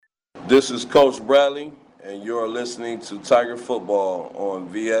This is Coach Bradley, and you're listening to Tiger Football on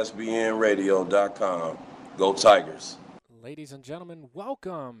VSBNradio.com. Go Tigers. Ladies and gentlemen,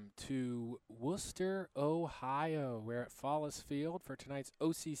 welcome to Wooster, Ohio. We're at Fallis Field for tonight's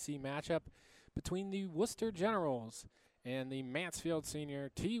OCC matchup between the Wooster Generals and the Mansfield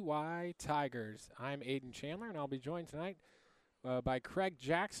Senior TY Tigers. I'm Aiden Chandler, and I'll be joined tonight by Craig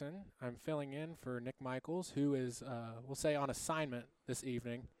Jackson. I'm filling in for Nick Michaels, who is, we'll say, on assignment this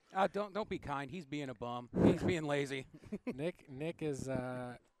evening. Don't be kind. He's being a bum. He's being lazy. Nick is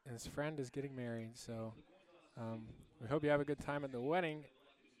his friend is getting married, so we hope you have a good time at the wedding,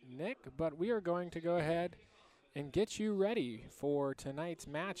 Nick. But we are going to go ahead and get you ready for tonight's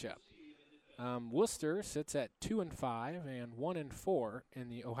matchup. Wooster sits at 2-5 and 1-4 in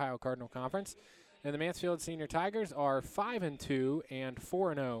the Ohio Cardinal Conference, and the Mansfield Senior Tigers are 5-2 and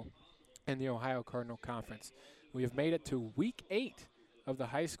 4-0 in the Ohio Cardinal Conference. We have made it to Week 8 of the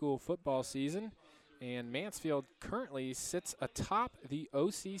high school football season, and Mansfield currently sits atop the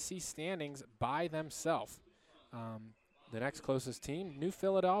OCC standings by themselves. The next closest team, New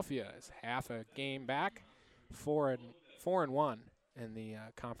Philadelphia, is half a game back, 4-1 in the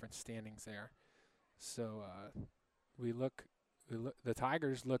conference standings there. So the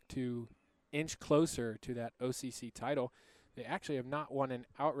Tigers look to inch closer to that OCC title. They actually have not won an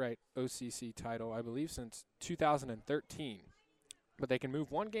outright OCC title, I believe, since 2013. But they can move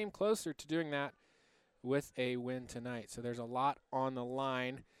one game closer to doing that with a win tonight. So there's a lot on the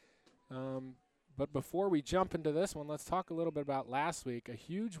line. But before we jump into this one, let's talk a little bit about last week. A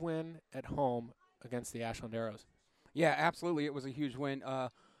huge win at home against the Ashland Arrows. Yeah, absolutely. It was a huge win.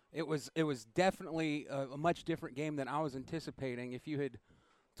 It was definitely a much different game than I was anticipating. If you had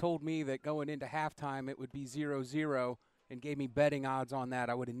told me that going into halftime it would be 0-0 and gave me betting odds on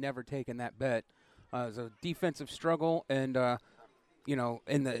that, I would have never taken that bet. It was a defensive struggle, and at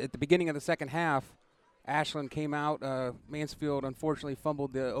the beginning of the second half, Ashland came out. Mansfield unfortunately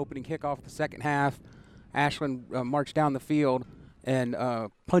fumbled the opening kickoff of the second half. Ashland marched down the field and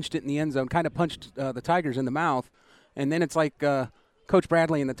punched it in the end zone, kind of punched the Tigers in the mouth. And then it's like Coach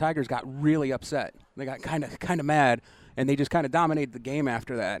Bradley and the Tigers got really upset. They got kind of mad, and they just kind of dominated the game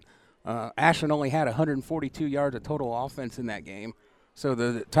after that. Ashland only had 142 yards of total offense in that game. So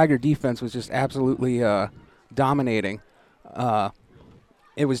the Tiger defense was just absolutely dominating.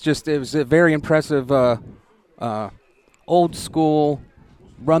 It was a very impressive old school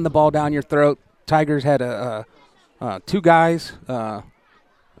run the ball down your throat. Tigers had two guys,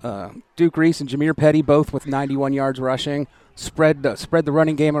 Duke Reese and Jameer Petty, both with 91 yards rushing. Spread the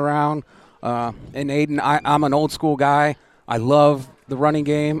running game around. And Aiden, I'm an old school guy. I love the running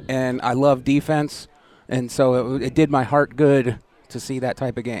game and I love defense, and so it did my heart good to see that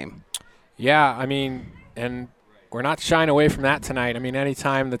type of game. Yeah, I mean, and we're not shying away from that tonight. I mean,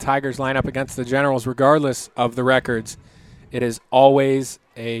 anytime the Tigers line up against the Generals, regardless of the records, it is always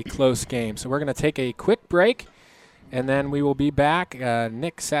a close game. So we're going to take a quick break, and then we will be back.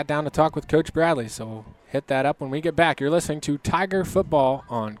 Nick sat down to talk with Coach Bradley, so we'll hit that up when we get back. You're listening to Tiger Football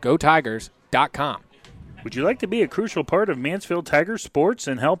on GoTigers.com. Would you like to be a crucial part of Mansfield Tiger sports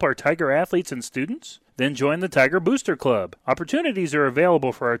and help our Tiger athletes and students? Then join the Tiger Booster Club. Opportunities are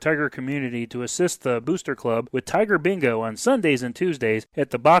available for our Tiger community to assist the Booster Club with Tiger Bingo on Sundays and Tuesdays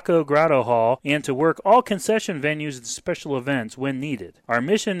at the Baco Grotto Hall, and to work all concession venues and special events when needed. Our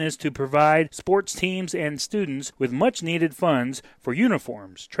mission is to provide sports teams and students with much-needed funds for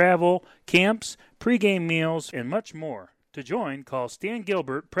uniforms, travel, camps, pregame meals, and much more. To join, call Stan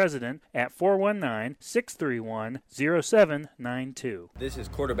Gilbert, President, at 419-631-0792. This is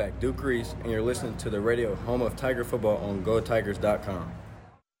quarterback Duke Reese, and you're listening to the radio home of Tiger Football on GoTigers.com.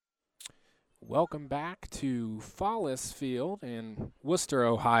 Welcome back to Fallis Field in Wooster,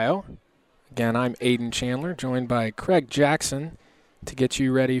 Ohio. Again, I'm Aiden Chandler, joined by Craig Jackson to get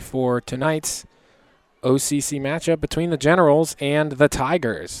you ready for tonight's OCC matchup between the Generals and the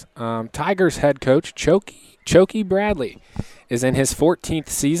Tigers. Tigers head coach Chokey Bradley is in his 14th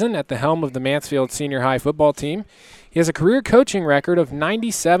season at the helm of the Mansfield Senior High football team. He has a career coaching record of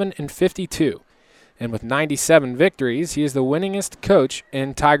 97-52, and with 97 victories, he is the winningest coach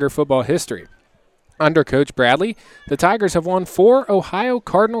in Tiger football history. Under Coach Bradley, the Tigers have won 4 Ohio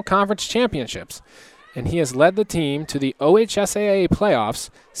Cardinal Conference championships, and he has led the team to the OHSAA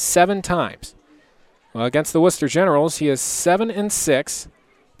playoffs 7 times. Well, against the Wooster Generals, he is 7-6,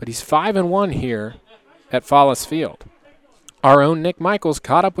 but he's 5-1 here at Fallis Field. Our own Nick Michaels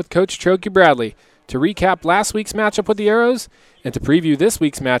caught up with Coach Chokey Bradley to recap last week's matchup with the Arrows and to preview this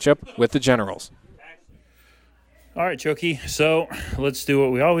week's matchup with the Generals. All right, Choki. So let's do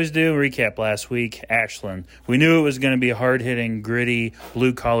what we always do. Recap last week, Ashland. We knew it was going to be a hard-hitting, gritty,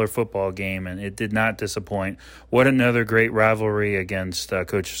 blue-collar football game, and it did not disappoint. What another great rivalry against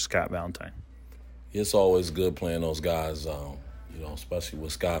Coach Scott Valentine. It's always good playing those guys, especially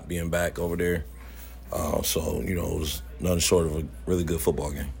with Scott being back over there. So it was nothing short of a really good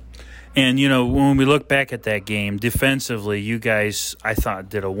football game. And, when we look back at that game, defensively, you guys, I thought,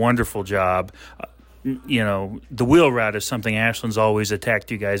 did a wonderful job. The wheel route is something Ashland's always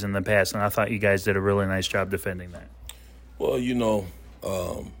attacked you guys in the past, and I thought you guys did a really nice job defending that. Well,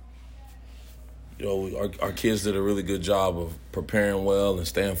 our kids did a really good job of preparing well and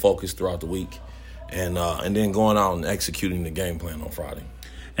staying focused throughout the week, and then going out and executing the game plan on Friday.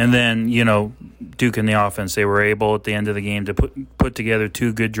 And then, Duke in the offense, they were able at the end of the game to put together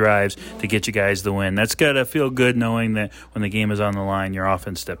 2 good drives to get you guys the win. That's got to feel good knowing that when the game is on the line, your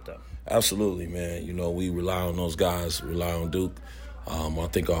offense stepped up. Absolutely, man. We rely on those guys, rely on Duke. I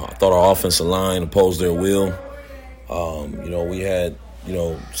thought our offensive line opposed their will. We had,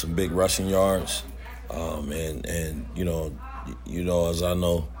 some big rushing yards. And as I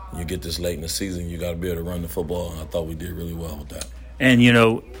know, you get this late in the season, you got to be able to run the football, and I thought we did really well with that. And,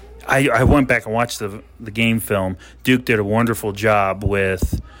 I went back and watched the game film. Duke did a wonderful job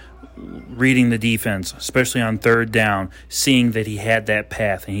with reading the defense, especially on third down, seeing that he had that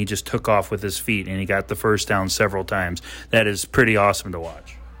path, and he just took off with his feet, and he got the first down several times. That is pretty awesome to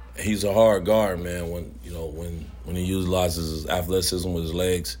watch. He's a hard guard, man, when he utilizes his athleticism with his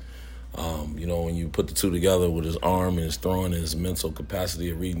legs. When you put the two together with his arm and his throwing and his mental capacity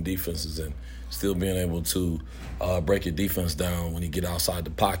of reading defenses and still being able to break your defense down when he get outside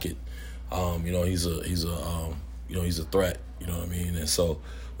the pocket, he's a threat. You know what I mean? And so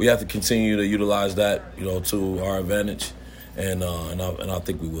we have to continue to utilize that, to our advantage, and I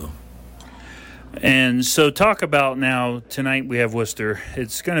think we will. And so talk about now, tonight we have Wooster.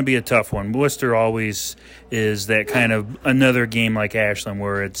 It's going to be a tough one. Wooster always is that kind of another game like Ashland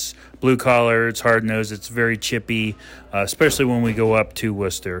where it's blue-collar, it's hard-nosed, it's very chippy, especially when we go up to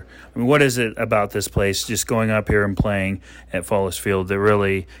Wooster. I mean, what is it about this place, just going up here and playing at Fallis Field, that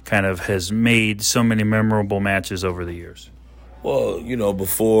really kind of has made so many memorable matches over the years? Well,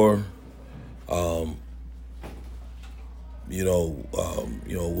 before when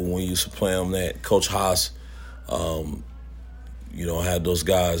we used to play them, that Coach Haas, had those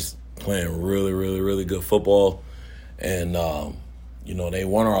guys playing really, really, really good football. And, they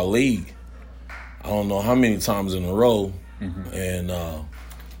won our league, I don't know how many times in a row. Mm-hmm. And,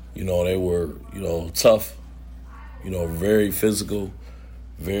 they were, tough, very physical,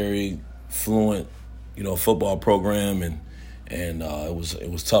 very fluent, football program. And it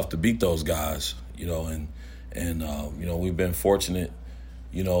was tough to beat those guys, And we've been fortunate,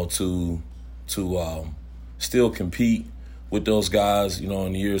 to still compete with those guys,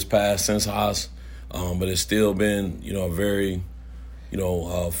 in the years past since Haas. But it's still been, a very,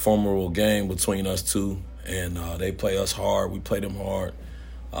 formidable game between us two. And they play us hard. We play them hard.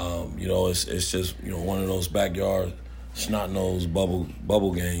 It's just, one of those backyard snot-nosed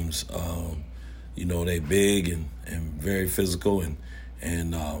bubble games. They big and very physical and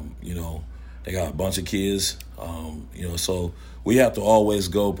they got a bunch of kids, so we have to always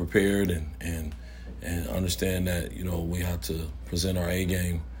go prepared and understand that, we have to present our A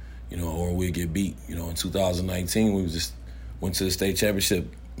game, or we get beat. In 2019, we just went to the state championship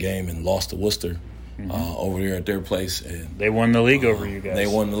game and lost to Wooster over there at their place. And they won the league over you guys. They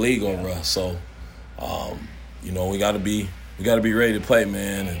won the league over us. So, we got to be ready to play,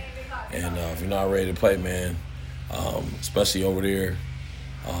 man. And if you're not ready to play, man, especially over there,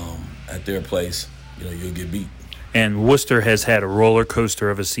 at their place, you'll get beat. And Wooster has had a roller coaster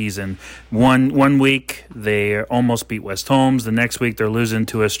of a season. One week they almost beat West Holmes. The next week they're losing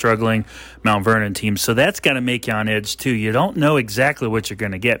to a struggling Mount Vernon team. So that's got to make you on edge too. You don't know exactly what you're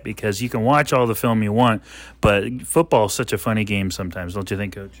going to get because you can watch all the film you want, but football is such a funny game sometimes, don't you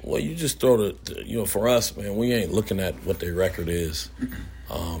think, Coach? Well, you just throw for us, man, we ain't looking at what their record is.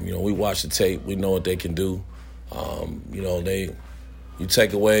 We watch the tape. We know what they can do. You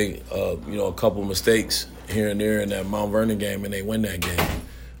take away, a couple mistakes here and there in that Mount Vernon game, and they win that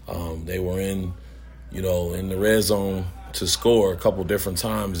game. They were in the red zone to score a couple different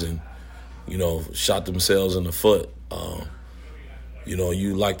times and, shot themselves in the foot.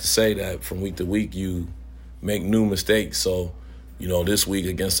 You like to say that from week to week you make new mistakes. So, this week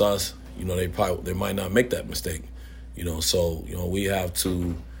against us, they might not make that mistake. So, we have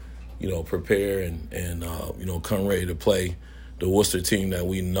to, prepare and come ready to play the Wooster team that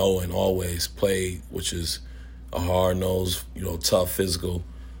we know and always play, which is a hard-nosed, tough, physical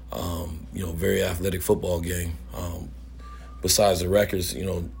very athletic football game. Besides the records, we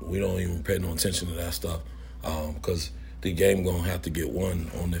don't even pay no attention to that stuff because the game going to have to get won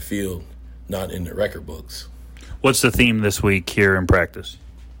on the field, not in the record books. What's the theme this week here in practice?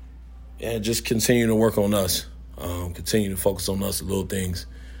 And just continue to work on us, continue to focus on us, the little things,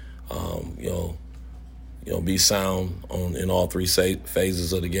 be sound in all three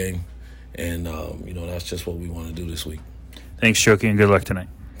phases of the game. And, that's just what we want to do this week. Thanks, Shoki, and good luck tonight.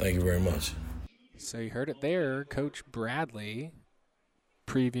 Thank you very much. So you heard it there, Coach Bradley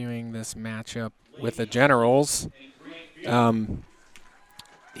previewing this matchup with the Generals.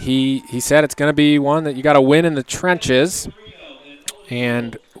 He said it's going to be one that you got to win in the trenches,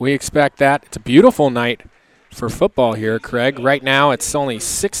 and we expect that. It's a beautiful night for football here, Craig. Right now it's only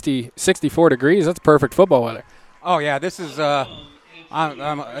 64 degrees. That's perfect football weather. Oh, yeah, this is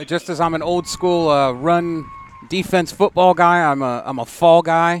I'm just as I'm an old school run defense football guy, I'm a fall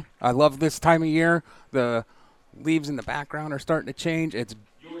guy. I love this time of year. The leaves in the background are starting to change. It's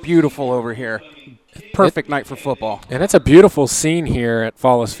beautiful over here. Perfect night for football. And it's a beautiful scene here at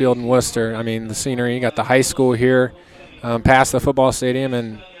Fallis Field in Wooster. I mean, the scenery, you got the high school here past the football stadium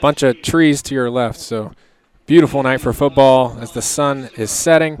and a bunch of trees to your left. So beautiful night for football as the sun is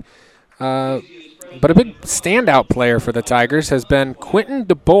setting. But a big standout player for the Tigers has been Quentin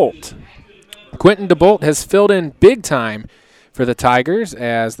DeBolt. Quentin DeBolt has filled in big time for the Tigers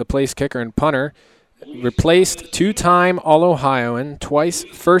as the place kicker and punter, replaced two-time All-Ohioan, twice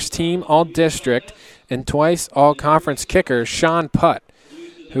first-team All-District, and twice All-Conference kicker Sean Putt,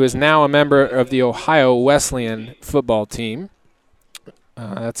 who is now a member of the Ohio Wesleyan football team.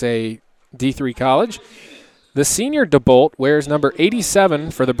 That's a D3 college. The senior DeBolt wears number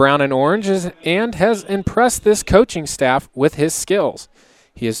 87 for the Brown and Orange and has impressed this coaching staff with his skills.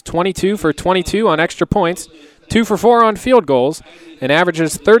 He is 22 for 22 on extra points, 2 for 4 on field goals, and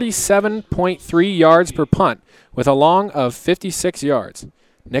averages 37.3 yards per punt with a long of 56 yards.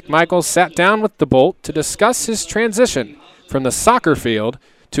 Nick Michaels sat down with DeBolt to discuss his transition from the soccer field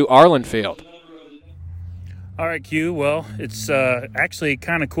to Arlen Field. All right, Q. Well, it's actually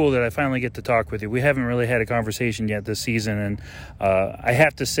kind of cool that I finally get to talk with you. We haven't really had a conversation yet this season, and I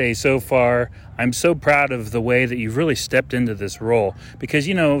have to say so far I'm so proud of the way that you've really stepped into this role because,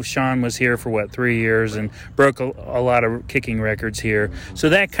 Sean was here for, 3 years and broke a lot of kicking records here. So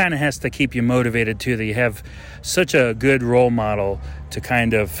that kind of has to keep you motivated, too, that you have such a good role model to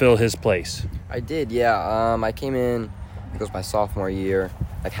kind of fill his place. I did, yeah. I came in, it was my sophomore year.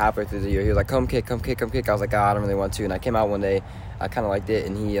 Like halfway through the year, he was like, come kick. I was like, I don't really want to. And I came out one day, I kind of liked it,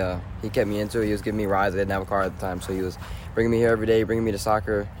 and he kept me into it. He was giving me rides. I didn't have a car at the time, so he was bringing me here every day, bringing me to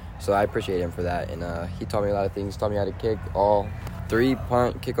soccer. So I appreciate him for that. And he taught me a lot of things. Taught me how to kick all 3,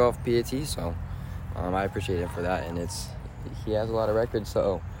 punt, kickoff, PAT. So I appreciate him for that. And he has a lot of records,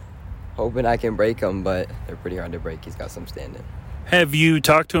 so hoping I can break them, but they're pretty hard to break. He's got some standing. Have you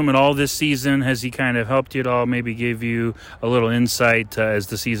talked to him at all this season? Has he kind of helped you at all, maybe give you a little insight as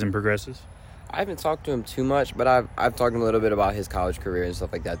the season progresses? I haven't talked to him too much, but I've talked to him a little bit about his college career and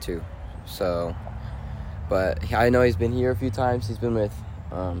stuff like that too. So, but I know he's been here a few times. He's been with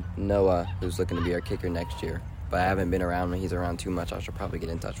Noah, who's looking to be our kicker next year. But I haven't been around when he's around too much. I should probably get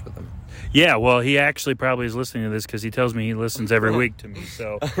in touch with him. Yeah, well, he actually probably is listening to this because he tells me he listens every week to me.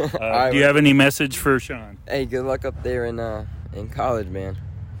 So Right, do you have any message for Sean? Hey, good luck up there in college, man.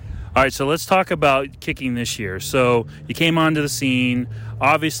 All right, so let's talk about kicking this year. So you came onto the scene.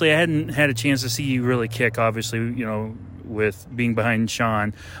 Obviously, I hadn't had a chance to see you really kick, obviously, with being behind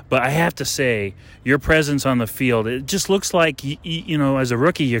Sean. But I have to say, your presence on the field, it just looks like, as a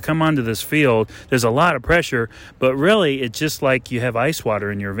rookie, you come onto this field, there's a lot of pressure, but really it's just like you have ice water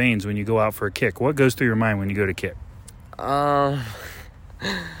in your veins when you go out for a kick. What goes through your mind when you go to kick? I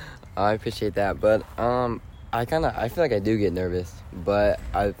appreciate that, but I feel like I do get nervous, but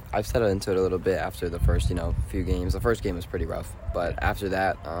I've settled into it a little bit after the first, few games. The first game was pretty rough, but after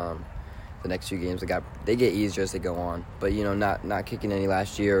that, the next few games they get easier as they go on. But not kicking any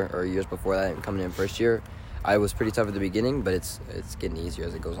last year or years before that and coming in first year, I was pretty tough at the beginning, but it's getting easier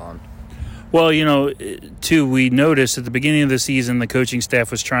as it goes on. Well, too, we noticed at the beginning of the season the coaching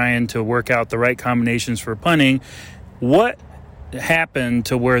staff was trying to work out the right combinations for punting. What happened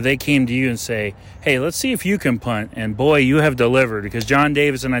to where they came to you and say, hey, let's see if you can punt? And boy, you have delivered, because John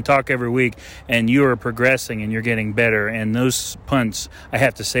Davis and I talk every week, and you are progressing and you're getting better, and those punts, I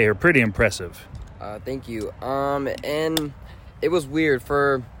have to say, are pretty impressive. Thank you. And it was weird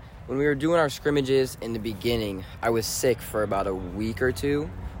for when we were doing our scrimmages in the beginning. I was sick for about a week or two.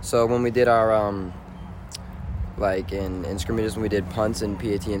 So when we did our like in scrimmages when we did punts and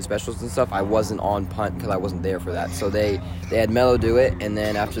PAT and specials and stuff, I wasn't on punt because I wasn't there for that. So they had Mello do it, and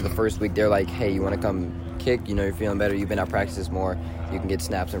then after the first week, they're like, hey, you want to come kick? You know, you're feeling better. You've been out practices more. You can get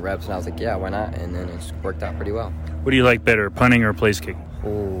snaps and reps. And I was like, yeah, why not? And then it's worked out pretty well. What do you like better, punting or place kicking?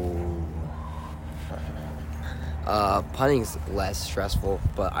 Punting's less stressful,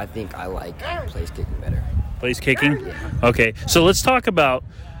 but I think I like place kicking better. Place kicking? Yeah. Okay, so let's talk about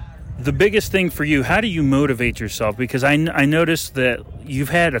the biggest thing for you. How do you motivate yourself? Because I noticed that you've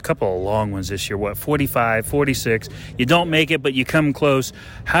had a couple of long ones this year, 45, 46. You don't make it, but you come close.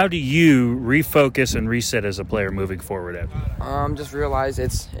 How do you refocus and reset as a player moving forward? Just realize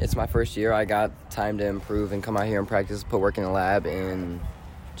it's my first year. I got time to improve and come out here and practice, put work in the lab, and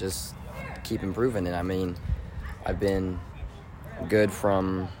just keep improving. And I mean, I've been good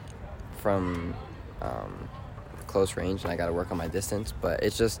from close range, and I got to work on my distance. But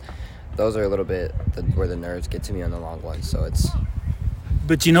it's just those are a little bit where the nerves get to me on the long ones. So it's.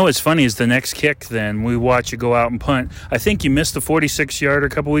 But you know what's funny is the next kick. Then we watch you go out and punt. I think you missed the 46-yarder a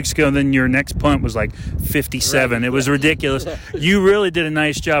couple weeks ago, and then your next punt was like 57. Right. It was ridiculous. You really did a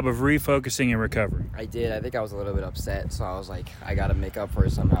nice job of refocusing and recovering. I did. I think I was a little bit upset, so I was like, I got to make up for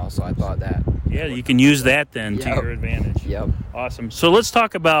it somehow. So I thought that. Yeah, you can use that then to your advantage. Yep. Awesome. So let's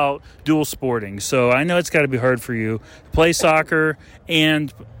talk about dual sporting. So I know it's got to be hard for you. Play soccer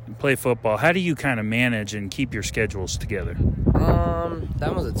and play football. How do you kind of manage and keep your schedules together?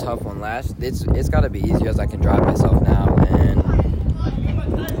 That was a tough one. It's got to be easier as I can drive myself now, and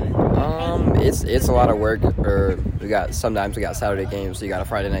it's a lot of work. Sometimes we got Saturday games, so you got a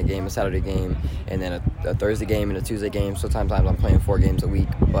Friday night game, a Saturday game, and then a Thursday game and a Tuesday game. So sometimes I'm playing 4 games a week,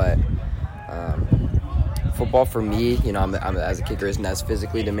 but football for me, you know, I'm as a kicker isn't as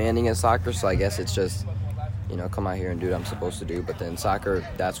physically demanding as soccer, so I guess it's just, you know, come out here and do what I'm supposed to do. But then soccer,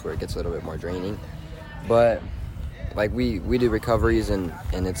 that's where it gets a little bit more draining. But like we do recoveries and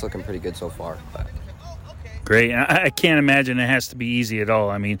it's looking pretty good so far. But. Great. I can't imagine it has to be easy at all.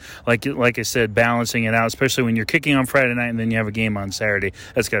 I mean, like I said, balancing it out, especially when you're kicking on Friday night and then you have a game on Saturday,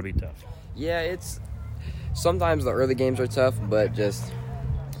 that's got to be tough. Yeah, sometimes the early games are tough, but just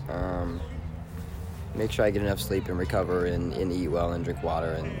make sure I get enough sleep and recover and eat well and drink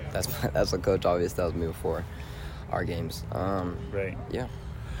water, and that's what Coach always tells me before our games. Right. Yeah.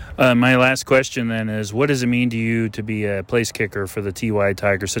 My last question then is, what does it mean to you to be a place kicker for the TY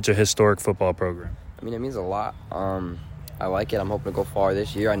Tigers, such a historic football program? I mean, it means a lot. I like it. I'm hoping to go far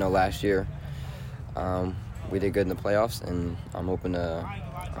this year. I know last year we did good in the playoffs, and I'm hoping to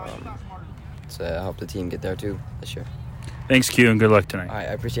help the team get there too this year. Thanks, Q, and good luck tonight. All right,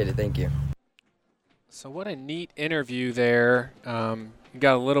 I appreciate it. Thank you. So what a neat interview there. You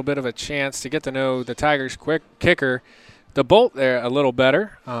got a little bit of a chance to get to know the Tigers' quick kicker, the Bolt, there a little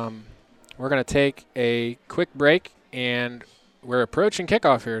better. We're going to take a quick break, and we're approaching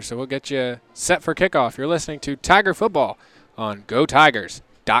kickoff here, so we'll get you set for kickoff. You're listening to Tiger Football on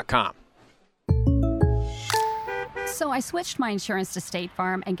GoTigers.com. So I switched my insurance to State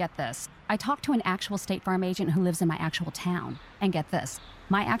Farm, and get this. I talked to an actual State Farm agent who lives in my actual town. And get this.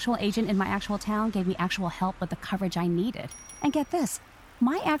 My actual agent in my actual town gave me actual help with the coverage I needed. And get this.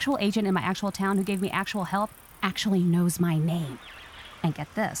 My actual agent in my actual town who gave me actual help actually knows my name. And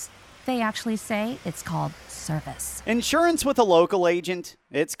get this. They actually say it's called service. Insurance with a local agent,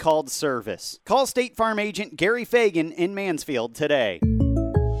 it's called service. Call State Farm agent Gary Fagan in Mansfield today.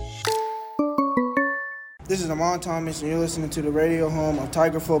 This is Amon Thomas, and you're listening to the radio home of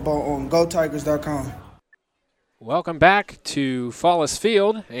Tiger Football on GoTigers.com. Welcome back to Fallis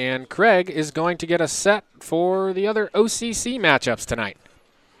Field, and Craig is going to get us set for the other OCC matchups tonight.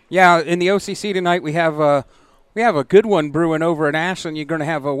 Yeah, in the OCC tonight we have a good one brewing over in Ashland. You're going to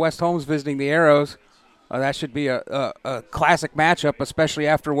have West Holmes visiting the Arrows. That should be a classic matchup, especially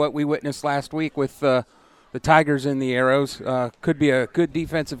after what we witnessed last week with the Tigers and the Arrows. Could be a good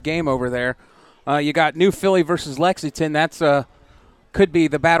defensive game over there. You got New Philly versus Lexington. That's could be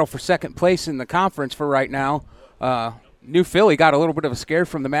the battle for second place in the conference for right now. New Philly got a little bit of a scare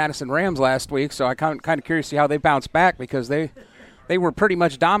from the Madison Rams last week, so I'm kind of curious to see how they bounce back, because they were pretty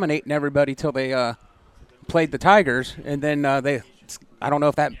much dominating everybody till they played the Tigers, and then I don't know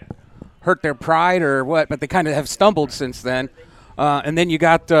if that hurt their pride or what, but they kind of have stumbled since then. And then you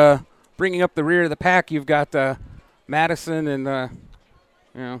got bringing up the rear of the pack, you've got Madison and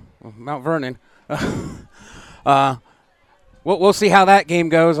Mount Vernon. We'll see how that game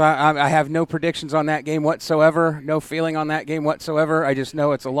goes. I have no predictions on that game whatsoever, no feeling on that game whatsoever. I just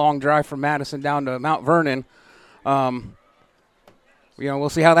know it's a long drive from Madison down to Mount Vernon. We'll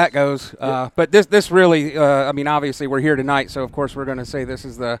see how that goes. But this really, obviously we're here tonight, so of course we're going to say this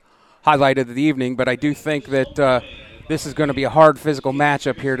is the highlight of the evening. But I do think that this is going to be a hard physical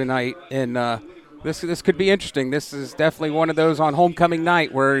matchup here tonight, and this could be interesting. This is definitely one of those on homecoming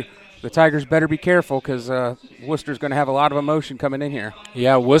night where the Tigers better be careful because Wooster's going to have a lot of emotion coming in here.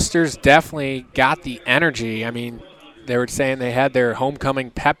 Yeah, Wooster's definitely got the energy. I mean, they were saying they had their homecoming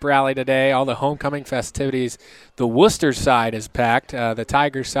pep rally today, all the homecoming festivities. The Wooster side is packed. The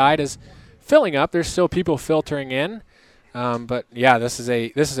Tigers side is filling up. There's still people filtering in. But, yeah, this is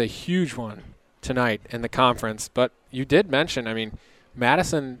a huge one tonight in the conference. But you did mention, I mean,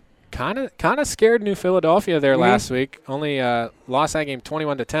 Madison kind of scared New Philadelphia there last week. Only lost that game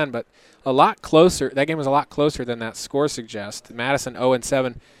 21-10, but a lot closer. That game was a lot closer than that score suggests. Madison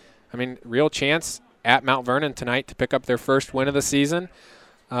 0-7. I mean, real chance at Mount Vernon tonight to pick up their first win of the season.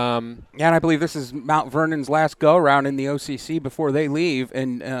 And I believe this is Mount Vernon's last go-around in the OCC before they leave,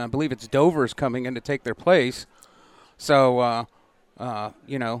 and I believe it's Dover's coming in to take their place. So, yes,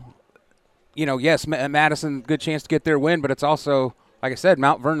 Madison, good chance to get their win, but it's also, like I said,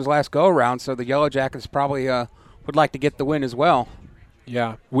 Mount Vernon's last go-around, so the Yellow Jackets probably would like to get the win as well.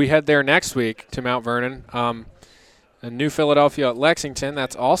 Yeah, we head there next week to Mount Vernon. And New Philadelphia at Lexington,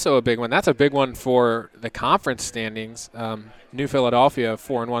 that's also a big one. That's a big one for the conference standings. New Philadelphia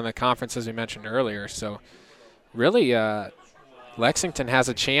 4-1 in the conference, as we mentioned earlier. So really Lexington has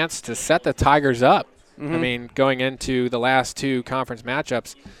a chance to set the Tigers up. I mean, going into the last two conference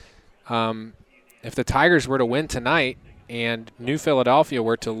matchups, if the Tigers were to win tonight and New Philadelphia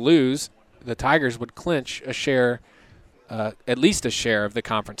were to lose, the Tigers would clinch a share, at least a share of the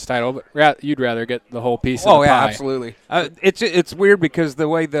conference title. But you'd rather get the whole piece of the pie. Oh, yeah, absolutely. It's weird because the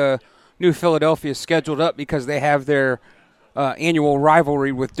way the New Philadelphia is scheduled up, because they have their annual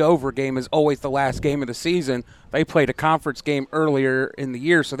rivalry with Dover game is always the last game of the season. They played a conference game earlier in the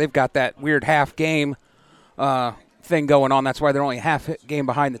year, so they've got that weird half game thing going on. That's why they're only a half game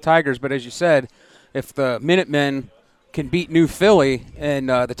behind the Tigers. But as you said, if the Minutemen can beat New Philly and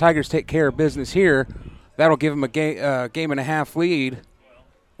the Tigers take care of business here, that'll give them a game and a half lead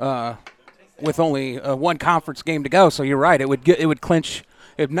with only one conference game to go. So you're right; it would clinch,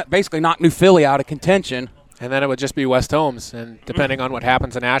 basically knock New Philly out of contention. And then it would just be West Holmes, and depending on what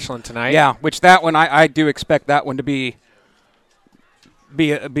happens in Ashland tonight. Yeah, which that one I do expect that one to be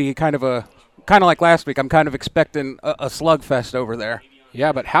kind of like last week. I'm kind of expecting a slugfest over there.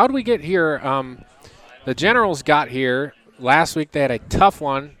 Yeah, but how did we get here? The Generals got here last week. They had a tough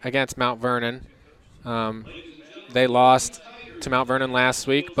one against Mount Vernon. They lost to Mount Vernon last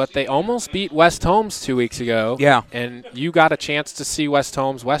week, but they almost beat West Holmes 2 weeks ago. Yeah. And you got a chance to see West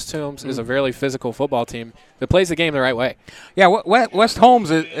Holmes. West Holmes is a really physical football team that plays the game the right way. Yeah, West Holmes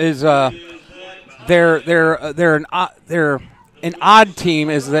is they're an odd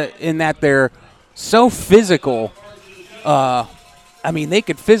team in that they're so physical. I mean, they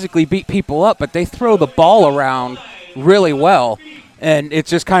could physically beat people up, but they throw the ball around really well. And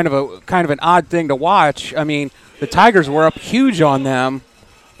it's just kind of an odd thing to watch. I mean, the Tigers were up huge on them.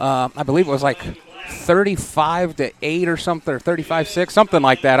 I believe it was like 35-8 or something, or 35-6, something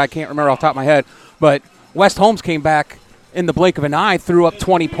like that. I can't remember off the top of my head. But West Holmes came back in the blink of an eye, threw up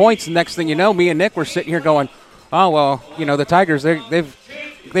 20 points. And next thing you know, me and Nick were sitting here going, "Oh well, the Tigers they've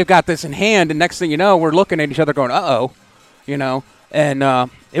got this in hand." And next thing you know, we're looking at each other going, "Uh-oh," And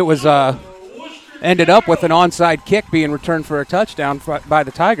it was ended up with an onside kick being returned for a touchdown by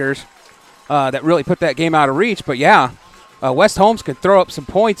the Tigers. That really put that game out of reach. But, yeah, West Holmes could throw up some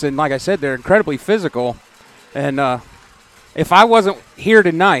points, and like I said, they're incredibly physical. And if I wasn't here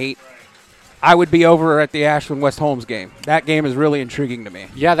tonight, I would be over at the Ashland-West Holmes game. That game is really intriguing to me.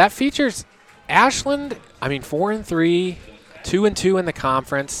 Yeah, that features Ashland, 4-3, 2-2 in the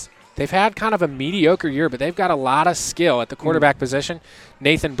conference. They've had kind of a mediocre year, but they've got a lot of skill at the quarterback position.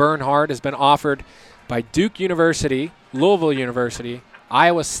 Nathan Bernhard has been offered by Duke University, Louisville University,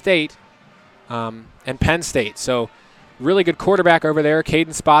 Iowa State, and Penn State. So really good quarterback over there.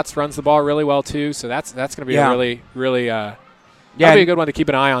 Caden Spots runs the ball really well too. So that's going to be a really be a good one to keep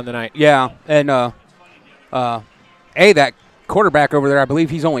an eye on tonight. Yeah, and that quarterback over there, I believe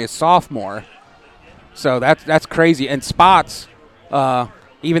he's only a sophomore. So that's crazy. And Spots,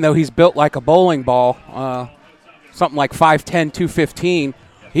 even though he's built like a bowling ball, something like 5'10", 215,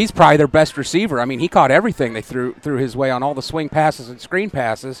 he's probably their best receiver. I mean, he caught everything they threw his way on all the swing passes and screen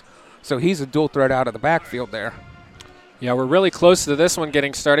passes. So he's a dual threat out of the backfield there. Yeah, we're really close to this one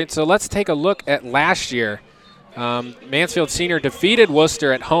getting started. So let's take a look at last year. Mansfield Senior defeated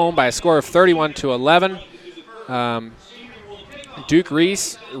Wooster at home by a score of 31-11. Duke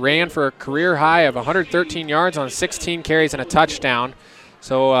Reese ran for a career high of 113 yards on 16 carries and a touchdown.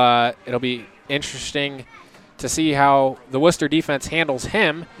 So it'll be interesting to see how the Wooster defense handles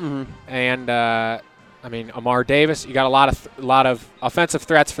him. And, Amar Davis, you got a lot of offensive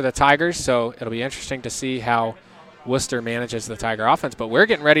threats for the Tigers, so it'll be interesting to see how Wooster manages the Tiger offense. But we're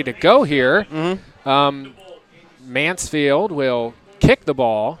getting ready to go here. Mansfield will kick the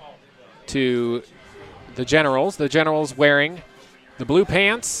ball to the Generals. The Generals wearing the blue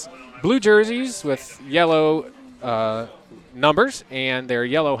pants, blue jerseys with yellow numbers and their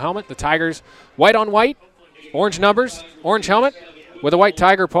yellow helmet. The Tigers white on white, orange numbers, orange helmet with a white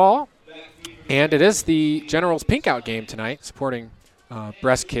tiger paw. And it is the Generals pink out game tonight, supporting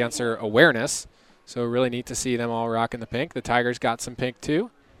breast cancer awareness. So really neat to see them all rocking the pink. The Tigers got some pink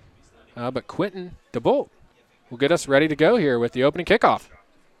too. But Quentin DeBolt will get us ready to go here with the opening kickoff.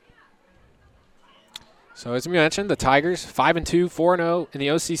 So as we mentioned, the Tigers 5-2, 4-0 in the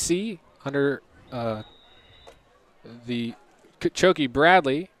OCC under the Chokey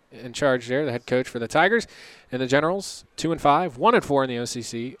Bradley in charge there, the head coach for the Tigers. And the Generals 2-5, 1-4 in the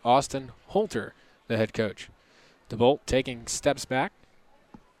OCC. Austin Holter, the head coach. DeBolt taking steps back.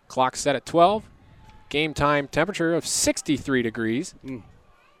 Clock set at 12. Game time temperature of 63 degrees.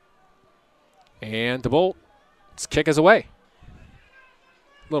 And DeBolt's kick is away.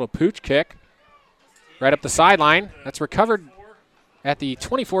 Little pooch kick right up the sideline. That's recovered at the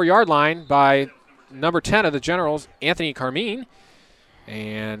 24-yard line by number 10 of the Generals, Anthony Carmine.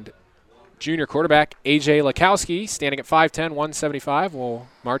 And junior quarterback A.J. Lakowski, standing at 5'10", 175, will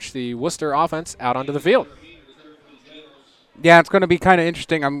march the Wooster offense out onto the field. Yeah, it's going to be kind of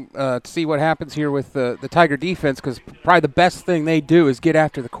interesting to see what happens here with the Tiger defense, because probably the best thing they do is get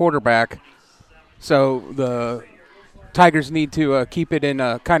after the quarterback. So the Tigers need to keep it in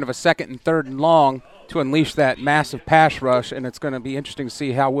a kind of a second and third and long to unleash that massive pass rush, and it's going to be interesting to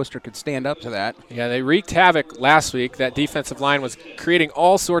see how Wooster could stand up to that. Yeah, they wreaked havoc last week. That defensive line was creating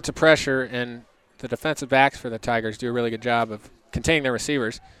all sorts of pressure, and the defensive backs for the Tigers do a really good job of containing their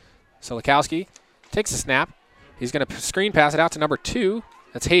receivers. So Lakowski takes a snap. He's going to screen pass it out to number 2.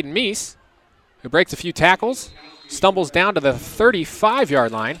 That's Hayden Meese, who breaks a few tackles, stumbles down to the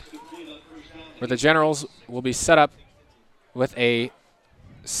 35-yard line, where the Generals will be set up with a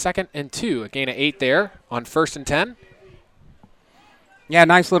 2nd and 2, a gain of 8 there on 1st and 10. Yeah,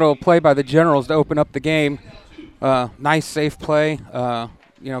 nice little play by the Generals to open up the game. Nice, safe play. Kind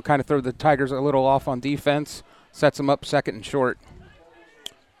of throw the Tigers a little off on defense. Sets them up 2nd and short.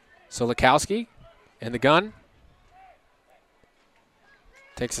 So Lakowski in the gun.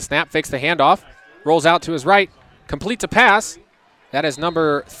 Takes a snap, fakes the handoff, rolls out to his right, completes a pass. That is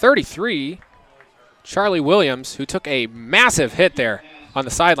number 33, Charlie Williams, who took a massive hit there on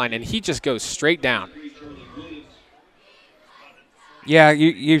the sideline, and he just goes straight down. Yeah,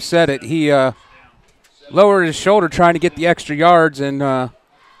 you said it. He lowered his shoulder trying to get the extra yards, and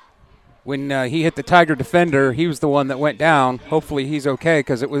when he hit the Tiger defender, he was the one that went down. Hopefully he's okay,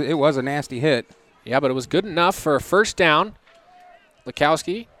 because it was a nasty hit. Yeah, but it was good enough for a first down.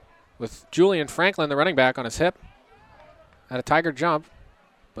 Lakowski with Julian Franklin, the running back, on his hip. Had a Tiger jump,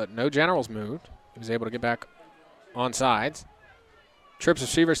 but no Generals moved. He was able to get back on sides. Trips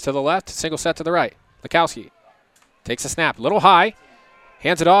receivers to the left, single set to the right. Lakowski takes a snap, little high,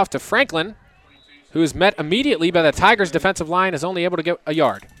 hands it off to Franklin, who is met immediately by the Tigers' defensive line, is only able to get a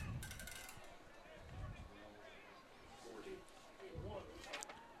yard.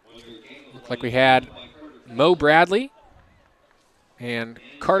 Looked like we had Mo Bradley and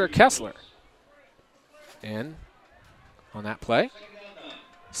Carter Kessler in on that play.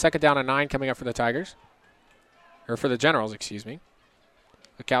 2nd down and 9 coming up for the Tigers. Or for the Generals, excuse me.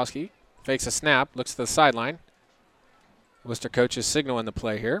 Lakowski fakes a snap, looks to the sideline. Wooster coach is signaling the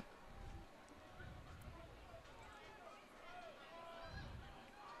play here.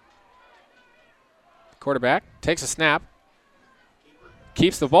 Quarterback takes a snap,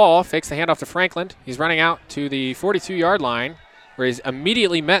 keeps the ball, fakes the handoff to Franklin. He's running out to the 42-yard line, where he's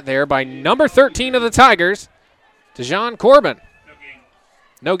immediately met there by number 13 of the Tigers, Dejon Corbin.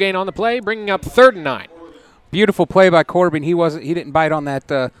 No gain on the play, bringing up 3rd and 9. Beautiful play by Corbin. He didn't bite on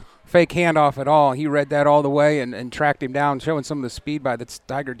that fake handoff at all. He read that all the way and tracked him down, showing some of the speed by the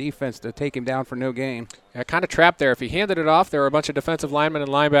Tiger defense to take him down for no gain. Yeah, kind of trapped there. If he handed it off, there were a bunch of defensive linemen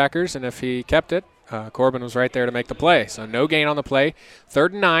and linebackers, and if he kept it, Corbin was right there to make the play. So no gain on the play.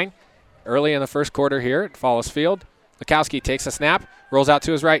 3rd and 9 early in the first quarter here at Fallis Field. Lakowski takes a snap, rolls out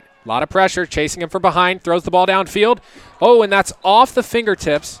to his right. A lot of pressure, chasing him from behind, throws the ball downfield. Oh, and that's off the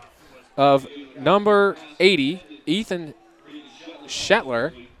fingertips of number 80, Ethan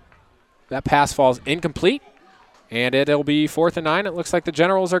Shetler. That pass falls incomplete, and it'll be 4th and 9. It looks like the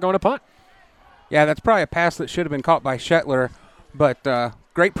Generals are going to punt. Yeah, that's probably a pass that should have been caught by Shetler, but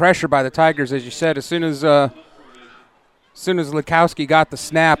great pressure by the Tigers, as you said. As soon as soon as Lukowski got the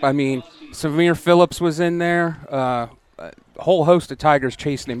snap, I mean, Samir Phillips was in there. A whole host of Tigers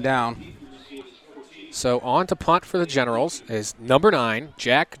chasing him down. So on to punt for the Generals is number 9,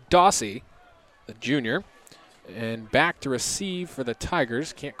 Jack Dawsey, the junior. And back to receive for the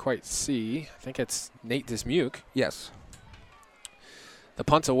Tigers. Can't quite see. I think it's Nate Dismuke. Yes. The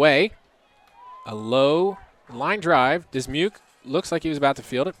punt's away. A low line drive. Dismuke looks like he was about to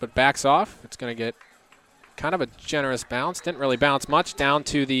field it, but backs off. It's going to get kind of a generous bounce. Didn't really bounce much down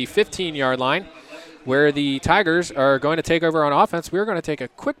to the 15-yard line where the Tigers are going to take over on offense. We're going to take a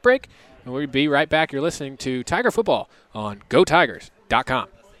quick break, and we'll be right back. You're listening to Tiger Football on GoTigers.com.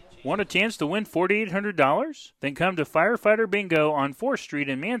 Want a chance to win $4,800? Then come to Firefighter Bingo on 4th Street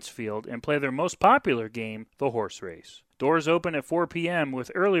in Mansfield and play their most popular game, the horse race. Doors open at 4 p.m.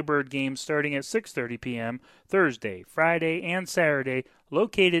 with early bird games starting at 6:30 p.m. Thursday, Friday, and Saturday,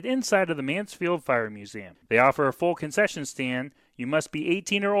 located inside of the Mansfield Fire Museum. They offer a full concession stand. You must be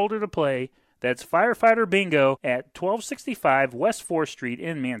 18 or older to play. That's Firefighter Bingo at 1265 West 4th Street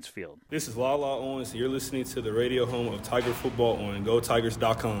in Mansfield. This is Lala Owens, and you're listening to the radio home of Tiger Football on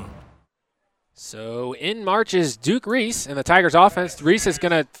GoTigers.com. So in marches Duke Reese and the Tigers offense. Reese is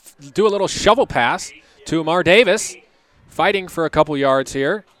going to do a little shovel pass to Amar Davis, fighting for a couple yards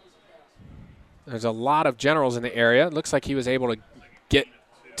here. There's a lot of Generals in the area. It looks like he was able to get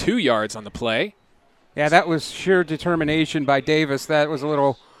 2 yards on the play. Yeah, that was sheer determination by Davis. That was a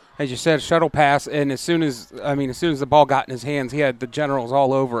little, as you said, shuttle pass, and as soon as the ball got in his hands, he had the Generals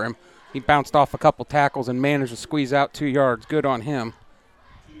all over him. He bounced off a couple tackles and managed to squeeze out 2 yards. Good on him.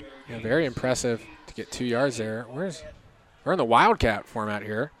 Yeah, very impressive to get 2 yards there. We're in the Wildcat format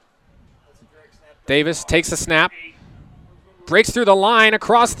here. Davis takes the snap, breaks through the line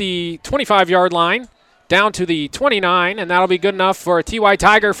across the 25-yard line, down to the 29, and that'll be good enough for a TY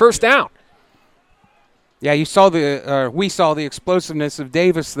Tiger first down. Yeah, we saw the explosiveness of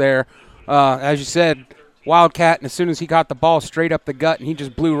Davis there. As you said, Wildcat, and as soon as he got the ball straight up the gut, and he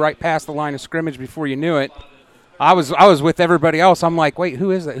just blew right past the line of scrimmage before you knew it. I was with everybody else. I'm like, wait,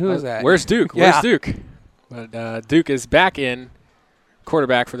 who is that? Who is that? Where's Duke? Yeah. Where's Duke? But Duke is back in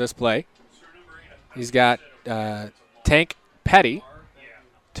quarterback for this play. He's got Tank Petty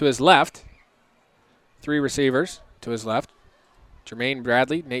to his left. 3 receivers to his left. Jermaine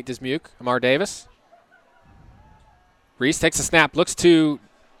Bradley, Nate Dismuke, Amar Davis. Reese takes a snap, looks to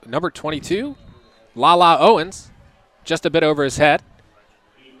number 22, Lala Owens, just a bit over his head.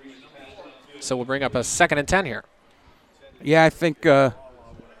 So we'll bring up a 2nd and 10 here. Yeah, I think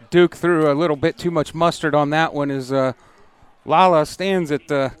Duke threw a little bit too much mustard on that one as Lala stands at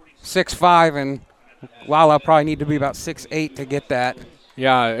 6'5", and Lala probably need to be about 6'8" to get that.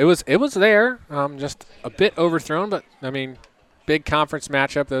 Yeah, it was there, just a bit overthrown, but, I mean, big conference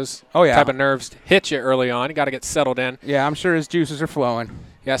matchup. Those type of nerves hit you early on. You got to get settled in. Yeah, I'm sure his juices are flowing.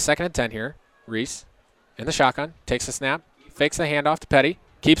 Yeah, 2nd and 10 here. Reese in the shotgun, takes the snap, fakes the handoff to Petty,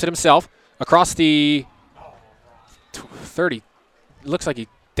 keeps it himself across the 30. Looks like he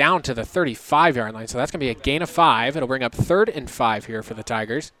down to the 35-yard line, so that's going to be a gain of 5. It'll bring up 3rd and 5 here for the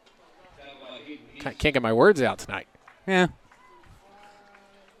Tigers. Can't get my words out tonight. Yeah.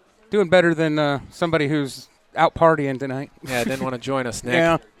 Doing better than somebody who's out partying tonight. Yeah, didn't want to join us, Nick.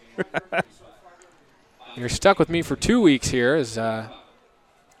 Yeah. You're stuck with me for 2 weeks here as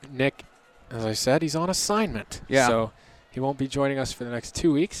Nick, as I said, he's on assignment. Yeah. So he won't be joining us for the next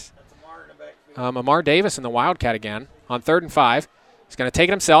 2 weeks. Amar Davis in the Wildcat again on 3rd and 5. He's going to take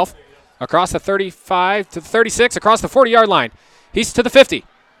it himself across the 35 to the 36, across the 40-yard line. He's to the 50.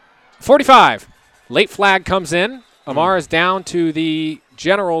 45. Late flag comes in. Amar is down to the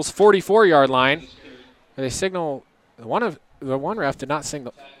Generals' 44-yard line. They signal. The one ref did not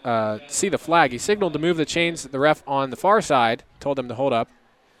signal, see the flag. He signaled to move the chains. The ref on the far side told them to hold up.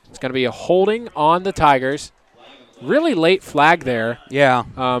 It's going to be a holding on the Tigers. Really late flag there. Yeah.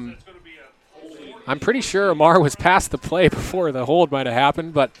 I'm pretty sure Amar was past the play before the hold might have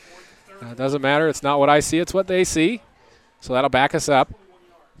happened, but it doesn't matter. It's not what I see. It's what they see. So that'll back us up.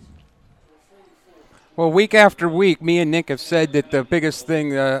 Well, week after week, me and Nick have said that the biggest thing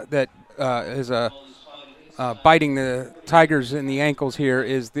that is biting the Tigers in the ankles here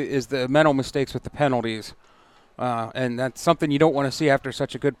is the mental mistakes with the penalties. And that's something you don't want to see after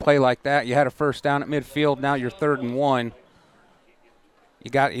such a good play like that. You had a first down at midfield. Now you're 3rd and 1. You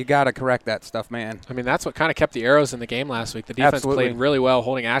got to correct that stuff, man. I mean, that's what kind of kept the arrows in the game last week. The defense played really well,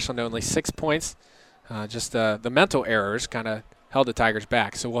 holding Ashland to only 6 points. Just the mental errors kind of held the Tigers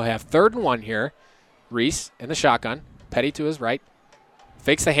back. So we'll have 3rd and 1 here. Reese in the shotgun. Petty to his right.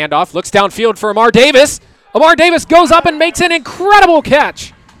 Fakes the handoff. Looks downfield for Amar Davis. Amar Davis goes up and makes an incredible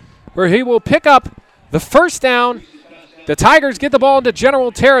catch where he will pick up the first down The Tigers get the ball into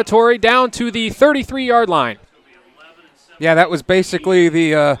general territory down to the 33-yard line. Yeah, that was basically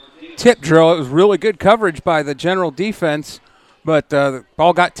the tip drill. It was really good coverage by the general defense, but the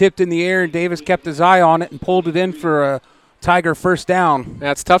ball got tipped in the air, and Davis kept his eye on it and pulled it in for a Tiger first down.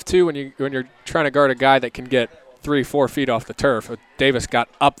 That's tough, too, when you're trying to guard a guy that can get 3-4 feet off the turf. Davis got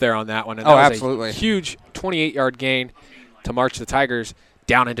up there on that one. And that was absolutely. A huge 28-yard gain to march the Tigers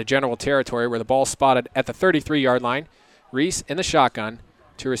down into general territory where the ball spotted at the 33-yard line. Reese in the shotgun,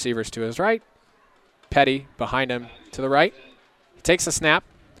 2 receivers to his right. Petty behind him to the right. He takes the snap,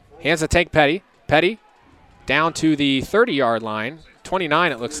 hands the tank Petty. Petty down to the 30-yard line,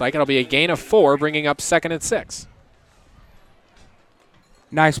 29 it looks like. It'll be a gain of 4, bringing up 2nd and 6.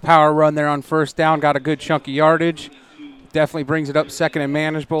 Nice power run there on first down. Got a good chunk of yardage. Definitely brings it up 2nd and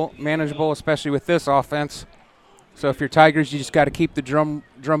manageable, especially with this offense. So if you're Tigers, you just got to keep the drum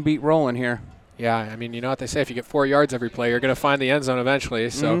beat rolling here. Yeah, I mean, you know what they say, if you get 4 yards every play, you're going to find the end zone eventually.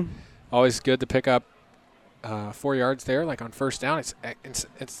 So always good to pick up 4 yards there, like on first down.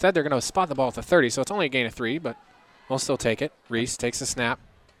 Instead, they're going to spot the ball at the 30, so it's only a gain of 3, but we'll still take it. Reese takes the snap,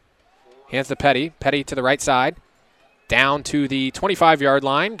 hands to Petty. Petty to the right side, down to the 25-yard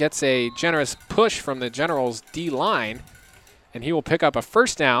line, gets a generous push from the Generals' D-line, and he will pick up a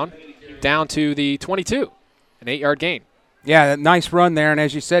first down to the 22, an 8-yard gain. Yeah, nice run there, and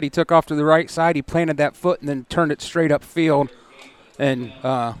as you said, he took off to the right side. He planted that foot and then turned it straight up field. And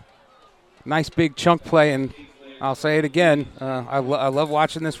nice big chunk play, and I'll say it again, I love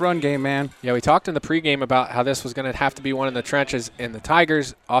watching this run game, man. Yeah, we talked in the pregame about how this was going to have to be one in the trenches, and the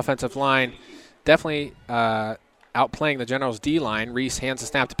Tigers' offensive line definitely outplaying the Generals' D-line. Reese hands the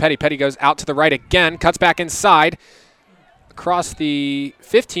snap to Petty. Petty goes out to the right again, cuts back inside across the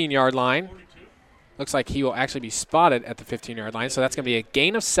 15-yard line. Looks like he will actually be spotted at the 15-yard line, so that's going to be a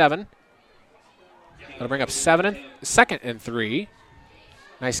gain of 7. That'll bring up 2nd and 3.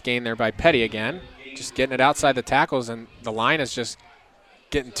 Nice gain there by Petty again. Just getting it outside the tackles, and the line is just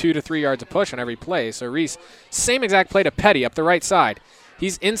getting 2 to 3 yards of push on every play. So Reese, same exact play to Petty up the right side.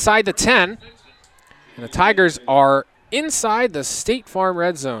 He's inside the 10, and the Tigers are inside the State Farm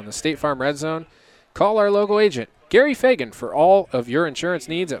Red Zone. The State Farm Red Zone, call our local agent, Gary Fagan, for all of your insurance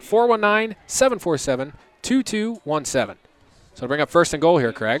needs at 419-747-2217. So to bring up 1st and goal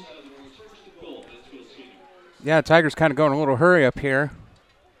here, Craig. Yeah, Tigers kind of going a little hurry up here.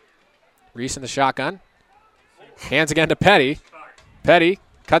 Reese in the shotgun. Hands again to Petty. Petty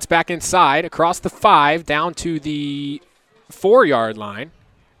cuts back inside across the 5 down to the 4-yard line.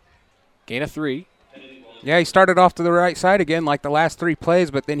 Gain of 3. Yeah, he started off to the right side again like the last 3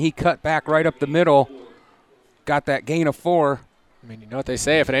 plays, but then he cut back right up the middle. Got that gain of 4. I mean, you know what they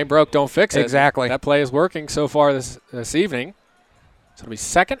say, if it ain't broke, don't fix it. Exactly. That play is working so far this evening. So it'll be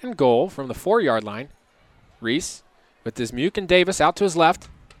 2nd and goal from the 4-yard line. Reese with Dismuke and Davis out to his left.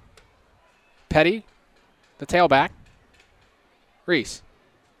 Petty, the tailback. Reese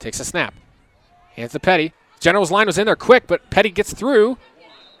takes a snap. Hands to Petty. General's line was in there quick, but Petty gets through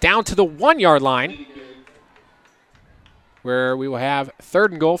down to the 1-yard line, where we will have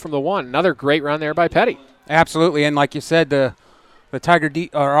 3rd and goal from the 1. Another great run there by Petty. Absolutely, and like you said, the Tiger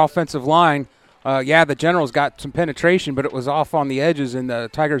offensive line, the Generals got some penetration, but it was off on the edges, and the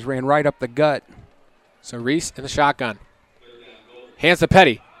Tigers ran right up the gut. So Reese in the shotgun. Hands to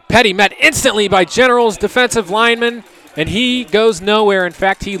Petty. Petty met instantly by Generals' defensive lineman, and he goes nowhere. In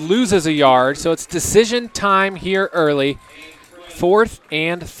fact, he loses a yard, so it's decision time here early. 4th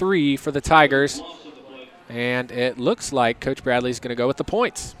and 3 for the Tigers, and it looks like Coach Bradley's going to go with the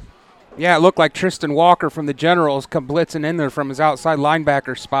points. Yeah, it looked like Tristan Walker from the Generals come blitzing in there from his outside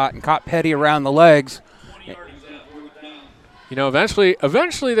linebacker spot and caught Petty around the legs. You know, eventually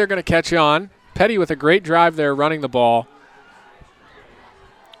they're going to catch on. Petty with a great drive there running the ball.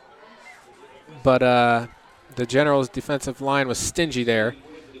 But the Generals' defensive line was stingy there.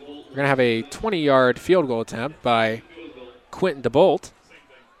 We're going to have a 20-yard field goal attempt by Quentin DeBolt.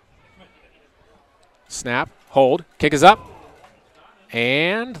 Snap, hold, kick is up.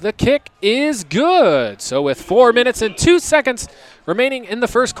 And the kick is good. So with 4 minutes and 2 seconds remaining in the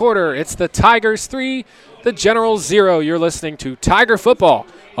first quarter, it's the Tigers 3, the Generals 0. You're listening to Tiger Football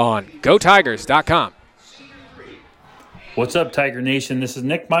on GoTigers.com. What's up, Tiger Nation? This is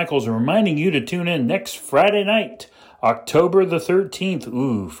Nick Michaels reminding you to tune in next Friday night, October the 13th.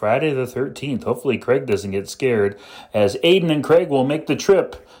 Ooh, Friday the 13th. Hopefully Craig doesn't get scared, as Aiden and Craig will make the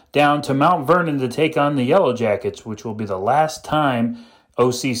trip down to Mount Vernon to take on the Yellow Jackets, which will be the last time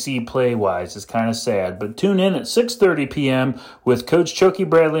OCC play-wise. It's kind of sad. But tune in at 6:30 p.m. with Coach Chokey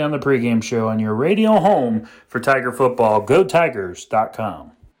Bradley on the pregame show on your radio home for Tiger Football,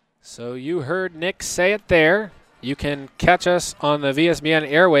 GoTigers.com. So you heard Nick say it there. You can catch us on the VSBN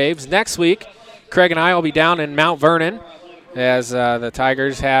airwaves. Next week, Craig and I will be down in Mount Vernon as the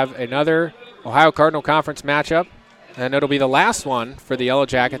Tigers have another Ohio Cardinal Conference matchup. And it'll be the last one for the Yellow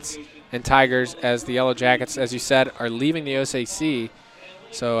Jackets and Tigers, as the Yellow Jackets, as you said, are leaving the OCC.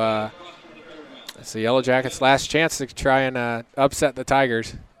 So it's the Yellow Jackets' last chance to try and upset the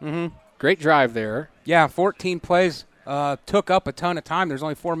Tigers. Mm-hmm. Great drive there. Yeah, 14 plays. Took up a ton of time. There's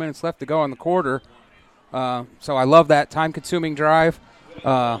only 4 minutes left to go in the quarter. So I love that time-consuming drive.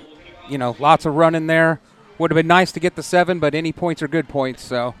 Lots of running there. Would have been nice to get the 7, but any points are good points.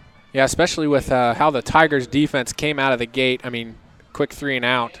 So yeah, especially with how the Tigers' defense came out of the gate. I mean, quick 3 and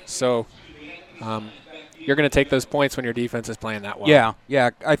out. So you're going to take those points when your defense is playing that well.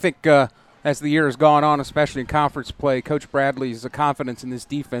 Yeah. I think as the year has gone on, especially in conference play, Coach Bradley's confidence in this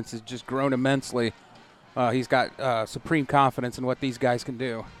defense has just grown immensely. He's got supreme confidence in what these guys can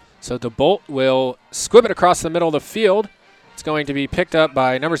do. So DeBolt will squib it across the middle of the field. It's going to be picked up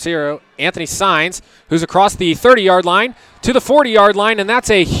by number 0, Anthony Sines, who's across the 30-yard line to the 40-yard line, and that's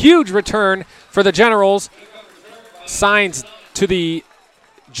a huge return for the Generals. Sines to the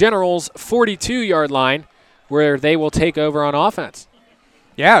Generals' 42-yard line, where they will take over on offense.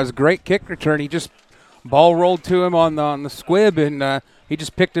 Yeah, it was a great kick return. He just ball rolled to him on the squib, and he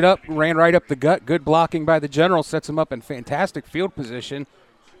just picked it up, ran right up the gut. Good blocking by the Generals, sets him up in fantastic field position.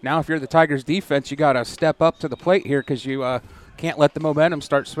 Now if you're the Tigers defense, you got to step up to the plate here because you can't let the momentum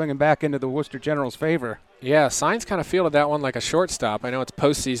start swinging back into the Wooster Generals' favor. Yeah, Sines kind of fielded that one like a shortstop. I know it's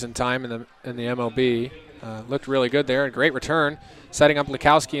postseason time in the MLB. Looked really good there. A great return, setting up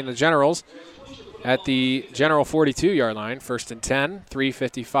Lukowski and the Generals at the General 42-yard line. 1st and 10,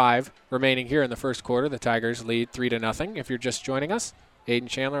 3:55 remaining here in the first quarter. The Tigers lead 3-0 if you're just joining us. Aiden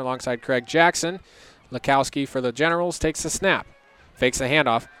Chandler alongside Craig Jackson. Lukowski for the Generals takes the snap. Fakes the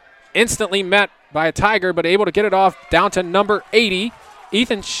handoff. Instantly met by a Tiger, but able to get it off down to number 80.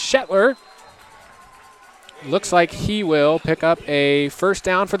 Ethan Shetler looks like he will pick up a first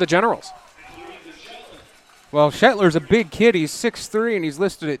down for the Generals. Well, Shetler's a big kid. He's 6'3", and he's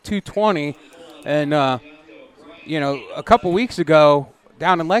listed at 220. And, a couple weeks ago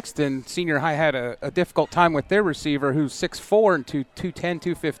down in Lexington, Senior High had a difficult time with their receiver who's 6'4" and 210,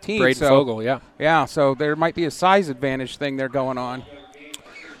 215. Braden Fogel, yeah. Yeah, so there might be a size advantage thing there going on.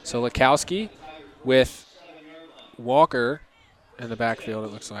 So Lukowski with Walker in the backfield,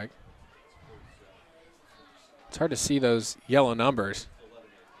 it looks like. It's hard to see those yellow numbers.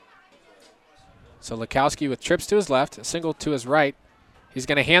 So Lukowski with trips to his left, a single to his right. He's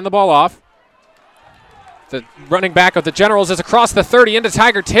going to hand the ball off. The running back of the Generals is across the 30 into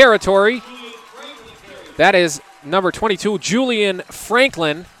Tiger territory. That is number 22, Julian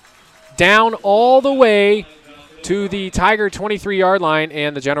Franklin, down all the way to the Tiger 23-yard line,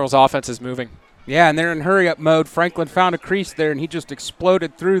 and the Generals' offense is moving. Yeah, and they're in hurry-up mode. Franklin found a crease there, and he just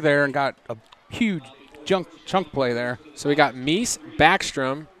exploded through there and got a huge chunk play there. So we got Meese,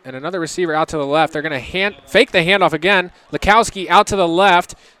 Backstrom, and another receiver out to the left. They're going to fake the handoff again. Lukowski out to the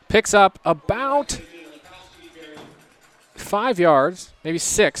left, picks up about 5 yards, maybe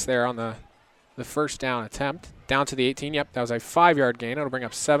 6 there on the first down attempt. Down to the 18. Yep, that was a 5-yard gain. It'll bring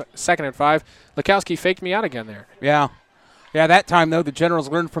up 2nd and 5. Lukowski faked me out again there. Yeah, that time, though, the Generals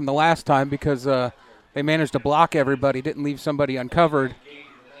learned from the last time because they managed to block everybody, didn't leave somebody uncovered.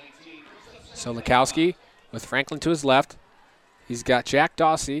 So Lukowski with Franklin to his left. He's got Jack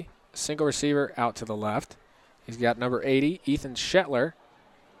Dawsey, single receiver, out to the left. He's got number 80, Ethan Shetler,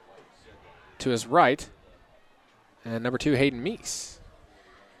 to his right. And number 2, Hayden Meese.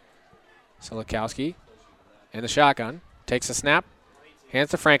 So Lukowski in the shotgun, takes a snap, hands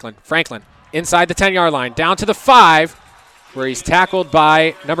to Franklin. Franklin inside the 10-yard line, down to the 5, where he's tackled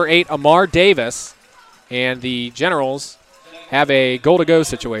by number 8, Amar Davis. And the Generals have a goal-to-go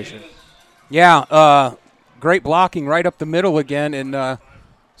situation. Yeah, great blocking right up the middle again, and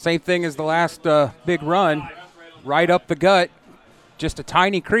same thing as the last big run, right up the gut. Just a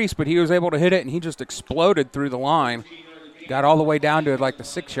tiny crease, but he was able to hit it, and he just exploded through the line. Got all the way down to like the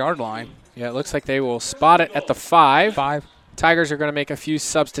 6-yard line. Yeah, it looks like they will spot it at the 5. 5. Tigers are going to make a few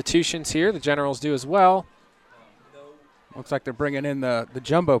substitutions here. The Generals do as well. Looks like they're bringing in the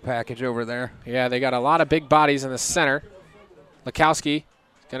jumbo package over there. Yeah, they got a lot of big bodies in the center. Lukowski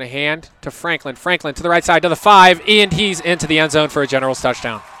going to hand to Franklin. Franklin to the right side to the 5, and he's into the end zone for a Generals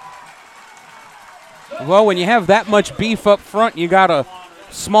touchdown. Well, when you have that much beef up front, you got a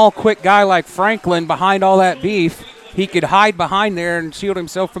small, quick guy like Franklin behind all that beef. He could hide behind there and shield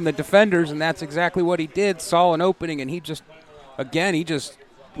himself from the defenders, and that's exactly what he did. Saw an opening, and he just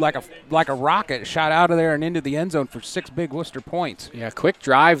like a rocket shot out of there and into the end zone for 6 big Wooster points. Yeah, quick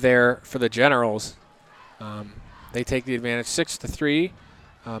drive there for the Generals. They take the advantage 6-3,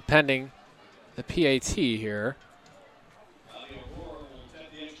 pending the PAT here.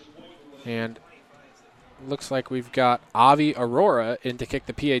 And looks like we've got Avi Aurora in to kick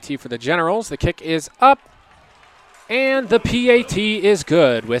the PAT for the Generals. The kick is up, and the PAT is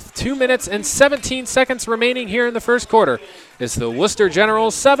good. With 2 minutes and 17 seconds remaining here in the first quarter, it's the Wooster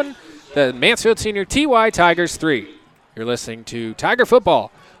Generals 7, the Mansfield Senior TY Tigers 3. You're listening to Tiger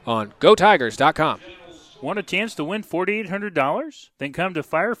Football on GoTigers.com. Want a chance to win $4,800? Then come to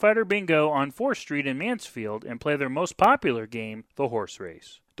Firefighter Bingo on 4th Street in Mansfield and play their most popular game, the horse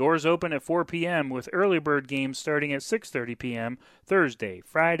race. Doors open at 4 p.m. with early bird games starting at 6:30 p.m. Thursday,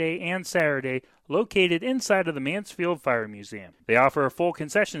 Friday, and Saturday, located inside of the Mansfield Fire Museum. They offer a full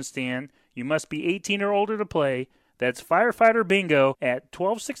concession stand. You must be 18 or older to play. That's Firefighter Bingo at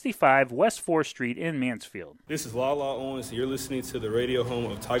 1265 West 4th Street in Mansfield. This is Lala Owens, and you're listening to the radio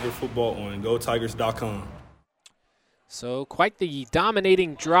home of Tiger Football on GoTigers.com. So quite the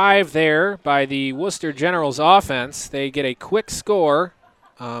dominating drive there by the Wooster Generals offense. They get a quick score,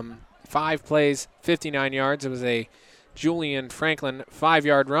 5 plays, 59 yards. It was a Julian Franklin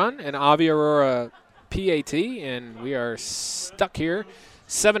 5-yard run, and Avi Aurora PAT, and we are stuck here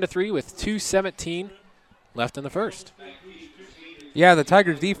 7-3 with 2:17 left in the first. Yeah, the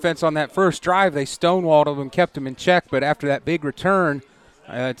Tigers defense on that first drive, they stonewalled them and kept them in check, but after that big return,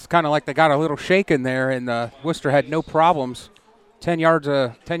 it's kind of like they got a little shaken there, and Wooster had no problems. 10 yards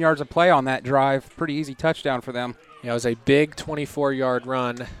of play on that drive. Pretty easy touchdown for them. Yeah, it was a big 24-yard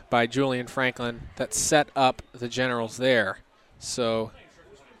run by Julian Franklin that set up the Generals there. So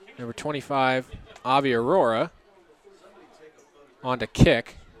number 25, Avi Aurora, on to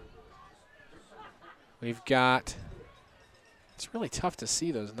kick. We've got, it's really tough to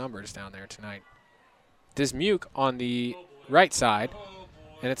see those numbers down there tonight. Dismuke on the right side,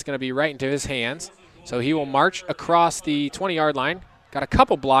 and it's going to be right into his hands. So he will march across the 20-yard line. Got a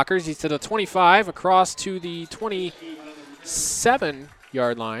couple blockers. He's to the 25, across to the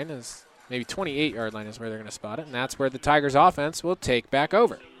 27-yard line, maybe 28-yard line is where they're going to spot it, and that's where the Tigers offense will take back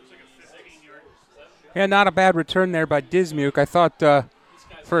over. Yeah, not a bad return there by Dismuke. I thought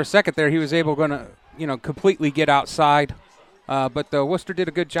for a second there he was able to completely get outside. But Wooster did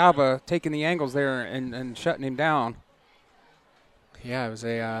a good job of taking the angles there and shutting him down. Yeah, it was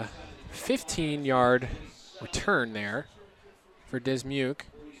a 15-yard return there for Dismuke.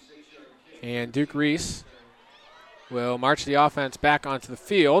 And Duke Reese will march the offense back onto the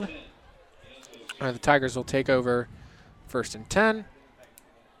field. The Tigers will take over 1st and 10.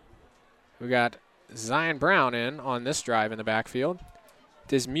 We got Zion Brown in on this drive in the backfield.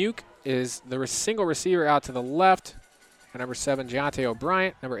 Dismuke is the single receiver out to the left. Number 7, Giante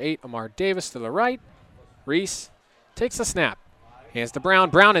O'Brien. Number 8, Amar Davis to the right. Reese takes the snap. Hands to Brown.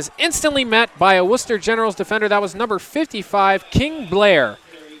 Brown is instantly met by a Wooster Generals defender. That was number 55, King Blair.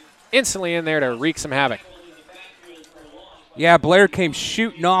 Instantly in there to wreak some havoc. Yeah, Blair came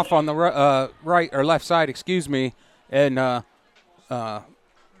shooting off on the right or left side, and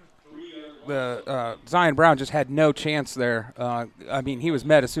Zion Brown just had no chance there. He was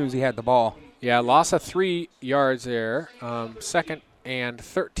met as soon as he had the ball. Yeah, loss of 3 yards there. 2nd and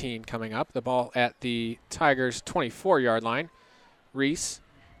 13 coming up. The ball at the Tigers' 24-yard line. Reese,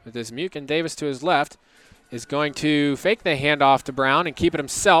 with his Muke and Davis to his left, is going to fake the handoff to Brown and keep it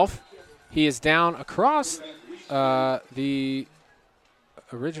himself. He is down across the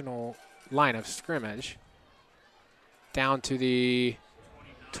original line of scrimmage, down to the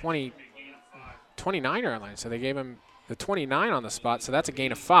 29-yard line. So they gave him the 29 on the spot, so that's a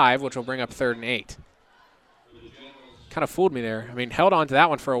gain of 5, which will bring up 3rd and 8. Kind of fooled me there. Held on to that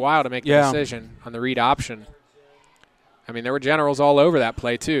one for a while to make the decision on the read option. There were Generals all over that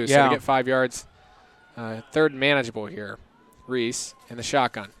play, too. So to get 5 yards, 3rd manageable here. Reese in the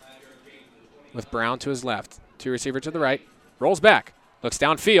shotgun with Brown to his left. 2 receiver to the right. Rolls back. Looks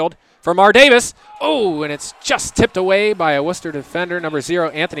downfield for Mar Davis. Oh, and it's just tipped away by a Worcester defender, number 0,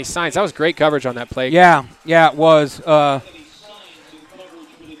 Anthony Sines. That was great coverage on that play. Yeah, it was.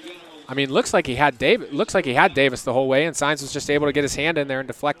 Looks like he had Davis the whole way, and Sines was just able to get his hand in there and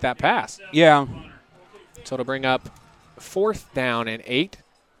deflect that pass. Yeah. So it'll bring up 4th down and 8,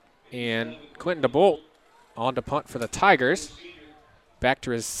 and Quentin DeBolt on to punt for the Tigers. Back to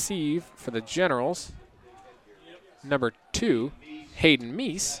receive for the Generals. Number 2, Hayden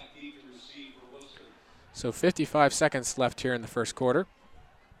Meese. So 55 seconds left here in the first quarter.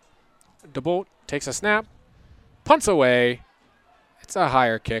 DeBolt takes a snap, punts away. It's a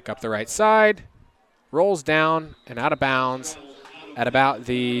higher kick up the right side, rolls down and out of bounds at about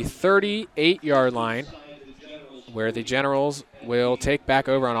the 38-yard line, where the Generals will take back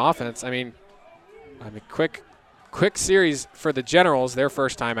over on offense. Quick quick series for the Generals, their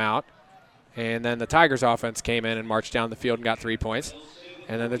first time out. And then the Tigers offense came in and marched down the field and got 3 points.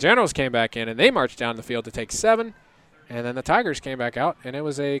 And then the Generals came back in and they marched down the field to take 7. And then the Tigers came back out and it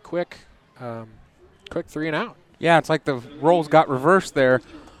was a quick 3 and out. Yeah, it's like the roles got reversed there.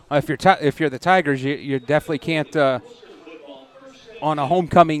 If you're the Tigers, you definitely can't on a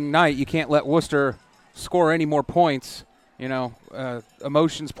homecoming night. You can't let Wooster score any more points. You know,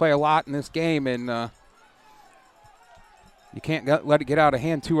 emotions play a lot in this game, and you can't let it get out of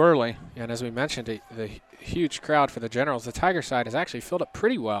hand too early. And as we mentioned, the huge crowd for the Generals, the Tiger side has actually filled up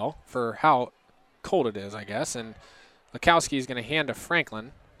pretty well for how cold it is, I guess. And Lukowski is going to hand to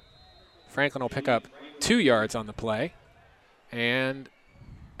Franklin. Franklin will pick up 2 yards on the play. And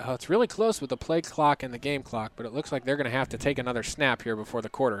it's really close with the play clock and the game clock, but it looks like they're going to have to take another snap here before the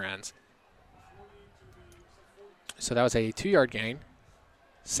quarter ends. So that was a 2-yard gain.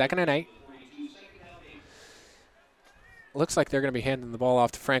 2nd and 8. Looks like they're going to be handing the ball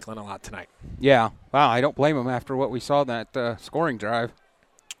off to Franklin a lot tonight. Yeah. Wow, I don't blame them after what we saw in that scoring drive.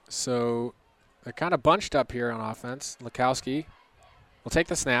 So they're kind of bunched up here on offense. Lukowski will take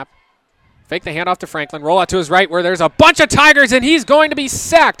the snap. Fake the handoff to Franklin. Roll out to his right where there's a bunch of Tigers, and he's going to be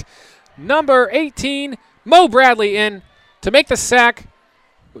sacked. Number 18, Mo Bradley in to make the sack.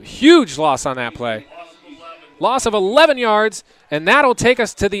 Huge loss on that play. Loss of 11 yards, and that'll take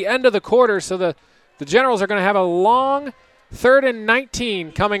us to the end of the quarter. So the Generals are going to have a long 3rd and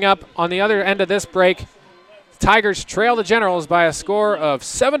 19 coming up on the other end of this break. Tigers trail the Generals by a score of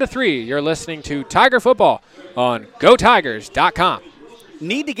 7-3. You're listening to Tiger Football on GoTigers.com.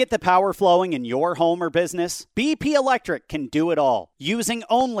 Need to get the power flowing in your home or business? BP Electric can do it all. Using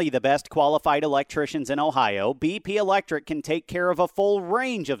only the best qualified electricians in Ohio, BP Electric can take care of a full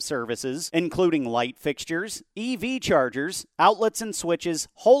range of services, including light fixtures, EV chargers, outlets and switches,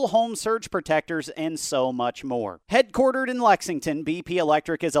 whole home surge protectors, and so much more. Headquartered in Lexington, BP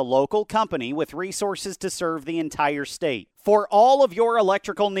Electric is a local company with resources to serve the entire state. For all of your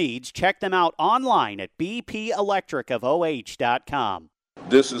electrical needs, check them out online at bpelectricofoh.com.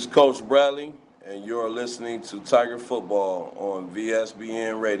 This is Coach Bradley, and you're listening to Tiger Football on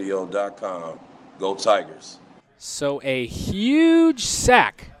VSBNradio.com. Go Tigers. So a huge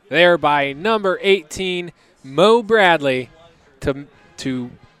sack there by number 18, Mo Bradley, to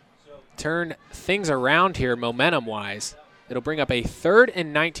turn things around here momentum-wise. It'll bring up a 3rd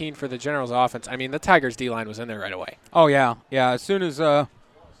and 19 for the Generals offense. I mean, the Tigers' D-line was in there right away. Oh, yeah. Yeah, as soon as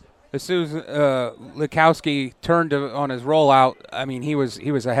Lukowski turned on his rollout, I mean, he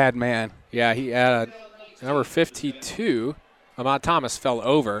was a head man. Yeah, he had number 52, Ahmad Thomas, fell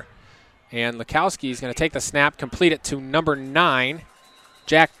over. And Lukowski is going to take the snap, complete it to number 9,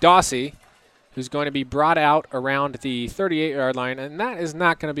 Jack Dawsey, who's going to be brought out around the 38-yard line. And that is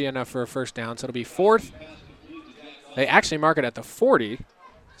not going to be enough for a first down. So it'll be 4th. They actually mark it at the 40.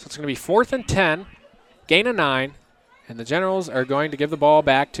 So it's going to be 4th and 10, gain of 9. And the Generals are going to give the ball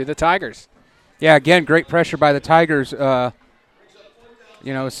back to the Tigers. Yeah, again, great pressure by the Tigers. As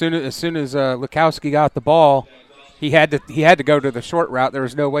soon as Lukowski got the ball, he had to go to the short route. There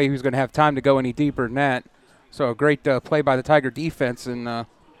was no way he was going to have time to go any deeper than that. So a great play by the Tiger defense and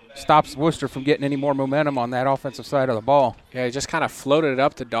stops Wooster from getting any more momentum on that offensive side of the ball. Yeah, he just kind of floated it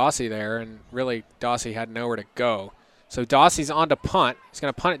up to Dawsey there, and really Dawsey had nowhere to go. So Dawsey's on to punt. He's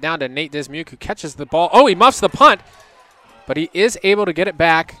going to punt it down to Nate Dismuke, who catches the ball. Oh, he muffs the punt. But he is able to get it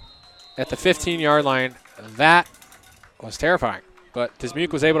back at the 15-yard line. That was terrifying. But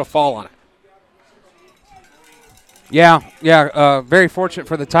Dismuke was able to fall on it. Yeah. Very fortunate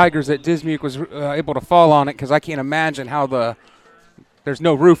for the Tigers that Dismuke was able to fall on it, because I can't imagine how there's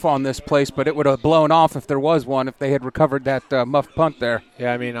no roof on this place, but it would have blown off if there was one, if they had recovered that muffed punt there.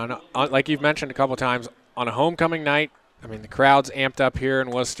 Yeah, I mean, on like you've mentioned a couple times, on a homecoming night, I mean, the crowd's amped up here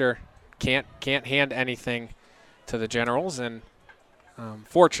in Worcester. Can't hand anything to the Generals, and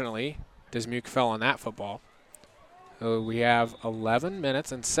fortunately, Dismuke fell on that football. So we have 11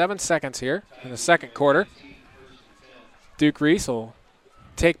 minutes and 7 seconds here in the second quarter. Duke Reese will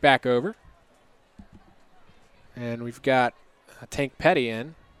take back over. And we've got Tank Petty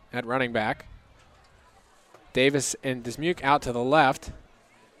in at running back. Davis and Dismuke out to the left.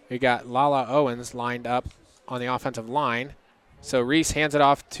 We got Lala Owens lined up on the offensive line. So Reese hands it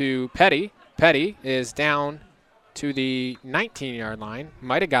off to Petty. Petty is down to the 19-yard line.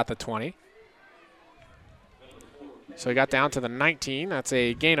 Might have got the 20. So he got down to the 19. That's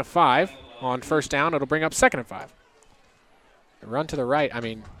a gain of 5 on first down. It'll bring up 2nd and 5. The run to the right, I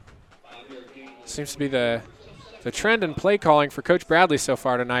mean, seems to be the trend in play calling for Coach Bradley so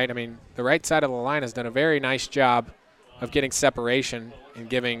far tonight. I mean, the right side of the line has done a very nice job of getting separation and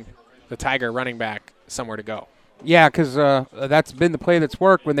giving the Tiger running back somewhere to go. Yeah, because that's been the play that's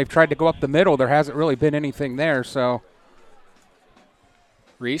worked. When they've tried to go up the middle, there hasn't really been anything there. So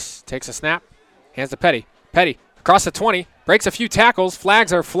Reese takes a snap, hands to Petty. Petty across the 20, breaks a few tackles.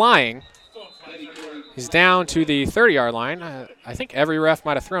 Flags are flying. He's down to the 30-yard line. I think every ref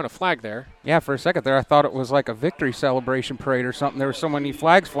might have thrown a flag there. Yeah, for a second there, I thought it was like a victory celebration parade or something. There were so many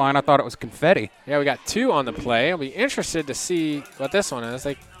flags flying, I thought it was confetti. Yeah, we got 2 on the play. I'll be interested to see what this one is.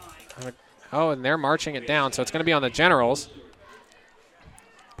 And they're marching it down, so it's going to be on the Generals.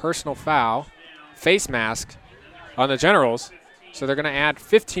 Personal foul, face mask on the Generals. So they're going to add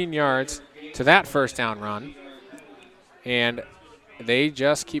 15 yards to that first down run. And they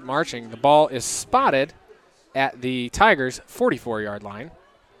just keep marching. The ball is spotted at the Tigers' 44-yard line.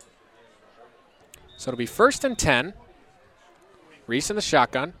 So it'll be 1st and 10. Reese in the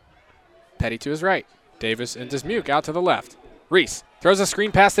shotgun. Petty to his right. Davis and Dismuke out to the left. Reese throws a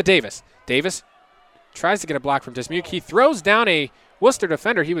screen pass to Davis. Davis tries to get a block from Dismuke. He throws down a Wooster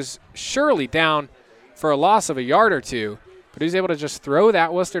defender. He was surely down for a loss of a yard or two, but he was able to just throw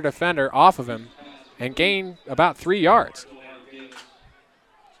that Wooster defender off of him and gain about 3 yards.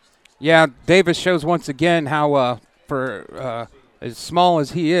 Yeah, Davis shows once again how, for as small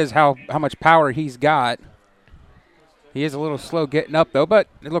as he is, how much power he's got. He is a little slow getting up, though, but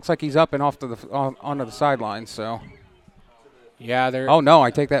it looks like he's up and off to onto the sidelines. So, yeah, they're. Oh no,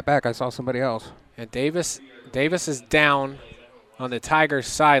 I take that back. I saw somebody else. And Davis is down on the Tigers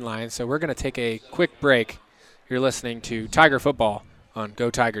sideline. So we're going to take a quick break. You're listening to Tiger Football on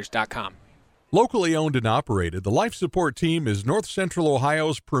GoTigers.com. Locally owned and operated, the Life Support Team is North Central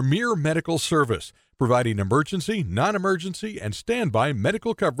Ohio's premier medical service, providing emergency, non-emergency, and standby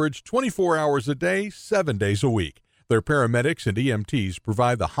medical coverage 24 hours a day, 7 days a week. Their paramedics and EMTs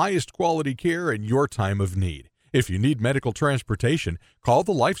provide the highest quality care in your time of need. If you need medical transportation, call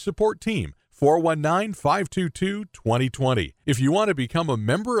the Life Support Team, 419-522-2020. If you want to become a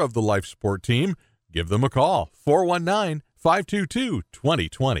member of the Life Support Team, give them a call,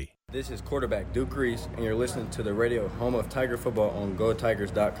 419-522-2020. This is quarterback Duke Reese, and you're listening to the radio home of Tiger Football on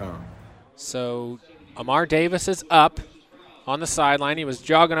GoTigers.com. So Amar Davis is up on the sideline. He was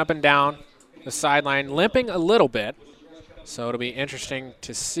jogging up and down the sideline, limping a little bit. So it'll be interesting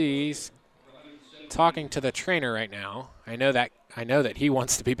to see. He's talking to the trainer right now. I know that he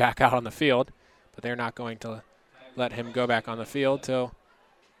wants to be back out on the field, but they're not going to let him go back on the field till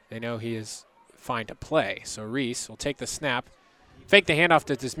they know he is fine to play. So Reese will take the snap. Fake the handoff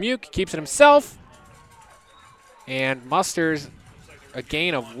to Dismuke, keeps it himself, and musters a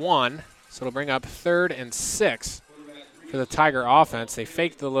gain of 1. So it'll bring up 3rd and 6 for the Tiger offense. They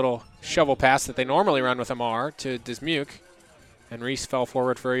faked the little shovel pass that they normally run with Amar to Dismuke, and Reese fell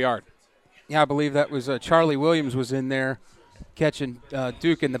forward for a yard. Yeah, I believe that was Charlie Williams was in there catching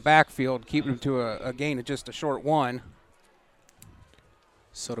Duke in the backfield, keeping him to a gain of just a short 1.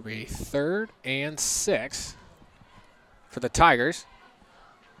 So it'll be 3rd and 6. For the Tigers,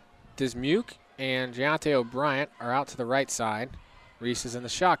 Dismuke and Deontay O'Brien are out to the right side. Reese is in the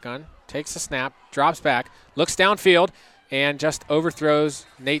shotgun, takes the snap, drops back, looks downfield, and just overthrows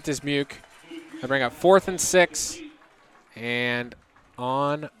Nate Dismuke. They bring up 4th and 6, and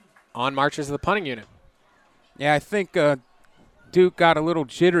on marches the punting unit. Yeah, I think Duke got a little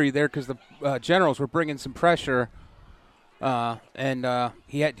jittery there because the Generals were bringing some pressure, and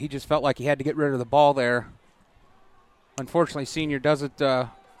he just felt like he had to get rid of the ball there. Unfortunately, Senior doesn't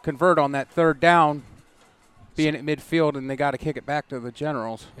convert on that 3rd down, being at midfield, and they got to kick it back to the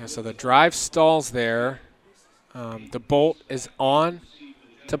Generals. Yeah, so the drive stalls there. The bolt is on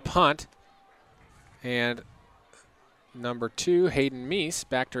to punt, and number 2, Hayden Meese,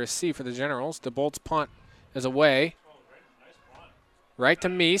 back to receive for the Generals. The bolt's punt is away. Right to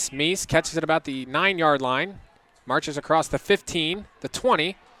Meese. Meese catches it about the 9-yard line, marches across the 15, the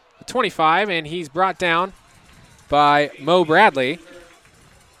 20, the 25, and he's brought down by Mo Bradley.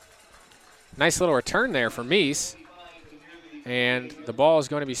 Nice little return there for Meese. And the ball is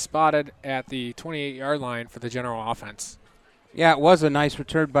going to be spotted at the 28-yard line for the General offense. Yeah, it was a nice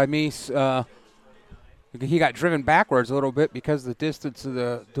return by Meese. He got driven backwards a little bit because of the distance of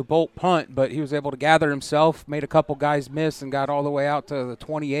the bolt punt, but he was able to gather himself, made a couple guys miss, and got all the way out to the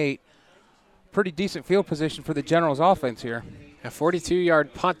 28. Pretty decent field position for the Generals offense here. A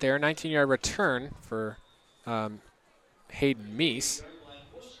 42-yard punt there, 19-yard return for Hayden Meese.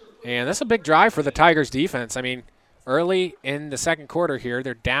 And that's a big drive for the Tigers defense. I mean, early in the second quarter here,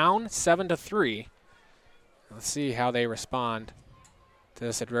 they're down 7-3. Let's see how they respond to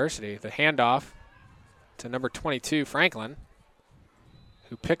this adversity. The handoff to number 22, Franklin,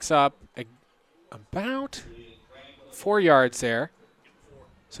 who picks up about 4 yards there.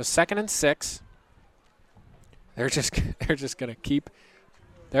 So 2nd and 6. They're just going to keep.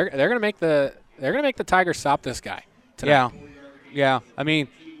 They're going to make the Tigers stop this guy tonight. Yeah. I mean,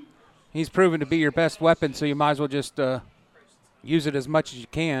 he's proven to be your best weapon, so you might as well just use it as much as you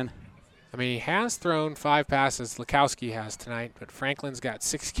can. I mean, he has thrown 5 passes. Lukowski has tonight, but Franklin's got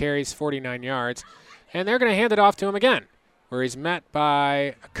 6 carries, 49 yards, and they're going to hand it off to him again, where he's met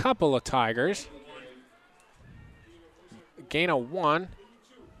by a couple of Tigers. Gain of 1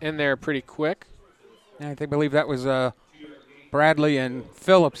 in there pretty quick. I believe that was Bradley and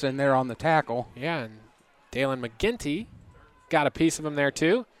Phillips in there on the tackle. Yeah, and Dalen McGinty got a piece of him there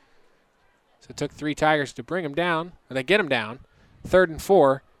too. So it took 3 Tigers to bring him down, or they get him down. 3rd and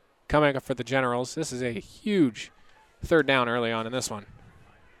 4 coming up for the Generals. This is a huge 3rd down early on in this one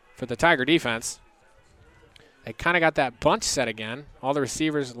for the Tiger defense. They kind of got that bunch set again. All the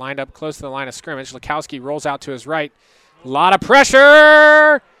receivers lined up close to the line of scrimmage. Lukowski rolls out to his right. A lot of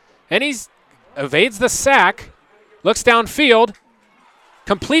pressure, and he evades the sack, looks downfield,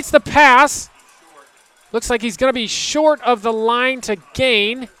 completes the pass. Looks like he's going to be short of the line to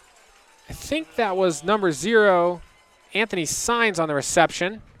gain. I think that was number 0, Anthony Sines, on the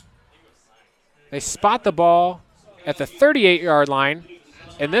reception. They spot the ball at the 38-yard line,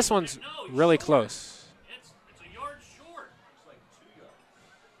 and this one's really close.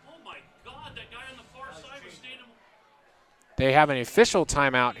 They have an official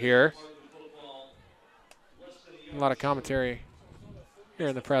timeout here. A lot of commentary here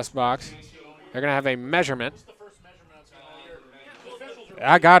in the press box. They're going to have a measurement.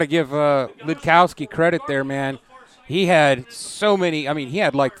 I got to give Lukowski credit there, man. He had so many. I mean, he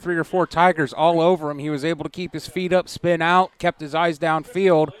had like 3 or 4 Tigers all over him. He was able to keep his feet up, spin out, kept his eyes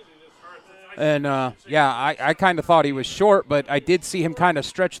downfield. And, I kind of thought he was short, but I did see him kind of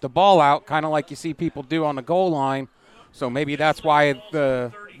stretch the ball out, kind of like you see people do on the goal line. So maybe that's why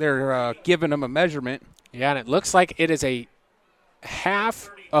they're giving him a measurement. Yeah, and it looks like it is a half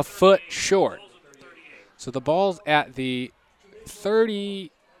a foot short. So the ball's at the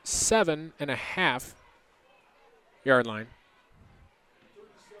 37.5-yard line.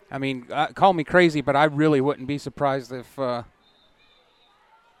 I mean, call me crazy, but I really wouldn't be surprised if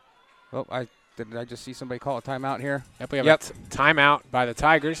did I just see somebody call a timeout here? Yep, we have a timeout by the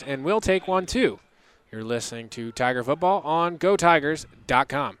Tigers, and we'll take one too. You're listening to Tiger Football on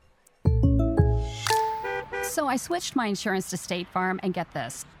GoTigers.com. So I switched my insurance to State Farm, and get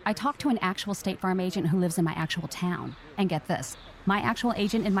this. I talked to an actual State Farm agent who lives in my actual town. And get this. My actual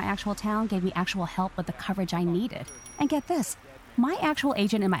agent in my actual town gave me actual help with the coverage I needed. And get this. My actual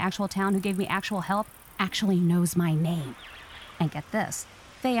agent in my actual town who gave me actual help actually knows my name. And get this.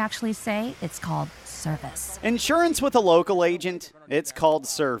 They actually say it's called service. Insurance with a local agent, it's called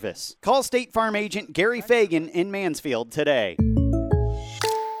service. Call State Farm agent Gary Fagan in Mansfield today.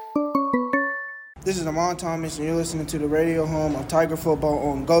 This is Amon Thomas, and you're listening to the radio home of Tiger Football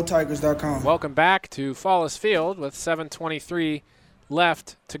on GoTigers.com. Welcome back to Fallis Field with 7:23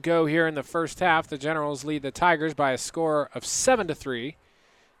 left to go here in the first half. The Generals lead the Tigers by a score of 7-3,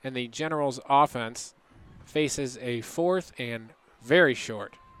 and the Generals offense faces a 4th and very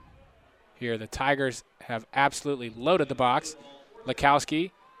short. Here, the Tigers have absolutely loaded the box. Lukowski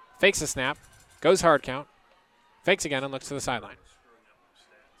fakes a snap, goes hard count, fakes again, and looks to the sideline.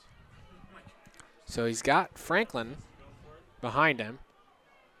 So he's got Franklin behind him.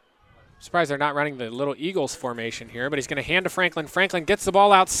 Surprised they're not running the little Eagles formation here, but he's going to hand to Franklin. Franklin gets the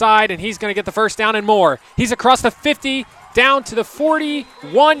ball outside, and he's going to get the first down and more. He's across the 50, down to the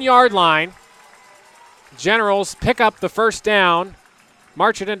 41-yard line. Generals pick up the first down,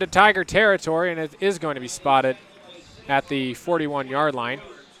 march it into Tiger territory, and it is going to be spotted at the 41-yard line.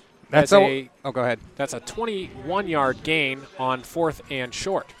 Go ahead. That's a 21-yard gain on 4th and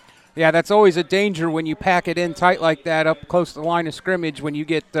short. Yeah, that's always a danger when you pack it in tight like that up close to the line of scrimmage. When you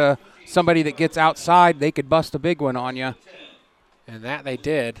get somebody that gets outside, they could bust a big one on you. And that they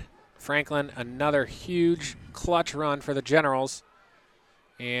did. Franklin, another huge clutch run for the Generals.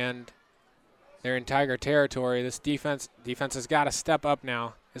 And they're in Tiger territory. This defense has got to step up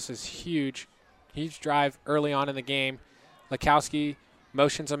now. This is huge. Huge drive early on in the game. Lukowski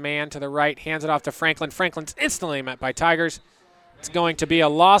motions a man to the right, hands it off to Franklin. Franklin's instantly met by Tigers. It's going to be a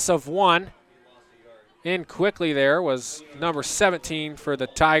loss of 1. In quickly there was number 17 for the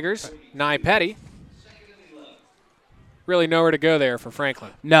Tigers, Nye Petty. Really nowhere to go there for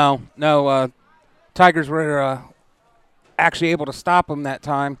Franklin. No. Tigers were actually able to stop him that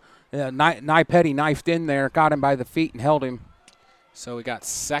time. Nye Petty knifed in there, got him by the feet, and held him. So we got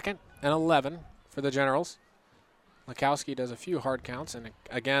 2nd and 11 for the Generals. Lukowski does a few hard counts and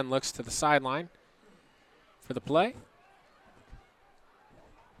again looks to the sideline for the play.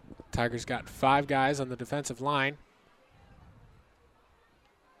 Tigers got 5 guys on the defensive line.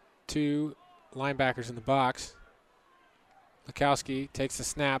 2 linebackers in the box. Lukowski takes the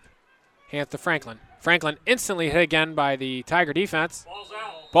snap, hands to Franklin. Franklin instantly hit again by the Tiger defense.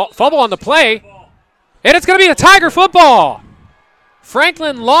 Fumble on the play, and it's going to be a Tiger football.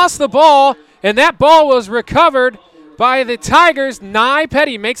 Franklin lost the ball, and that ball was recovered by the Tigers. Nye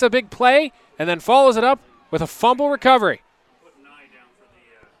Petty makes a big play and then follows it up with a fumble recovery.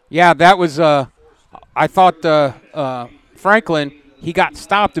 Yeah, that was, I thought Franklin, he got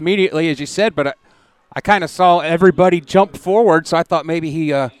stopped immediately, as you said, but I kind of saw everybody jump forward, so I thought maybe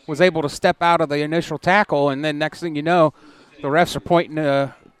he was able to step out of the initial tackle, and then next thing you know, the refs are pointing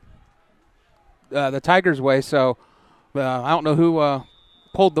the Tigers' way. So I don't know who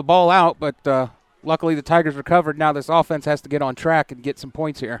pulled the ball out, but luckily the Tigers recovered. Now this offense has to get on track and get some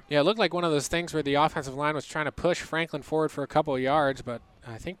points here. Yeah, it looked like one of those things where the offensive line was trying to push Franklin forward for a couple of yards, but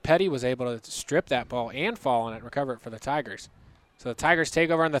I think Petty was able to strip that ball and fall on it, recover it for the Tigers. So the Tigers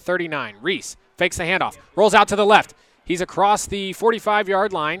take over on the 39. Reese fakes the handoff, rolls out to the left. He's across the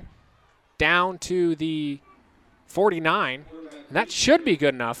 45-yard line down to the 49, and that should be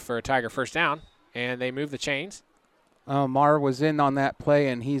good enough for a Tiger first down, and they move the chains. Mar was in on that play,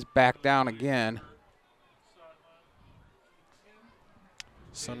 and he's back down again.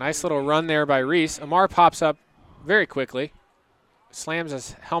 So nice little run there by Reese. Amar pops up very quickly, slams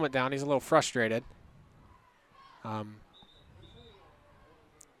his helmet down. He's a little frustrated.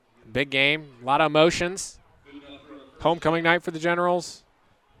 Big game, a lot of emotions. Homecoming night for the Generals,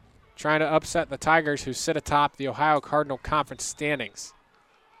 trying to upset the Tigers, who sit atop the Ohio Cardinal Conference standings.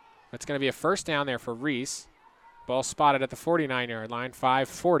 It's going to be a first down there for Reese. Ball spotted at the 49-yard line,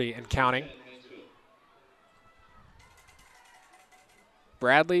 5:40 and counting.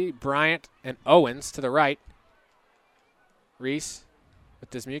 Bradley, Bryant, and Owens to the right. Reese with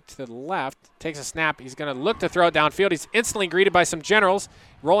Dismuke to the left, takes a snap. He's going to look to throw it downfield. He's instantly greeted by some Generals,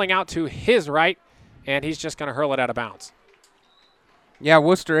 rolling out to his right, and he's just going to hurl it out of bounds. Yeah,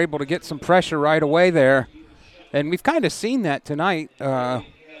 Wooster able to get some pressure right away there, and we've kind of seen that tonight. So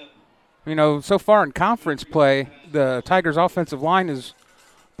far in conference play, the Tigers' offensive line has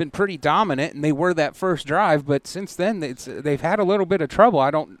been pretty dominant, and they were that first drive, but since then they've had a little bit of trouble.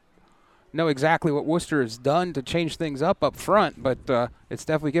 I don't know exactly what Wooster has done to change things up front, but it's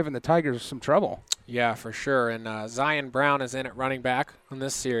definitely given the Tigers some trouble. Yeah, for sure. And Zion Brown is in at running back on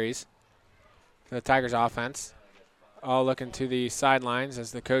this series for the Tigers offense. All looking to the sidelines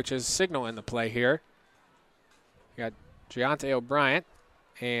as the coaches signal in the play here. You got Giante O'Brien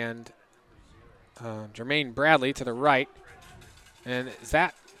and Jermaine Bradley to the right. And is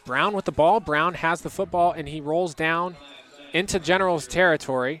that Brown with the ball? Brown has the football, and he rolls down into Generals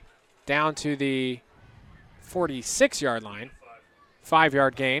territory, down to the 46-yard line.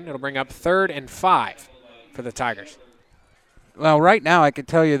 5-yard gain. It'll bring up 3rd and 5 for the Tigers. Well, right now I can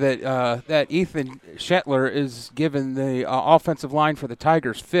tell you that that Ethan Shetler is giving the offensive line for the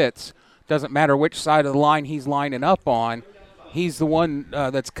Tigers fits. Doesn't matter which side of the line he's lining up on. He's the one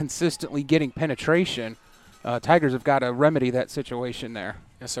that's consistently getting penetration. Tigers have got to remedy that situation there.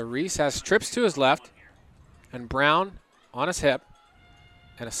 Yeah, so Reese has trips to his left and Brown on his hip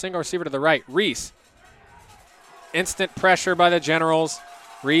and a single receiver to the right. Reese, instant pressure by the Generals.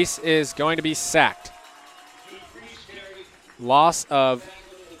 Reese is going to be sacked. Loss of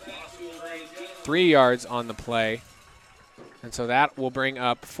 3 yards on the play. And so that will bring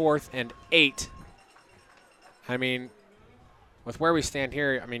up 4th and 8. I mean, with where we stand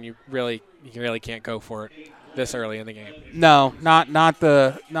here, I mean, you really can't go for it this early in the game. No, not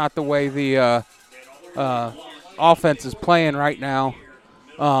the way the offense is playing right now.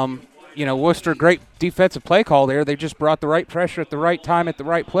 Worcester, great defensive play call there. They just brought the right pressure at the right time at the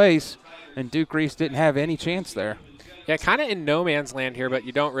right place, and Duke Reese didn't have any chance there. Yeah, kind of in no man's land here, but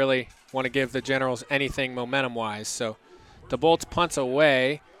you don't really want to give the Generals anything momentum-wise. So DeBoltz punts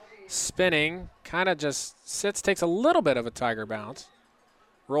away, spinning, kind of just sits, takes a little bit of a Tiger bounce,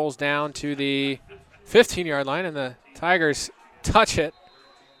 rolls down to the 15-yard line, and the Tigers touch it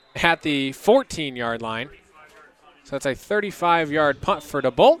at the 14-yard line. So that's a 35-yard punt for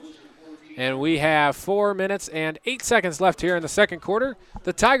DeBolt. And we have 4 minutes and 8 seconds left here in the second quarter.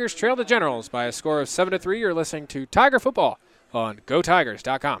 The Tigers trail the Generals by a score of 7-3. You're listening to Tiger Football on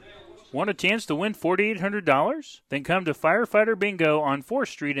GoTigers.com. Want a chance to win $4,800? Then come to Firefighter Bingo on 4th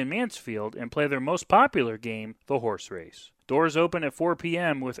Street in Mansfield and play their most popular game, the horse race. Doors open at 4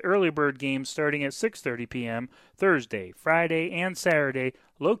 p.m. with early bird games starting at 6:30 p.m. Thursday, Friday, and Saturday,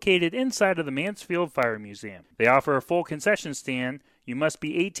 located inside of the Mansfield Fire Museum. They offer a full concession stand. You must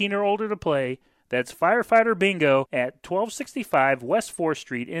be 18 or older to play. That's Firefighter Bingo at 1265 West 4th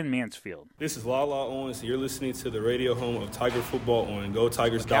Street in Mansfield. This is Lala Owens, and you're listening to the radio home of Tiger Football on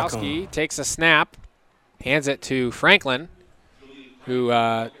GoTigers.com. Lukowski takes a snap, hands it to Franklin, who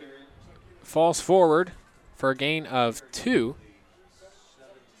falls forward for a gain of 2.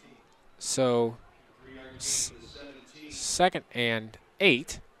 So, 2nd and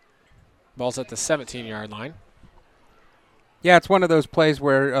 8. Ball's at the 17-yard line. Yeah, it's one of those plays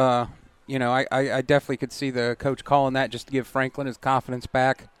where, I definitely could see the coach calling that just to give Franklin his confidence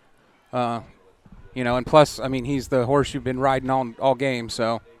back. And plus, I mean, he's the horse you've been riding on all game,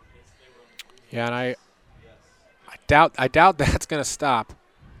 so. Yeah, and I doubt that's going to stop.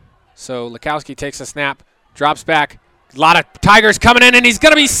 So Lukowski takes a snap, drops back. A lot of Tigers coming in, and he's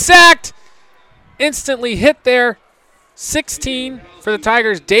going to be sacked. Instantly hit there. 16 for the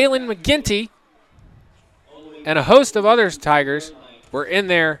Tigers. Dalen McGinty and a host of other Tigers were in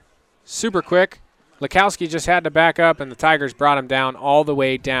there super quick. Lukowski just had to back up, and the Tigers brought him down all the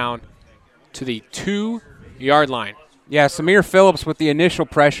way down to the 2-yard line. Yeah, Samir Phillips with the initial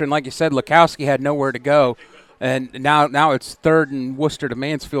pressure, and like you said, Lukowski had nowhere to go. And now it's 3rd and Wooster to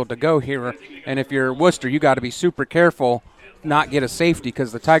Mansfield to go here. And if you're Wooster, you got to be super careful not get a safety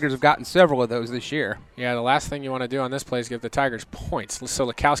because the Tigers have gotten several of those this year. Yeah, the last thing you want to do on this play is give the Tigers points. So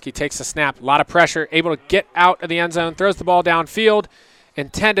Lukowski takes a snap, a lot of pressure, able to get out of the end zone, throws the ball downfield,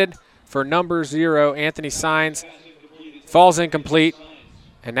 intended for number 0, Anthony Signs, falls incomplete.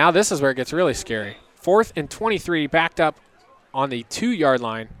 And now this is where it gets really scary. 4th and 23, backed up on the 2-yard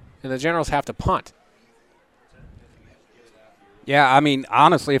line, and the Generals have to punt. Yeah, I mean,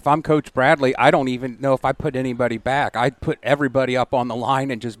 honestly, if I'm Coach Bradley, I don't even know if I put anybody back. I'd put everybody up on the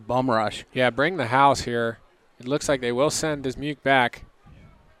line and just bum rush. Yeah, bring the house here. It looks like they will send Dismuke back.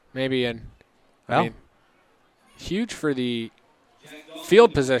 Maybe I mean, huge for the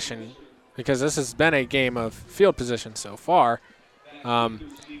field position because this has been a game of field position so far.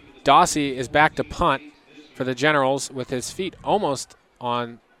 Dossie is back to punt for the Generals with his feet almost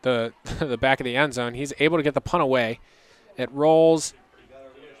on the the back of the end zone. He's able to get the punt away. It rolls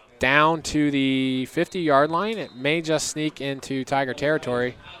down to the 50-yard line. It may just sneak into Tiger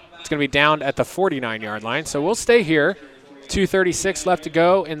territory. It's going to be down at the 49-yard line. So we'll stay here. 2:36 left to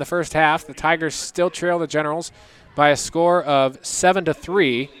go in the first half. The Tigers still trail the Generals by a score of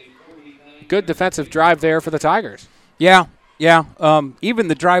 7-3. Good defensive drive there for the Tigers. Yeah. Even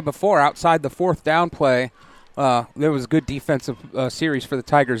the drive before, outside the 4th down play, there was a good defensive series for the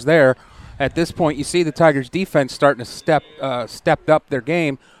Tigers there. At this point, you see the Tigers' defense starting to step up their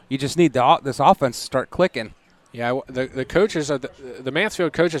game. You just need this offense to start clicking. Yeah, the coaches, the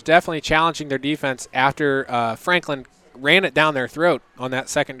Mansfield coaches, definitely challenging their defense after Franklin ran it down their throat on that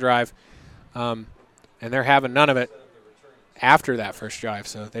second drive, and they're having none of it after that first drive.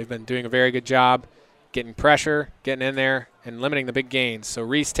 So they've been doing a very good job getting pressure, getting in there, and limiting the big gains. So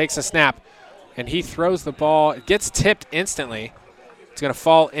Reese takes a snap, and he throws the ball. It gets tipped instantly. It's going to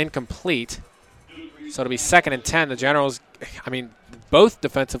fall incomplete. So it'll be 2nd and 10. The Generals, both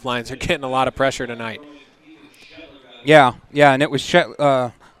defensive lines are getting a lot of pressure tonight. Yeah, and it was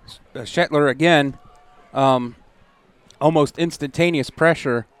Shetler again. Almost instantaneous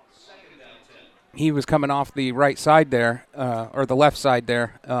pressure. He was coming off the right side there, or the left side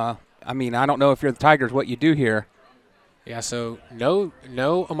there. I don't know if you're the Tigers what you do here. Yeah, so no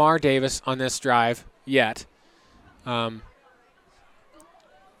Amar Davis on this drive yet.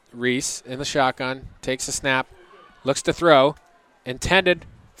 Reese in the shotgun, takes a snap, looks to throw, intended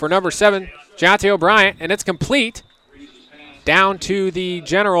for number 7, Jonte O'Brien, and it's complete down to the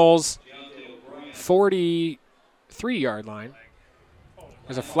Generals' 43-yard line.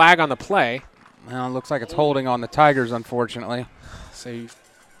 There's a flag on the play. Well, it looks like it's holding on the Tigers, unfortunately. So you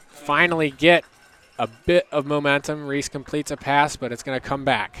finally get a bit of momentum. Reese completes a pass, but it's going to come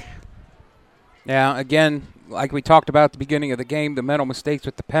back. Yeah, again, like we talked about at the beginning of the game, the mental mistakes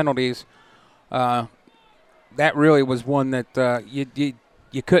with the penalties, that really was one that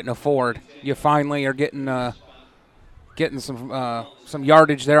you couldn't afford. You finally are getting some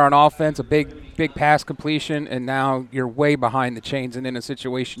yardage there on offense, a big pass completion, and now you're way behind the chains and in a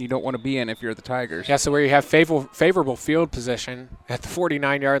situation you don't want to be in if you're the Tigers. Yeah, so where you have favorable field position at the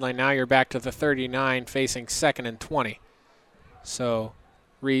 49-yard line, now you're back to the 39 facing 2nd and 20. So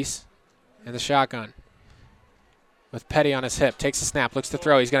Reese in the shotgun with Petty on his hip, takes a snap, looks to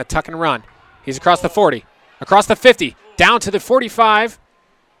throw. He's going to tuck and run. He's across the 40, across the 50, down to the 45,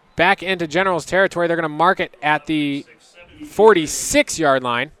 back into Generals territory. They're going to mark it at the 46-yard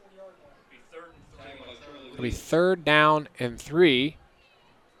line. It'll be 3rd down and 3.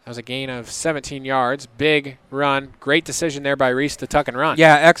 That was a gain of 17 yards. Big run. Great decision there by Reese to tuck and run.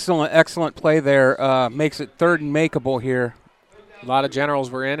 Yeah, excellent play there. Makes it 3rd and makeable here. A lot of Generals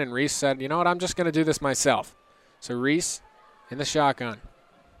were in, and Reese said, you know what, I'm just going to do this myself. So Reese in the shotgun.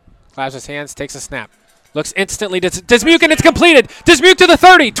 Claps his hands, takes a snap. Looks instantly to Dismuke, and it's completed. Dismuke to the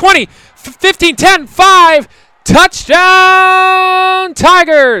 30, 20, 15, 10, 5. Touchdown,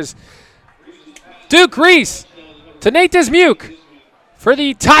 Tigers. Duke Reese to Nate Dismuke for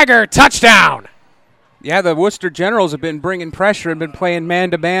the Tiger touchdown. Yeah, the Wooster Generals have been bringing pressure and been playing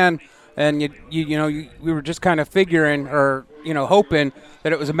man-to-man, and we were just kind of figuring or hoping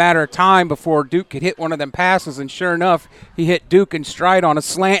that it was a matter of time before Duke could hit one of them passes, and sure enough, he hit Duke in stride on a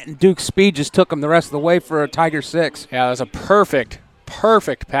slant, and Duke's speed just took him the rest of the way for a Tiger 6. Yeah, that was a perfect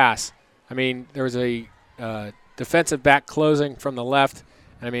pass. I mean, there was a defensive back closing from the left.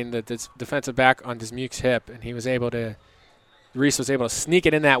 I mean, the defensive back on Dismuke's hip, and Reese was able to sneak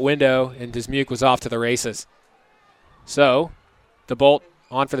it in that window, and Dismuke was off to the races. So, the Bolt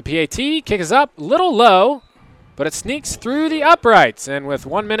on for the PAT. Kick is up, little low, but it sneaks through the uprights. And with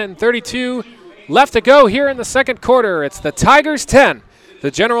 1 minute and 32 left to go here in the second quarter, it's the Tigers 10,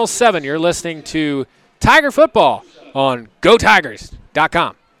 the Generals 7. You're listening to Tiger Football on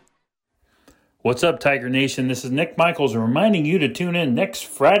GoTigers.com. What's up, Tiger Nation? This is Nick Michaels reminding you to tune in next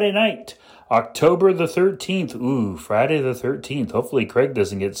Friday night, October the 13th. Ooh, Friday the 13th. Hopefully Craig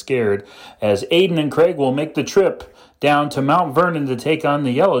doesn't get scared, as Aiden and Craig will make the trip down to Mount Vernon to take on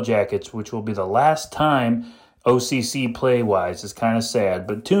the Yellow Jackets, which will be the last time OCC play-wise. It's kind of sad.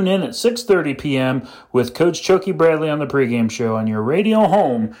 But tune in at 6:30 p.m. with Coach Chokey Bradley on the pregame show on your radio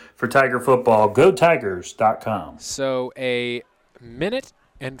home for Tiger Football, GoTigers.com. So a minute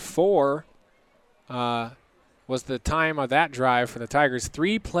and 4 was the time of that drive for the Tigers.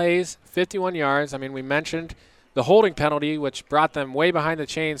 3 plays, 51 yards. I mean, we mentioned the holding penalty, which brought them way behind the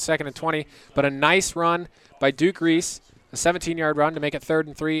chains, 2nd and 20. But a nice run by Duke Reese, a 17-yard run to make it 3rd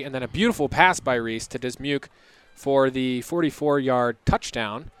and 3, and then a beautiful pass by Reese to Dismuke for the 44-yard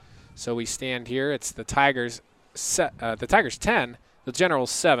touchdown. So we stand here. It's the Tigers 10, the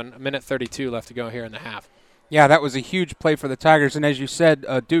Generals 7, a minute 32 left to go here in the half. Yeah, that was a huge play for the Tigers, and as you said,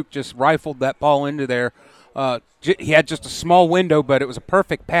 Duke just rifled that ball into there. He had just a small window, but it was a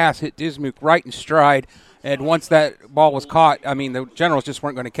perfect pass, hit Dismuke right in stride, and once that ball was caught, I mean, the Generals just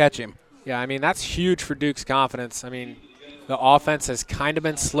weren't going to catch him. Yeah, I mean, that's huge for Duke's confidence. I mean, the offense has kind of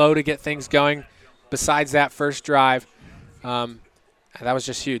been slow to get things going besides that first drive. That was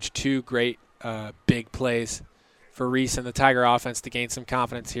just huge. 2 great big plays for Reese and the Tiger offense to gain some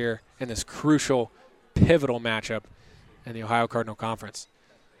confidence here in this crucial, pivotal matchup in the Ohio Cardinal Conference.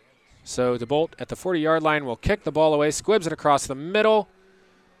 So DeBolt at the 40-yard line will kick the ball away, squibs it across the middle,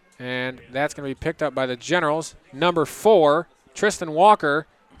 and that's going to be picked up by the Generals. Number 4, Tristan Walker,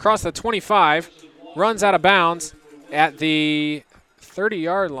 across the 25, runs out of bounds at the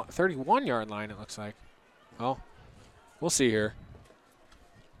 31-yard line, it looks like. Well, we'll see here.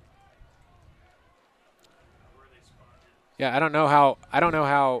 Yeah, I don't know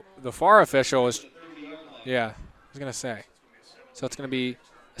how the FAR official is. Yeah, I was going to say. So it's going to be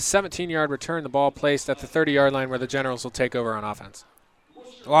a 17-yard return, the ball placed at the 30-yard line where the Generals will take over on offense.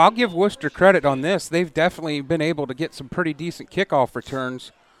 Well, I'll give Wooster credit on this. They've definitely been able to get some pretty decent kickoff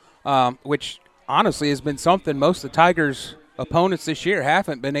returns, which honestly has been something most of the Tigers' opponents this year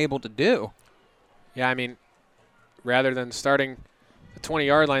haven't been able to do. Yeah, I mean, rather than starting the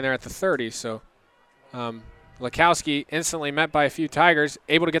 20-yard line there at the 30. So Lekowski instantly met by a few Tigers,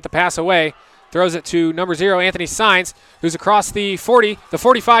 able to get the pass away. Throws it to number 0, Anthony Sines, who's across the 40, the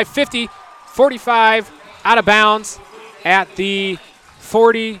 45, 50, 45, out of bounds at the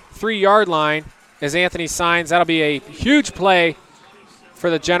 43-yard line is Anthony Sines. That'll be a huge play for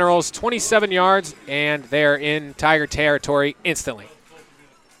the Generals, 27 yards, and they're in Tiger territory instantly.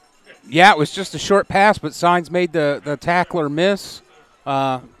 Yeah, it was just a short pass, but Sines made the tackler miss.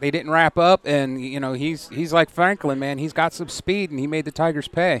 They didn't wrap up, and, he's like Franklin, man. He's got some speed, and he made the Tigers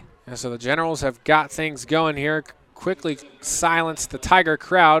pay. And so the Generals have got things going here. Quickly silence the Tiger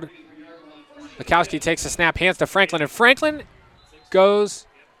crowd. Lekowski takes a snap, hands to Franklin, and Franklin goes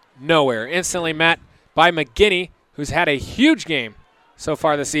nowhere. Instantly met by McGinney, who's had a huge game so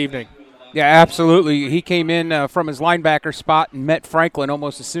far this evening. Yeah, absolutely. He came in from his linebacker spot and met Franklin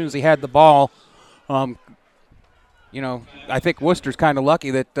almost as soon as he had the ball. I think Wooster's kind of lucky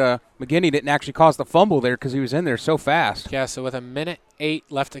that McGinney didn't actually cause the fumble there because he was in there so fast. Yeah, so with a minute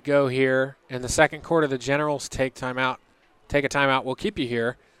 8 left to go here in the second quarter, the Generals take a timeout. We'll keep you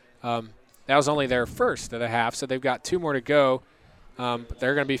here. That was only their first of the half, so they've got 2 more to go. But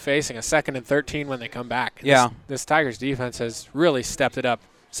they're going to be facing a 2nd and 13 when they come back. Yeah. This Tigers defense has really stepped it up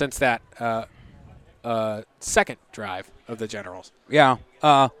since that second drive of the Generals. Yeah.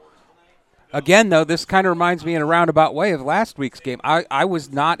 Again, though, this kind of reminds me in a roundabout way of last week's game. I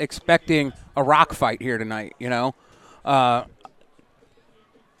was not expecting a rock fight here tonight, you know. I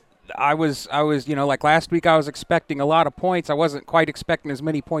was, like last week I was expecting a lot of points. I wasn't quite expecting as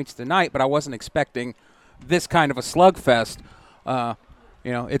many points tonight, but I wasn't expecting this kind of a slugfest.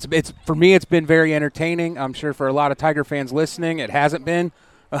 It's for me, it's been very entertaining. I'm sure for a lot of Tiger fans listening, it hasn't been.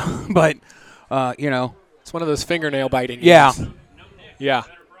 But, It's one of those fingernail biting yeah. games. Yeah.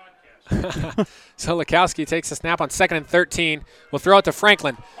 So Lekowski takes a snap on 2nd and 13. We'll throw it to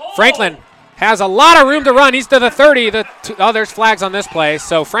Franklin. Franklin has a lot of room to run. He's to the 30. There's flags on this play.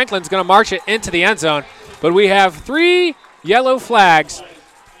 So Franklin's going to march it into the end zone. But we have 3 yellow flags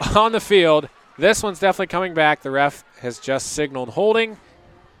on the field. This one's definitely coming back. The ref has just signaled holding.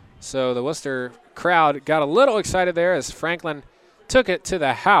 So the Wooster crowd got a little excited there as Franklin took it to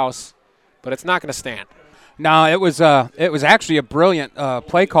the house, but it's not going to stand. No, it was actually a brilliant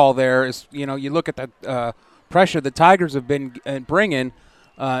play call there. You look at the pressure the Tigers have been bringing.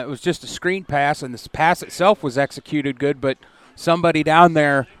 It was just a screen pass, and this pass itself was executed good, but somebody down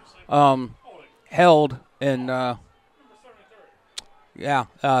there held and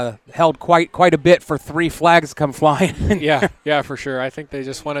held quite a bit for 3 flags to come flying. yeah, for sure. I think they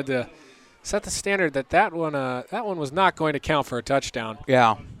just wanted to set the standard that one was not going to count for a touchdown.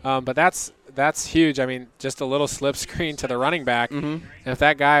 Yeah. But that's huge. I mean, just a little slip screen to the running back. Mm-hmm. And if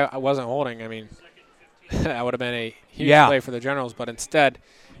that guy wasn't holding, I mean, that would have been a huge play for the Generals. But instead,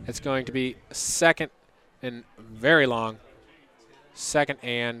 it's going to be 2nd and very long. 2nd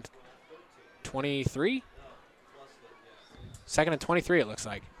and 23? 2nd and 23, it looks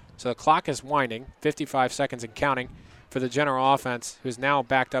like. So the clock is winding, 55 seconds and counting for the General offense, who's now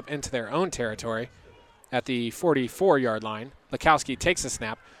backed up into their own territory at the 44-yard line. Lekowski takes the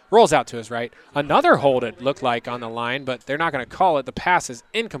snap, rolls out to his right. Another hold, it looked like, on the line, but they're not going to call it. The pass is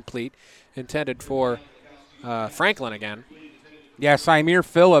incomplete, intended for Franklin again. Yeah, Symir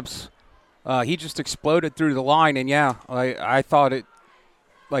Phillips, he just exploded through the line, and I thought it,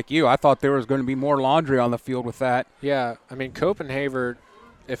 like you, I thought there was going to be more laundry on the field with that. Yeah, I mean, Copenhaver,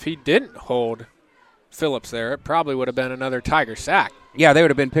 if he didn't hold Phillips there, it probably would have been another Tiger sack. Yeah, they would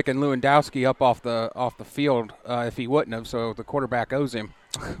have been picking Lewandowski up off the field if he wouldn't have, so the quarterback owes him.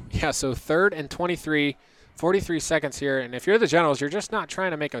 Yeah, so 3rd and 23, 43 seconds here, and if you're the Generals, you're just not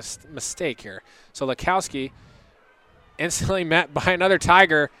trying to make a mistake here. So Lekowski instantly met by another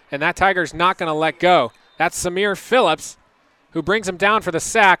Tiger, and that Tiger's not going to let go. That's Symir Phillips, who brings him down for the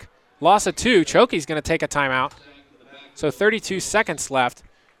sack. Loss of 2. Choki's going to take a timeout. So 32 seconds left,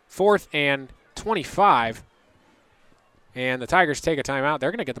 4th and 25. And the Tigers take a timeout.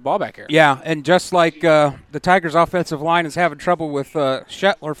 They're going to get the ball back here. Yeah, and just like the Tigers' offensive line is having trouble with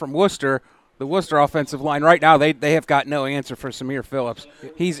Shetler from Wooster, the Wooster offensive line right now, they have got no answer for Symir Phillips.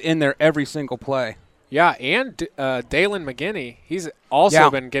 He's in there every single play. Yeah, and Dalen McGinney, he's also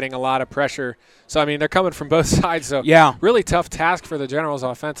been getting a lot of pressure. So, I mean, they're coming from both sides. So, really tough task for the Generals'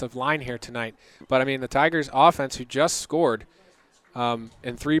 offensive line here tonight. But, I mean, the Tigers' offense, who just scored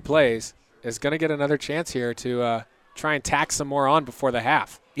in 3 plays, is going to get another chance here to try and tack some more on before the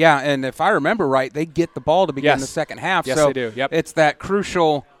half. Yeah, and if I remember right, they get the ball to begin the second half. Yes, so they do. Yep. It's that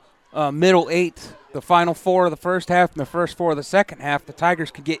crucial middle 8, the final 4 of the first half and the first 4 of the second half. The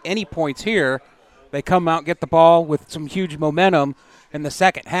Tigers could get any points here. They come out, get the ball with some huge momentum in the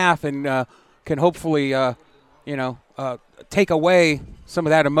second half, and can hopefully, take away some of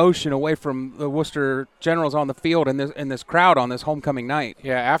that emotion away from the Worcester Generals on the field and this crowd on this homecoming night.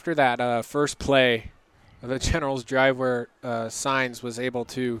 Yeah, after that first play, the Generals drive where Signs was able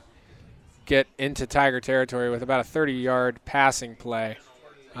to get into Tiger territory with about a 30-yard passing play.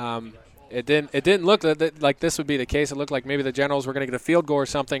 It didn't look like this would be the case. It looked like maybe the Generals were going to get a field goal or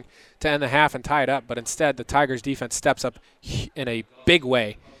something to end the half and tie it up. But instead, the Tigers' defense steps up in a big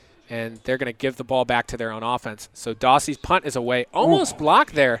way, and they're going to give the ball back to their own offense. So Dossie's punt is away. Almost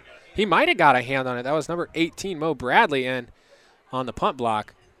blocked there. He might have got a hand on it. That was number 18, Mo Bradley, in on the punt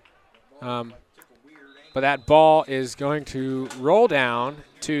block. But that ball is going to roll down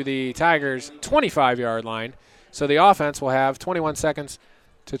to the Tigers' 25-yard line. So the offense will have 21 seconds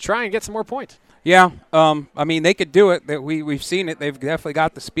to try and get some more points. Yeah, I mean, they could do it. We've seen it. They've definitely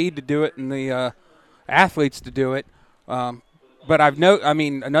got the speed to do it and the athletes to do it. But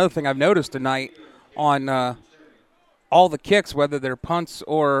another thing I've noticed tonight on all the kicks, whether they're punts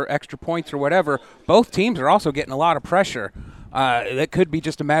or extra points or whatever, both teams are also getting a lot of pressure. That could be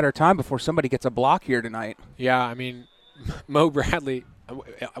just a matter of time before somebody gets a block here tonight. Yeah, I mean, Mo Bradley,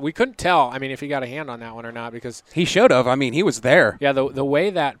 We couldn't tell, if he got a hand on that one or not because he should have. He was there. Yeah, the way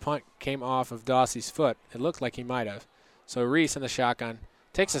that punt came off of Dossie's foot, it looked like he might have. So Reese in the shotgun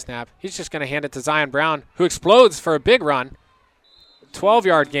takes a snap. He's just going to hand it to Zion Brown, who explodes for a big run.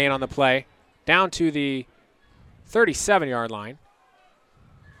 12-yard gain on the play, down to the 37-yard line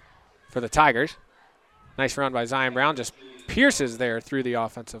for the Tigers. Nice run by Zion Brown, just pierces there through the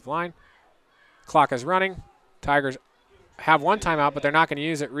offensive line. Clock is running. Tigers have one timeout, but they're not going to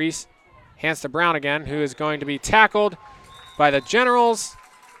use it. Reese hands to Brown again, who is going to be tackled by the Generals.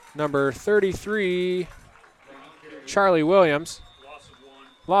 Number 33, Charlie Williams.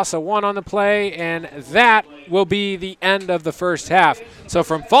 Loss of 1 on the play, and that will be the end of the first half. So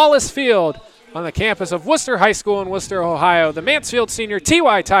from Fallis Field on the campus of Wooster High School in Wooster, Ohio, the Mansfield Senior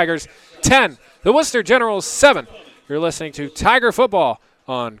TY Tigers 10, the Wooster Generals 7. You're listening to Tiger Football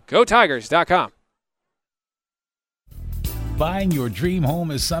on GoTigers.com. Buying your dream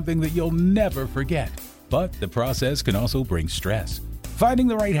home is something that you'll never forget, but the process can also bring stress. Finding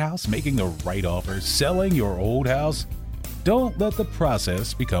the right house, making the right offer, selling your old house. Don't let the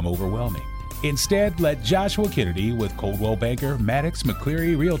process become overwhelming. Instead, let Joshua Kennedy with Coldwell Banker Maddox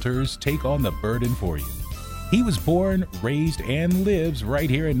McCleary Realtors take on the burden for you. He was born, raised, and lives right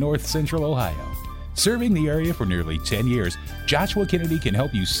here in North Central Ohio. Serving the area for nearly 10 years, Joshua Kennedy can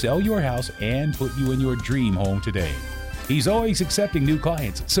help you sell your house and put you in your dream home today. He's always accepting new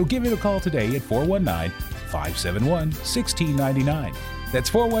clients, so give him a call today at 419-571-1699.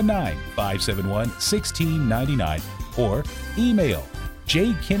 That's 419-571-1699. Or email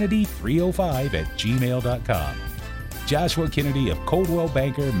jkennedy305@gmail.com. Joshua Kennedy of Coldwell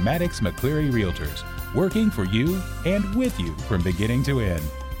Banker Maddox McCleary Realtors, working for you and with you from beginning to end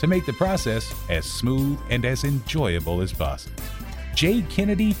to make the process as smooth and as enjoyable as possible.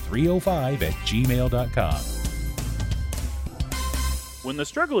 jkennedy305@gmail.com. When the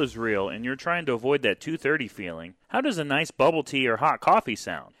struggle is real and you're trying to avoid that 2:30 feeling, how does a nice bubble tea or hot coffee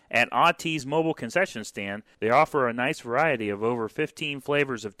sound? At Odd Tea's mobile concession stand, they offer a nice variety of over 15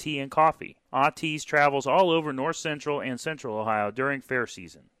 flavors of tea and coffee. Odd Tea's travels all over North Central and Central Ohio during fair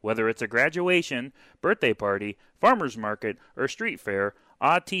season. Whether it's a graduation, birthday party, farmer's market, or street fair,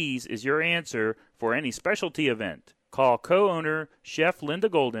 Odd Tea's is your answer for any specialty event. Call co-owner Chef Linda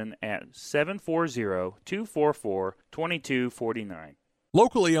Golden at 740-244-2249.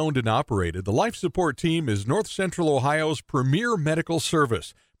 Locally owned and operated, the Life Support Team is North Central Ohio's premier medical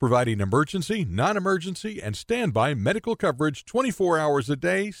service, providing emergency, non-emergency, and standby medical coverage 24 hours a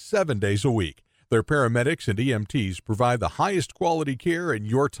day, 7 days a week. Their paramedics and EMTs provide the highest quality care in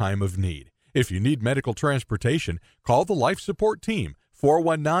your time of need. If you need medical transportation, call the Life Support Team,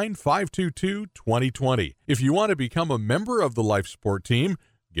 419-522-2020. If you want to become a member of the Life Support Team,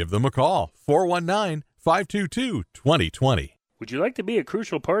 give them a call, 419-522-2020. Would you like to be a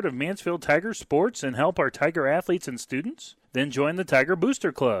crucial part of Mansfield Tiger sports and help our Tiger athletes and students? Then join the Tiger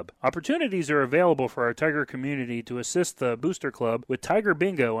Booster Club. Opportunities are available for our Tiger community to assist the Booster Club with Tiger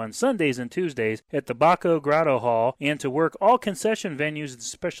Bingo on Sundays and Tuesdays at the Baco Grotto Hall and to work all concession venues and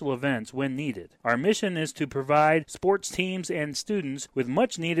special events when needed. Our mission is to provide sports teams and students with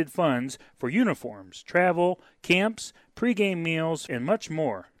much-needed funds for uniforms, travel, camps, pregame meals, and much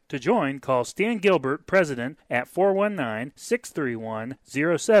more. To join, call Stan Gilbert, President, at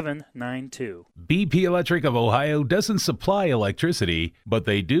 419-631-0792. BP Electric of Ohio doesn't supply electricity, but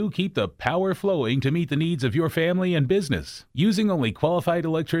they do keep the power flowing to meet the needs of your family and business. Using only qualified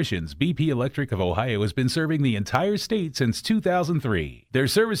electricians, BP Electric of Ohio has been serving the entire state since 2003. Their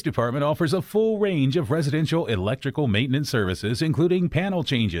service department offers a full range of residential electrical maintenance services, including panel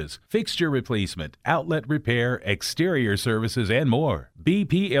changes, fixture replacement, outlet repair, exterior services, and more.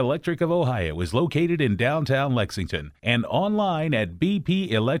 BP Electric of Ohio is located in downtown Lexington and online at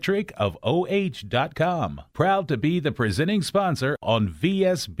bpelectricofoh.com. Proud to be the presenting sponsor on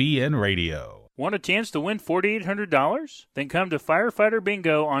VSBN Radio. Want a chance to win $4,800? Then come to Firefighter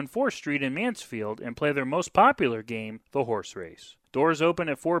Bingo on 4th Street in Mansfield and play their most popular game, the horse race. Doors open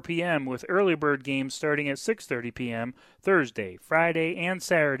at 4 p.m. with early bird games starting at 6:30 p.m. Thursday, Friday, and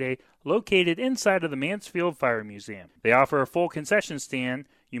Saturday, located inside of the Mansfield Fire Museum. They offer a full concession stand.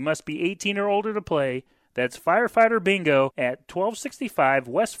 You must be 18 or older to play. That's Firefighter Bingo at 1265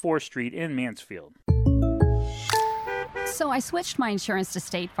 West 4th Street in Mansfield. So I switched my insurance to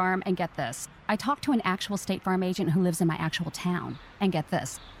State Farm, and get this. I talked to an actual State Farm agent who lives in my actual town. And get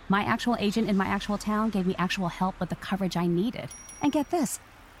this. My actual agent in my actual town gave me actual help with the coverage I needed. And get this.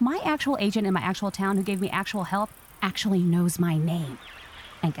 My actual agent in my actual town who gave me actual help actually knows my name.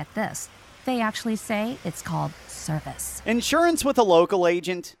 And get this. they actually say, it's called service. Insurance with a local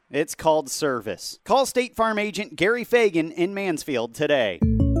agent, it's called service. Call State Farm agent Gary Fagan in Mansfield today.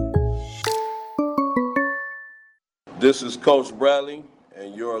 This is Coach Bradley,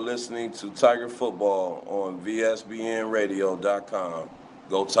 and you're listening to Tiger Football on VSBNradio.com.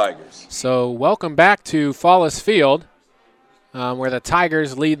 Go Tigers. So welcome back to Fallis Field, where the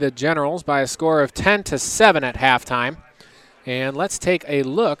Tigers lead the Generals by a score of 10-7 at halftime. And let's take a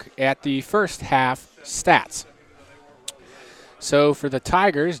look at the first half stats. So for the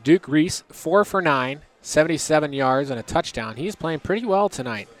Tigers, Duke Reese, 4 for 9, 77 yards and a touchdown. He's playing pretty well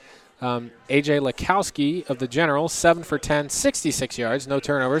tonight. A.J. Lekowski of the Generals, 7 for 10, 66 yards, no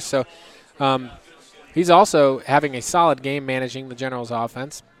turnovers. So he's also having a solid game managing the Generals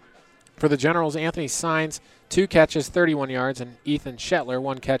offense. For the Generals, Anthony Sines, 2 catches, 31 yards, and Ethan Shetler,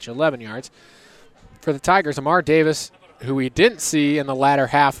 1 catch, 11 yards. For the Tigers, Amar Davis, who we didn't see in the latter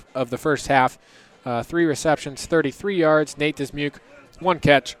half of the first half, 3 receptions, 33 yards. Nate Dismuke, 1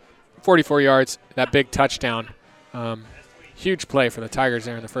 catch, 44 yards, that big touchdown. Huge play for the Tigers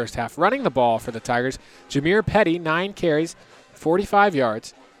there in the first half. Running the ball for the Tigers, Jameer Petty, 9 carries, 45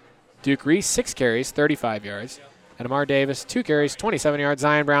 yards. Duke Reese, 6 carries, 35 yards. And Amar Davis, 2 carries, 27 yards.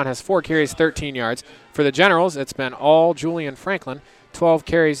 Zion Brown has 4 carries, 13 yards. For the Generals, it's been all Julian Franklin, 12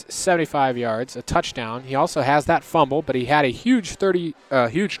 carries, 75 yards, a touchdown. He also has that fumble, but he had a huge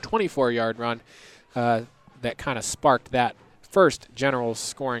 24-yard run that kind of sparked that first Generals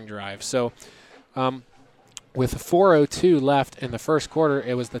scoring drive. So with 4:02 left in the first quarter,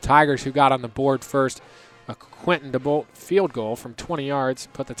 it was the Tigers who got on the board first. A Quentin DeBolt field goal from 20 yards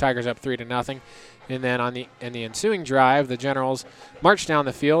put the Tigers up 3-0. And then in the ensuing drive, the Generals marched down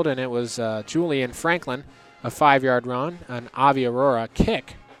the field, and it was Julian Franklin, a 5-yard run, an Avi Aurora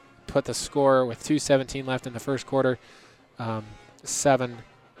kick, put the score with 2:17 left in the first quarter,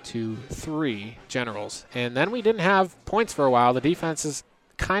 7-3 Generals. And then we didn't have points for a while. The defenses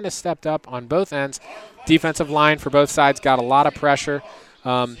kind of stepped up on both ends. Defensive line for both sides got a lot of pressure.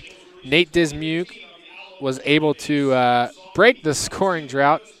 Nate Dismuke was able to break the scoring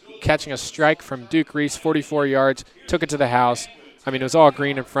drought, catching a strike from Duke Reese, 44 yards, took it to the house. I mean, it was all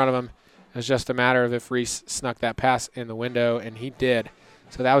green in front of him. It was just a matter of if Reese snuck that pass in the window, and he did.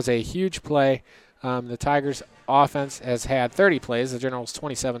 So that was a huge play. The Tigers' offense has had 30 plays. The Generals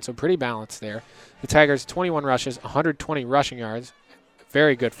 27, so pretty balanced there. The Tigers 21 rushes, 120 rushing yards.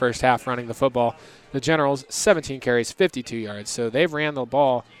 Very good first half running the football. The Generals 17 carries, 52 yards. So they've ran the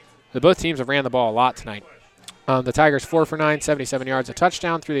ball. Both teams have ran the ball a lot tonight. The Tigers 4 for 9, 77 yards, a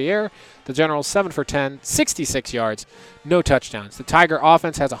touchdown through the air. The Generals 7 for 10, 66 yards, no touchdowns. The Tiger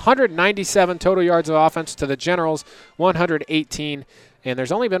offense has 197 total yards of offense to the Generals 118, and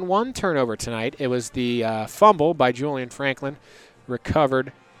there's only been 1 turnover tonight. It was the fumble by Julian Franklin,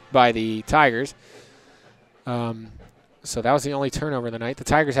 recovered by the Tigers. So that was the only turnover of the night. The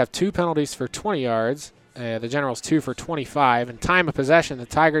Tigers have 2 penalties for 20 yards. The Generals 2 for 25. In time of possession, the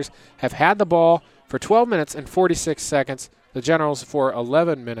Tigers have had the ball for 12 minutes and 46 seconds. The Generals for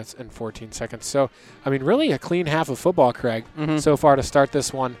 11 minutes and 14 seconds. So, I mean, really a clean half of football, Craig, so far to start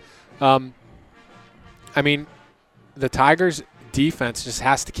this one. I mean, the Tigers' defense just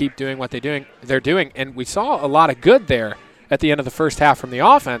has to keep doing what they're doing. And we saw a lot of good there at the end of the first half from the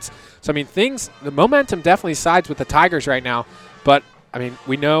offense. So, I mean, the momentum definitely sides with the Tigers right now. But, I mean,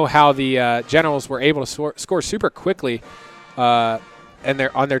 we know how the Generals were able to score super quickly and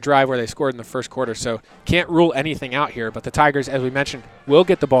they're on their drive where they scored in the first quarter. So can't rule anything out here. But the Tigers, as we mentioned, will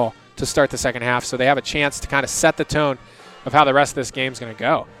get the ball to start the second half. So they have a chance to kind of set the tone of how the rest of this game is going to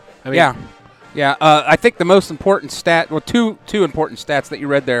go. I mean, Yeah. I think the most important stat, well, two important stats that you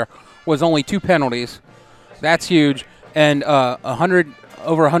read there was only 2 penalties. That's huge. And over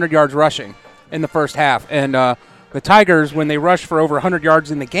 100 yards rushing in the first half. And the Tigers, when they rush for over 100 yards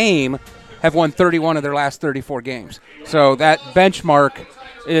in the game, have won 31 of their last 34 games. So that benchmark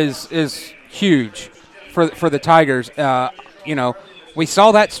is huge for the Tigers. We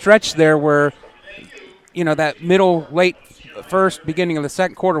saw that stretch there where, that middle, late first, beginning of the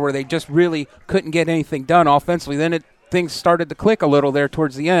second quarter where they just really couldn't get anything done offensively. Then things started to click a little there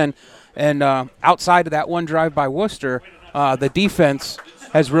towards the end. And outside of that one drive by Wooster, the defense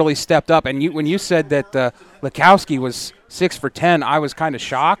has really stepped up. And when you said that Lekowski was 6 for 10, I was kind of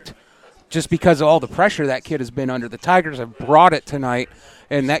shocked just because of all the pressure that kid has been under. The Tigers have brought it tonight,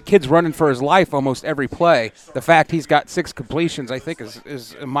 and that kid's running for his life almost every play. The fact he's got 6 completions, I think,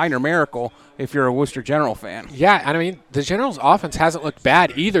 is a minor miracle if you're a Wooster General fan. Yeah, and I mean, the Generals' offense hasn't looked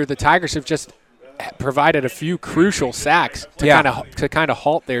bad either. The Tigers have just provided a few crucial sacks to kind of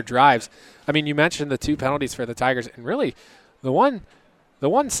halt their drives. I mean, you mentioned the 2 penalties for the Tigers, and really the one The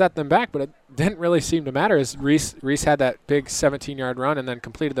one set them back, but it didn't really seem to matter as Reese had that big 17-yard run and then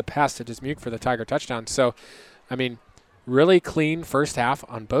completed the pass to Dismuke for the Tiger touchdown. So, I mean, really clean first half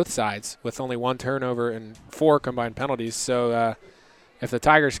on both sides with only 1 turnover and 4 combined penalties. So if the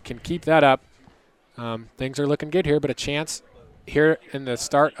Tigers can keep that up, things are looking good here, but a chance here in the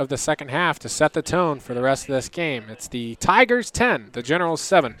start of the second half to set the tone for the rest of this game. It's the Tigers 10, the Generals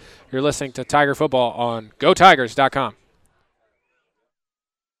 7. You're listening to Tiger Football on GoTigers.com.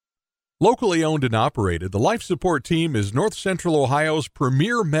 Locally owned and operated, the Life Support Team is North Central Ohio's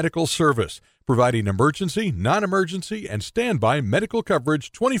premier medical service, providing emergency, non-emergency, and standby medical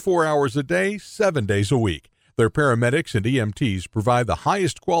coverage 24 hours a day, 7 days a week. Their paramedics and EMTs provide the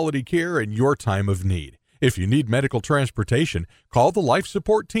highest quality care in your time of need. If you need medical transportation, call the Life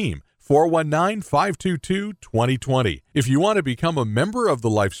Support Team, 419-522-2020. If you want to become a member of the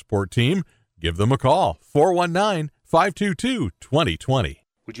Life Support Team, give them a call, 419-522-2020.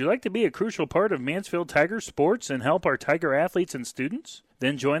 Would you like to be a crucial part of Mansfield Tiger sports and help our Tiger athletes and students?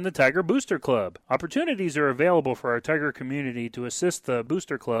 Then join the Tiger Booster Club. Opportunities are available for our Tiger community to assist the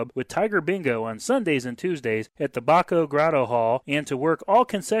Booster Club with Tiger Bingo on Sundays and Tuesdays at the Baco Grotto Hall and to work all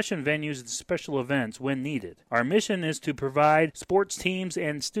concession venues and special events when needed. Our mission is to provide sports teams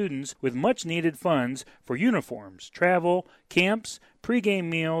and students with much-needed funds for uniforms, travel, camps, pregame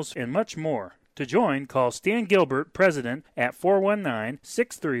meals, and much more. To join, call Stan Gilbert, President, at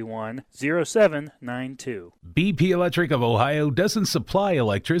 419-631-0792. BP Electric of Ohio doesn't supply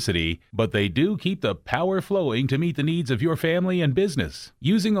electricity, but they do keep the power flowing to meet the needs of your family and business.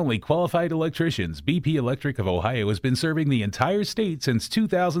 Using only qualified electricians, BP Electric of Ohio has been serving the entire state since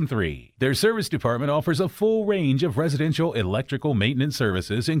 2003. Their service department offers a full range of residential electrical maintenance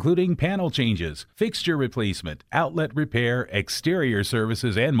services, including panel changes, fixture replacement, outlet repair, exterior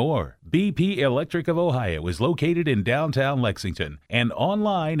services, and more. BP Electric of Ohio is located in downtown Lexington and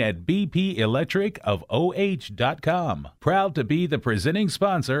online at bpelectricofoh.com. Proud to be the presenting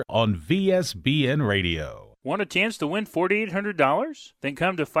sponsor on VSBN Radio. Want a chance to win $4,800? Then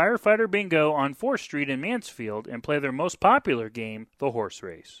come to Firefighter Bingo on 4th Street in Mansfield and play their most popular game, the horse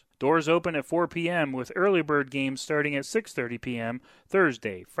race. Doors open at 4 p.m. with early bird games starting at 6:30 p.m.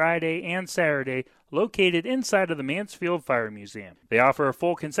 Thursday, Friday, and Saturday, located inside of the Mansfield Fire Museum. They offer a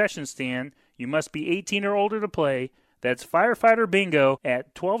full concession stand. You must be 18 or older to play. That's Firefighter Bingo at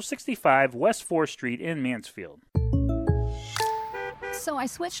 1265 West 4th Street in Mansfield. So I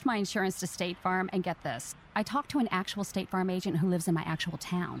switched my insurance to State Farm, and get this. I talked to an actual State Farm agent who lives in my actual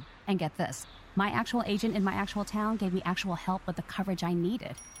town. And get this. My actual agent in my actual town gave me actual help with the coverage I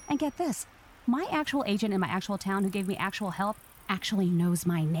needed. And get this. My actual agent in my actual town who gave me actual help actually knows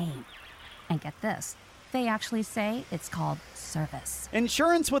my name. And get this. They actually say it's called service.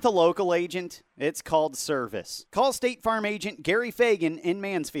 Insurance with a local agent, it's called service. Call State Farm agent Gary Fagan in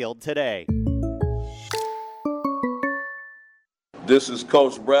Mansfield today. This is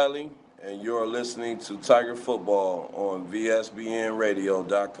Coach Bradley, and you're listening to Tiger Football on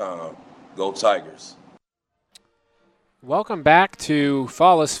VSBNradio.com. Go Tigers. Welcome back to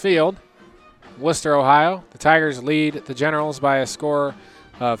Fallis Field, Wooster, Ohio. The Tigers lead the Generals by a score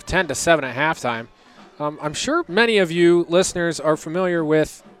of 10-7 at halftime. I'm sure many of you listeners are familiar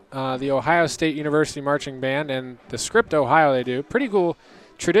with the Ohio State University Marching Band and the Script Ohio they do. Pretty cool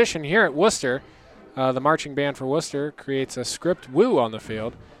tradition here at Wooster. The marching band for Wooster creates a script woo on the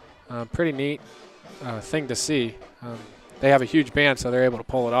field. Pretty neat thing to see. They have a huge band, so they're able to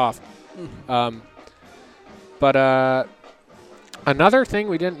pull it off. But another thing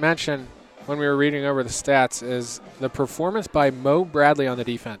we didn't mention when we were reading over the stats is the performance by Mo Bradley on the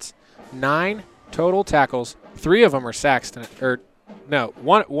defense. 9 total tackles. 3 of them are sacks tonight.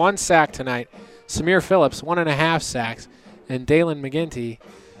 One sack tonight. Samir Phillips, 1.5 sacks. And Dalen McGinty,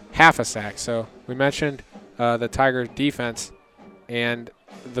 half a sack. So we mentioned the Tiger defense and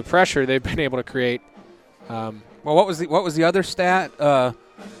the pressure they've been able to create. Well, what was the other stat?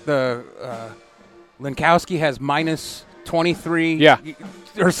 Linkowski has minus 23. Yeah.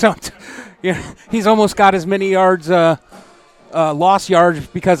 Or something. Yeah, he's almost got as many yards, lost yards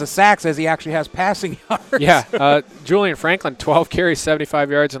because of sacks as he actually has passing yards. Yeah. Julian Franklin, 12 carries, 75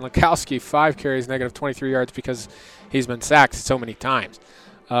 yards, and Linkowski, 5 carries, negative 23 yards because he's been sacked so many times.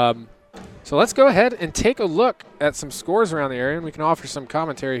 So let's go ahead and take a look at some scores around the area, and we can offer some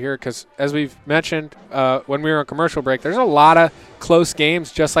commentary here because, as we've mentioned when we were on commercial break, there's a lot of close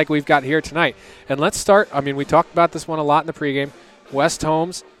games just like we've got here tonight. And let's start. We talked about this one a lot in the pregame. West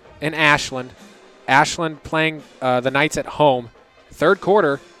Holmes and Ashland. Ashland playing the Knights at home. Third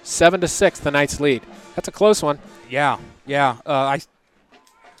quarter, 7-6, the Knights lead. That's a close one. Yeah.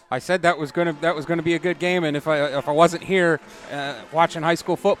 I said that was gonna be a good game, and if I wasn't here watching high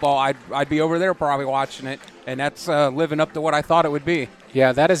school football, I'd be over there probably watching it, and that's living up to what I thought it would be.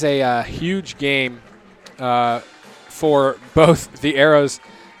 Yeah, that is a huge game for both the Arrows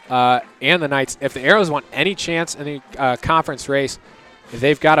and the Knights. If the Arrows want any chance in the conference race,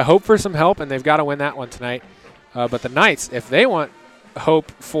 they've got to hope for some help, and they've got to win that one tonight. But the Knights, if they want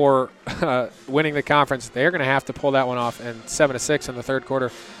hope for winning the conference, they're going to have to pull that one off. And 7-6 in the third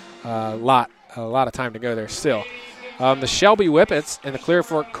quarter, a lot of time to go there still. The Shelby Whippets and the Clear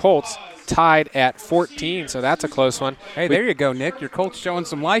Fork Colts tied at 14, so that's a close one. Hey, there you go, Nick. Your Colts showing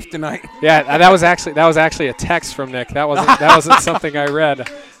some life tonight. Yeah, that was actually a text from Nick. That wasn't something I read.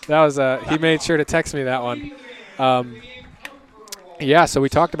 That was he made sure to text me that one. Yeah, so we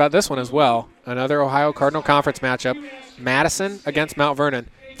talked about this one as well. Another Ohio Cardinal Conference matchup. Madison against Mount Vernon.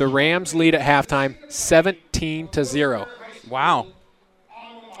 The Rams lead at halftime, 17-0. Wow.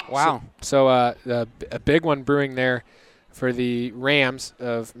 So a big one brewing there for the Rams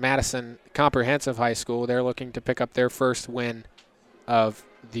of Madison Comprehensive High School. They're looking to pick up their first win of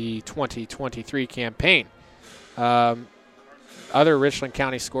the 2023 campaign. Other Richland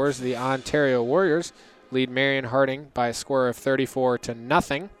County scores, the Ontario Warriors lead Marion Harding by a score of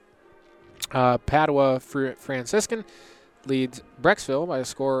 34-0. Padua Franciscan leads Brecksville by a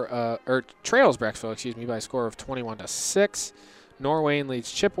score, trails Brecksville, by a score of 21-6. Norwayne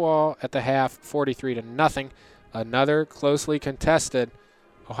leads Chippewa at the half, 43-0. Another closely contested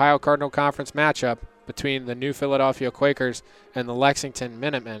Ohio Cardinal Conference matchup between the New Philadelphia Quakers and the Lexington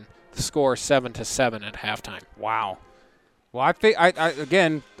Minutemen. The score 7-7 at halftime. Wow. Well,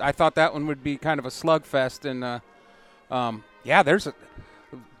 I thought that one would be kind of a slugfest, and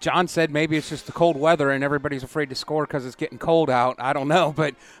John said maybe it's just the cold weather and everybody's afraid to score because it's getting cold out. I don't know,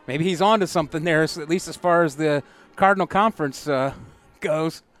 but maybe he's on to something there, at least as far as the Cardinal Conference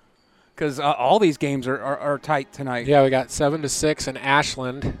goes, because all these games are tight tonight. Yeah, we got 7-6 in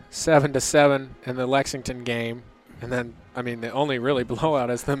Ashland, 7-7 in the Lexington game, and then, the only really blowout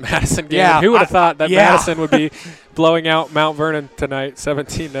is the Madison game. Yeah, Who would have thought that Madison would be blowing out Mount Vernon tonight,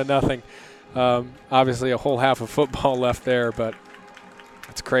 17-0. Obviously, a whole half of football left there, but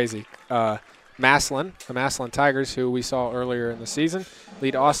it's crazy. Massillon, the Massillon Tigers, who we saw earlier in the season,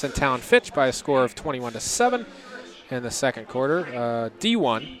 lead Austin Town Fitch by a score of 21-7 in the second quarter.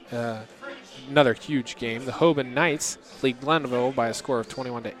 D1, another huge game. The Hoban Knights lead Glenville by a score of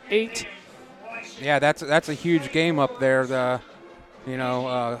 21-8. Yeah, that's a huge game up there. The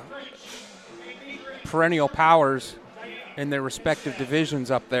perennial powers in their respective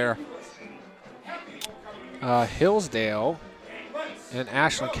divisions up there. Hillsdale and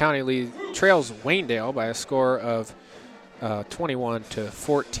Ashland County lead trails Waynedale by a score of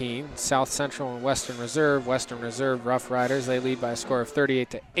 21-14. South Central and Western Reserve Rough Riders, they lead by a score of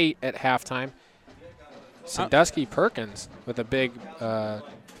 38-8 at halftime. Sandusky Perkins with a big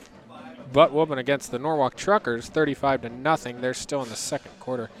butt whooping against the Norwalk Truckers, 35-0. They're still in the second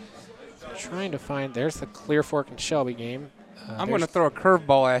quarter. Trying to find, there's the Clear Fork and Shelby game. I'm going to throw a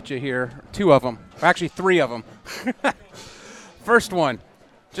curveball at you here. Two of them, actually three of them. First one,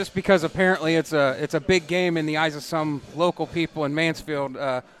 just because apparently it's a big game in the eyes of some local people in Mansfield.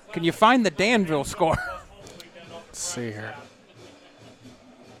 Can you find the Danville score? Let's see here.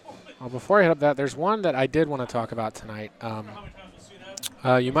 Well, before I hit up that, there's one that I did want to talk about tonight.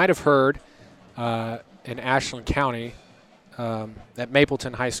 You might have heard in Ashland County at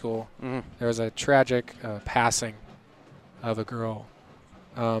Mapleton High School, there was a tragic passing of a girl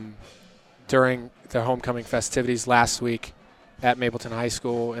during the homecoming festivities last week at Mapleton High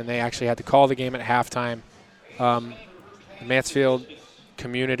School, and they actually had to call the game at halftime. The Mansfield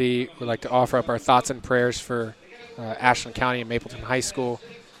community would like to offer up our thoughts and prayers for Ashland County and Mapleton High School.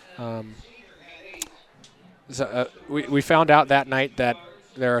 We found out that night that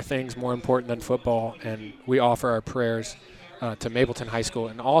there are things more important than football, and we offer our prayers to Mapleton High School.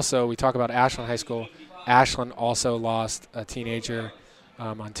 And also, we talk about Ashland High School. Ashland also lost a teenager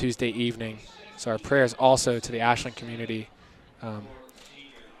on Tuesday evening. So our prayers also to the Ashland community.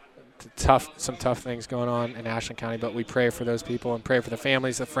 Some tough things going on in Ashland County, but we pray for those people and pray for the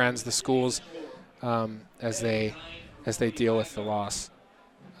families, the friends, the schools as they deal with the loss.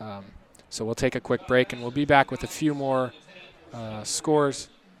 So we'll take a quick break, and we'll be back with a few more scores.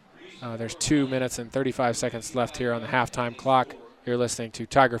 There's 2 minutes and 35 seconds left here on the halftime clock. You're listening to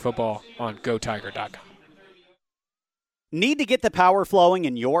Tiger Football on GoTiger.com. Need to get the power flowing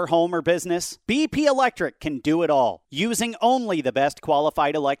in your home or business? BP Electric can do it all. Using only the best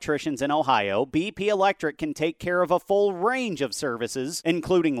qualified electricians in Ohio, BP Electric can take care of a full range of services,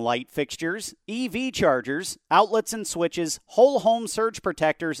 including light fixtures, EV chargers, outlets and switches, whole home surge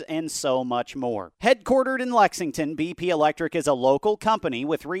protectors, and so much more. Headquartered in Lexington, BP Electric is a local company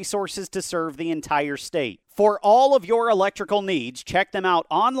with resources to serve the entire state. For all of your electrical needs, check them out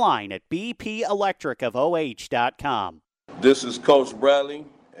online at bpelectricofoh.com. This is Coach Bradley,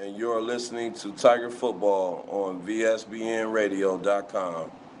 and you're listening to Tiger Football on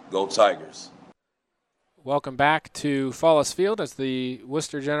VSBNradio.com. Go Tigers. Welcome back to Fallis Field as the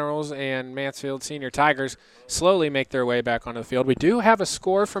Wooster Generals and Mansfield Senior Tigers slowly make their way back onto the field. We do have a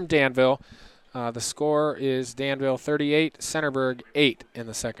score from Danville. The score is Danville 38, Centerburg 8 in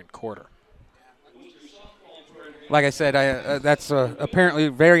the second quarter. Like I said, that's apparently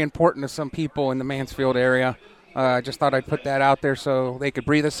very important to some people in the Mansfield area. I just thought I'd put that out there so they could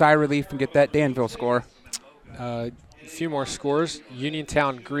breathe a sigh of relief and get that Danville score. A few more scores.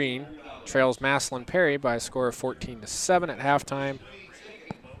 Uniontown Green trails Maslin Perry by a score of 14-7 at halftime.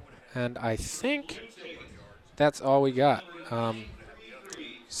 And I think that's all we got.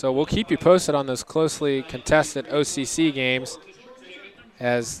 So we'll keep you posted on those closely contested OCC games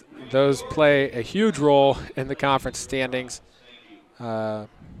as those play a huge role in the conference standings.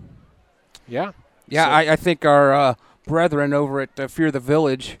 Yeah, I think our brethren over at Fear the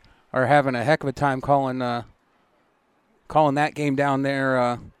Village are having a heck of a time calling that game down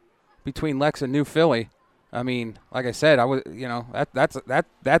there between Lex and New Philly. I mean, like I said,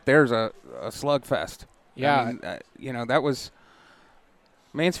 that there's a slugfest. Yeah, I mean, that was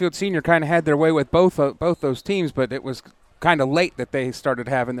Mansfield Senior kind of had their way with both those teams, but it was kind of late that they started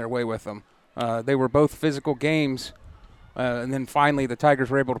having their way with them. They were both physical games. And then finally the Tigers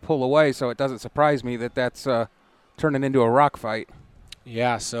were able to pull away, so it doesn't surprise me that that's turning into a rock fight.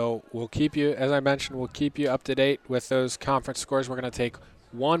 Yeah, so we'll keep you, as I mentioned, we'll keep you up to date with those conference scores. We're going to take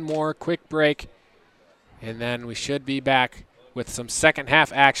one more quick break, and then we should be back with some second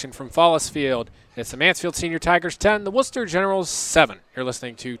half action from Fallis Field. It's the Mansfield Senior Tigers 10, the Wooster Generals 7. You're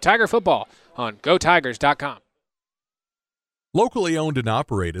listening to Tiger Football on GoTigers.com. Locally owned and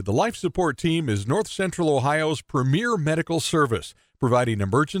operated, the Life Support Team is North Central Ohio's premier medical service, providing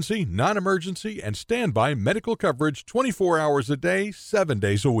emergency, non-emergency, and standby medical coverage 24 hours a day, 7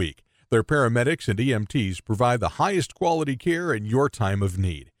 days a week. Their paramedics and EMTs provide the highest quality care in your time of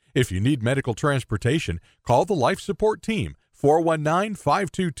need. If you need medical transportation, call the Life Support Team,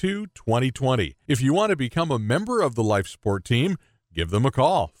 419-522-2020. If you want to become a member of the Life Support Team, give them a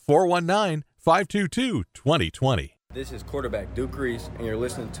call, 419-522-2020. This is quarterback Duke Reese, and you're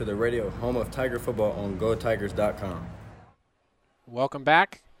listening to the radio home of Tiger Football on GoTigers.com. Welcome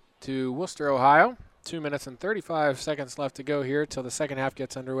back to Wooster, Ohio. 2 minutes and 35 seconds left to go here till the second half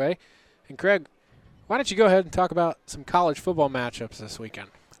gets underway. And Craig, why don't you go ahead and talk about some college football matchups this weekend?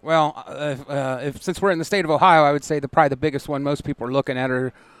 Well, since we're in the state of Ohio, I would say probably the biggest one most people are looking at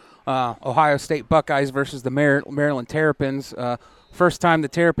are Ohio State Buckeyes versus the Maryland Terrapins. First time the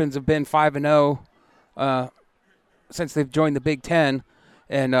Terrapins have been 5-0 since they've joined the Big Ten.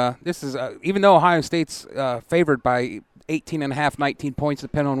 And this is, even though Ohio State's favored by 18.5, 19 points,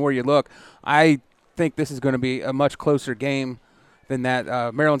 depending on where you look, I think this is going to be a much closer game than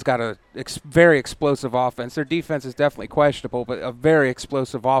that. Maryland's got a very explosive offense. Their defense is definitely questionable, but a very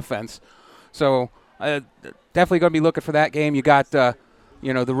explosive offense. So definitely going to be looking for that game. You got, the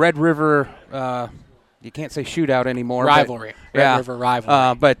Red River, you can't say shootout anymore. Rivalry. Red River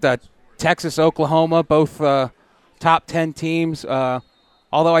rivalry. But Texas, Oklahoma, both top 10 teams.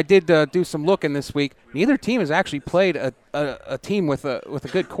 Although I did do some looking this week, neither team has actually played a team with a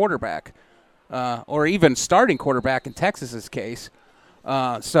good quarterback, or even starting quarterback in Texas's case.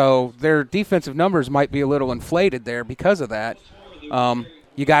 So their defensive numbers might be a little inflated there because of that.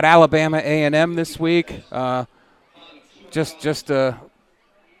 You got Alabama A&M this week. Just to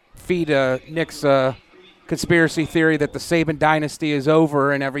feed Nick's conspiracy theory that the Saban dynasty is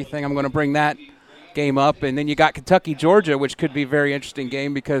over and everything, I'm going to bring that game up. And then you got Kentucky, Georgia, which could be a very interesting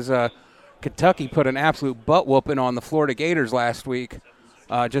game because Kentucky put an absolute butt whooping on the Florida Gators last week.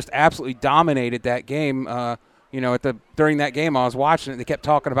 Just absolutely dominated that game. During that game I was watching it, they kept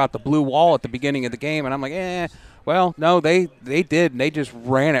talking about the blue wall at the beginning of the game, and I'm like, well, no, they did, and they just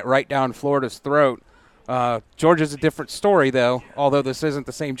ran it right down Florida's throat. Georgia's a different story, though. Although this isn't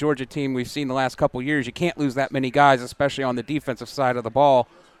the same Georgia team we've seen the last couple years, you can't lose that many guys, especially on the defensive side of the ball,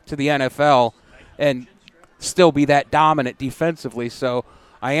 to the NFL and still be that dominant defensively. So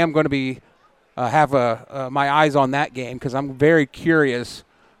I am going to be have my eyes on that game because I'm very curious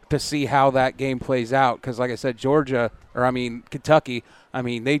to see how that game plays out because, like I said, Kentucky,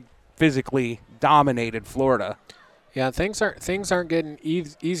 they physically dominated Florida. Yeah, things aren't getting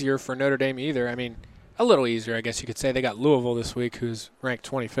easier for Notre Dame either. I mean, a little easier, I guess you could say. They got Louisville this week, who's ranked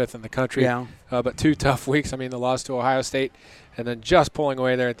 25th in the country. Yeah. But 2 tough weeks. I mean, the loss to Ohio State and then just pulling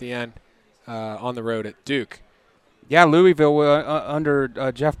away there at the end on the road at Duke. Yeah, Louisville under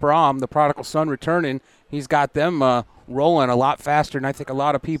Jeff Brom, the prodigal son returning, he's got them rolling a lot faster than I think a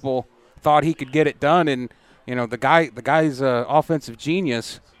lot of people thought he could get it done. And, the guy's offensive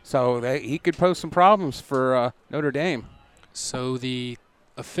genius, so he could pose some problems for Notre Dame. So the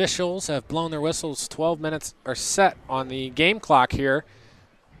officials have blown their whistles. 12 minutes are set on the game clock here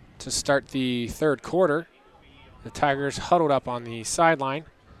to start the third quarter. The Tigers huddled up on the sideline.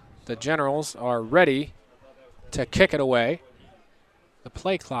 The Generals are ready to kick it away. The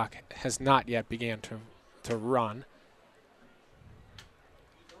play clock has not yet began to run.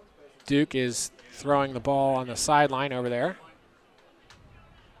 Duke is throwing the ball on the sideline over there.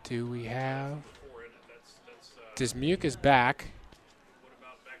 Do we have... Dismuke is back.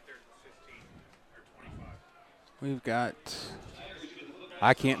 We've got...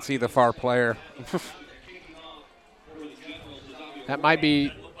 I can't see the far player. That might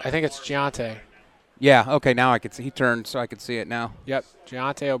be... I think it's Giante. Yeah, okay, now I can see. He turned so I can see it now. Yep,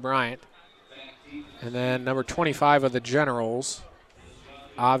 Giante O'Brien. And then number 25 of the Generals,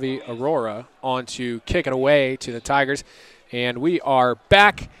 Avi Aurora, on to kick it away to the Tigers. And we are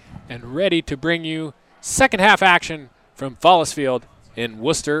back and ready to bring you second half action from Fallis Field in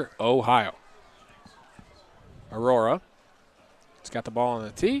Wooster, Ohio. Aurora has got the ball on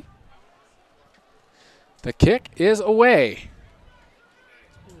the tee. The kick is away.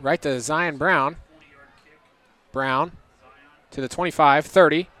 Right to Zion Brown. Brown to the 25,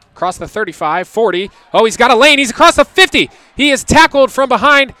 30, across the 35, 40. Oh, he's got a lane. He's across the 50. He is tackled from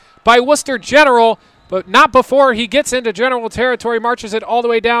behind by Wooster General, but not before he gets into General territory, marches it all the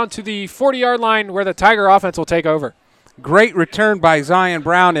way down to the 40-yard line where the Tiger offense will take over. Great return by Zion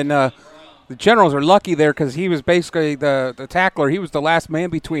Brown, and the Generals are lucky there because he was basically the tackler. He was the last man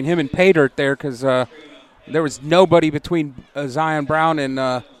between him and pay dirt there because there was nobody between Zion Brown and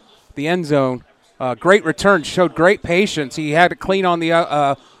the end zone. Great return, showed great patience. He had it clean on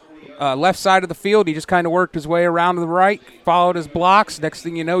the left side of the field. He just kind of worked his way around to the right, followed his blocks. Next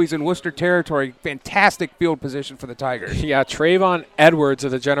thing you know, he's in Wooster territory. Fantastic field position for the Tigers. Yeah, Trayvon Edwards of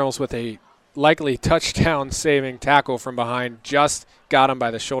the Generals with a likely touchdown-saving tackle from behind. Just got him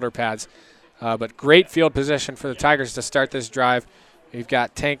by the shoulder pads. But great field position for the Tigers to start this drive. We've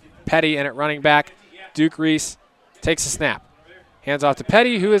got Tank Petty in at running back. Duke Reese takes a snap. Hands off to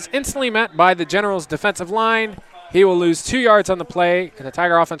Petty, who is instantly met by the Generals' defensive line. He will lose 2 yards on the play, and the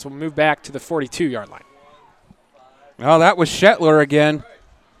Tiger offense will move back to the 42-yard line. Well, that was Shetler again.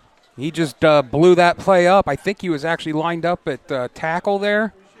 He just blew that play up. I think he was actually lined up at tackle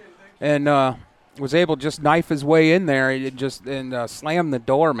there and was able to just knife his way in there and slam the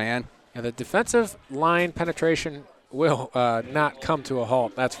door, man. Yeah, the defensive line penetration will not come to a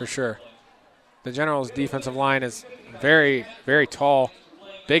halt, that's for sure. The Generals' defensive line is very, very tall.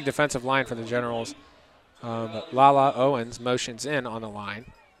 Big defensive line for the Generals. But Lala Owens motions in on the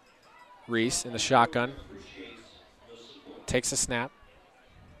line. Reese in the shotgun. Takes a snap.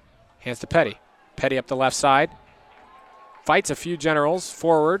 Hands to Petty. Petty up the left side. Fights a few Generals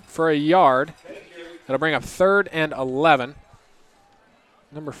forward for a yard. That'll bring up 3rd and 11.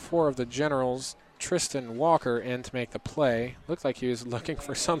 Number 4 of the Generals, Tristan Walker, in to make the play. Looked like he was looking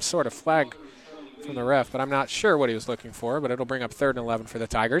for some sort of flag from the ref, but I'm not sure what he was looking for, but it'll bring up 3rd and 11 for the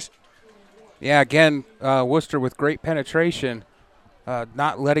Tigers. Yeah, again, Wooster with great penetration,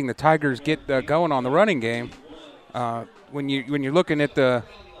 not letting the Tigers get going on the running game. When you're looking at the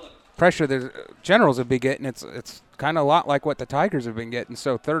pressure the Generals have been getting, it's kind of a lot like what the Tigers have been getting,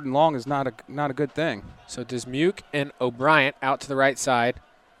 so 3rd and long is not a good thing. So Dismuke and O'Brien out to the right side.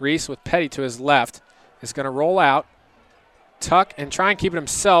 Reese with Petty to his left is going to roll out. Tuck and try and keep it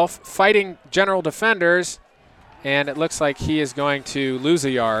himself, fighting General defenders, and it looks like he is going to lose a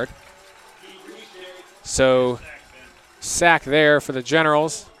yard. So sack there for the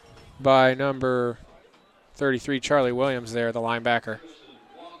Generals by number 33, Charlie Williams there, the linebacker.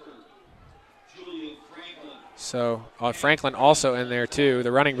 So Franklin also in there too,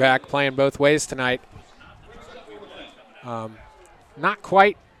 the running back playing both ways tonight. Not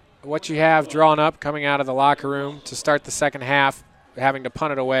quite what you have drawn up coming out of the locker room to start the second half, having to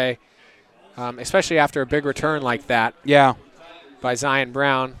punt it away, especially after a big return like that. Yeah. By Zion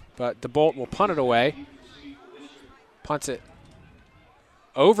Brown, but DeBolt will punt it away. Punts it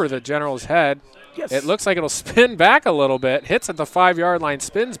over the Generals' head. Yes. It looks like it'll spin back a little bit, hits at the 5-yard line,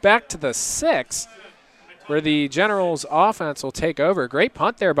 spins back to the 6, where the Generals' offense will take over. Great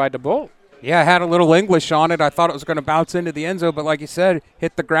punt there by DeBolt. Yeah, had a little English on it. I thought it was going to bounce into the end zone, but like you said,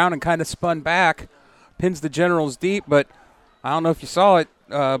 hit the ground and kind of spun back. Pins the Generals deep, but I don't know if you saw it,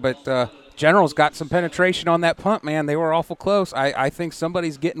 but Generals got some penetration on that punt, man. They were awful close. I think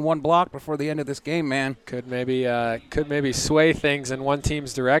somebody's getting one block before the end of this game, man. Could maybe sway things in one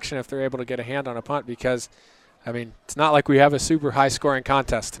team's direction if they're able to get a hand on a punt because, I mean, it's not like we have a super high-scoring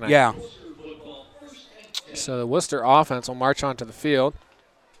contest tonight. Yeah. So the Wooster offense will march onto the field.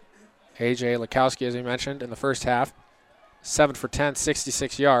 A.J. Lukowski, as we mentioned, in the first half, 7 for 10,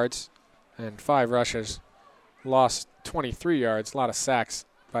 66 yards, and 5 rushes. Lost 23 yards, a lot of sacks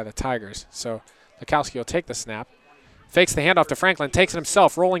by the Tigers. So Lukowski will take the snap, fakes the handoff to Franklin, takes it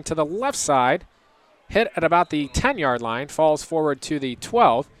himself, rolling to the left side, hit at about the 10-yard line, falls forward to the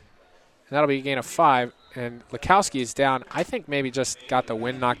 12, and that'll be a gain of 5. And Lukowski is down. I think maybe just got the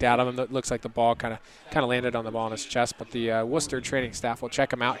wind knocked out of him. It looks like the ball kind of landed on the ball in his chest, but the Worcester training staff will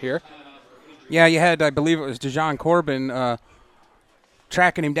check him out here. Yeah, you had, I believe it was Dejon Corbin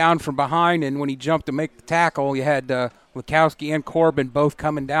tracking him down from behind, and when he jumped to make the tackle, you had Lukowski and Corbin both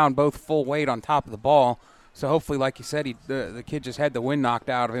coming down, both full weight on top of the ball. So hopefully, like you said, the kid just had the wind knocked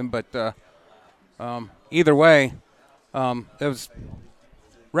out of him. But either way, it was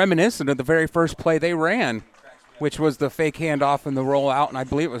reminiscent of the very first play they ran, which was the fake handoff and the rollout, and I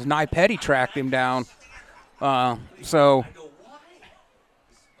believe it was Nye Petty tracked him down. So,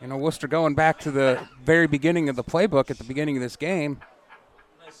 you know, Worcester going back to the very beginning of the playbook at the beginning of this game.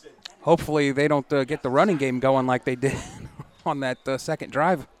 Hopefully they don't get the running game going like they did on that second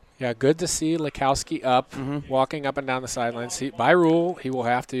drive. Yeah, good to see Lukowski up, walking up and down the sidelines. By rule, he will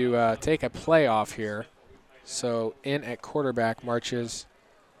have to take a play off here. So in at quarterback marches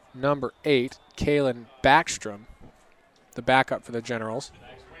number 8, Kalen Backstrom, the backup for the Generals.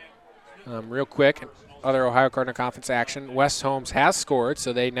 Real quick, other Ohio Cardinal Conference action. West Holmes has scored,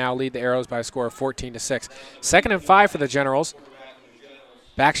 so they now lead the Arrows by a score of 14-6. 2nd and 5 for the Generals.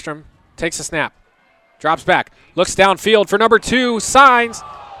 Backstrom takes a snap, drops back, looks downfield for number 2, signs,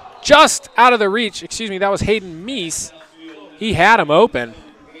 just out of the reach. Excuse me, that was Hayden Meese. He had him open,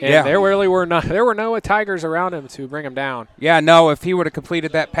 and there were no Tigers around him to bring him down. Yeah, no, if he would have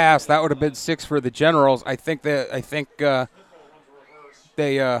completed that pass, that would have been 6 for the Generals. I think they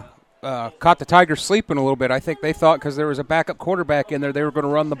caught the Tigers sleeping a little bit. I think they thought because there was a backup quarterback in there, they were going to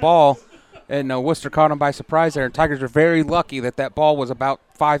run the ball. And Worcester caught them by surprise there. And Tigers are very lucky that ball was about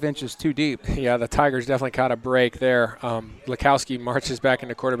 5 inches too deep. Yeah, the Tigers definitely caught a break there. Lukowski marches back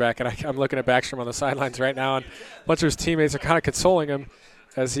into quarterback, and I'm looking at Backstrom on the sidelines right now, and a bunch of his teammates are kind of consoling him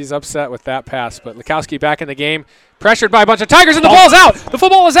as he's upset with that pass. But Lukowski back in the game, pressured by a bunch of Tigers, and the ball's out. The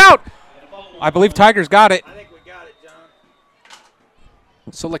football is out. I believe Tigers got it. I think we got it,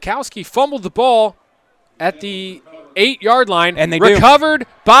 John. So Lukowski fumbled the ball at the 8-yard line, and they recovered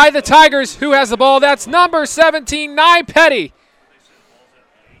by the Tigers. Who has the ball? That's number 17, Nye Petty.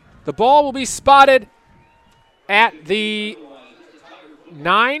 The ball will be spotted at the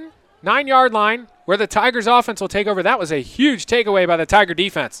 9-yard line where the Tigers offense will take over. That was a huge takeaway by the Tiger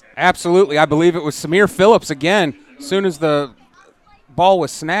defense. Absolutely. I believe it was Samir Phillips again. As soon as the ball was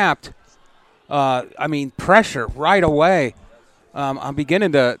snapped, pressure right away. I'm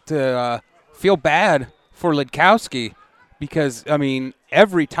beginning to feel bad for Lukowski because,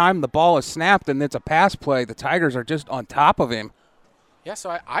 every time the ball is snapped and it's a pass play, the Tigers are just on top of him. Yeah,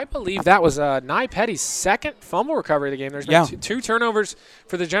 so I believe that was Nye Petty's second fumble recovery of the game. There's been two turnovers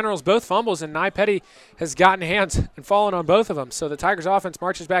for the Generals, both fumbles, and Nye Petty has gotten hands and fallen on both of them. So the Tigers offense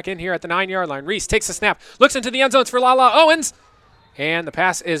marches back in here at the 9-yard line. Reese takes the snap, looks into the end zones for Lala Owens, and the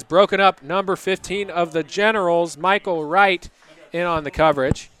pass is broken up. Number 15 of the Generals, Michael Wright, in on the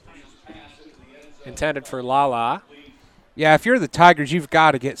coverage. Intended for Lala. Yeah, if you're the Tigers, you've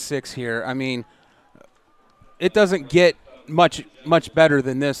got to get 6 here. It doesn't get much better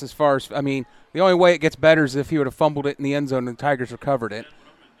than this as far as, the only way it gets better is if he would have fumbled it in the end zone and the Tigers recovered it.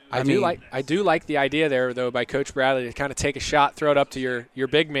 I do like the idea there, though, by Coach Bradley to kind of take a shot, throw it up to your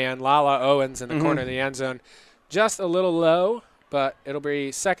big man, Lala Owens, in the corner of the end zone. Just a little low, but it'll be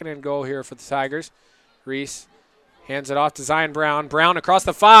 2nd and goal here for the Tigers. Reese hands it off to Zion Brown. Brown across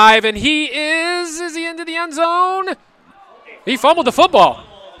the 5, and is he into the end zone? He fumbled the football.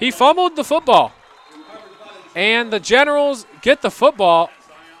 And the Generals get the football.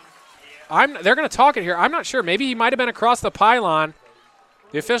 They're going to talk it here. I'm not sure. Maybe he might have been across the pylon.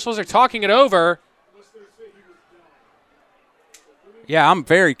 The officials are talking it over. Yeah, I'm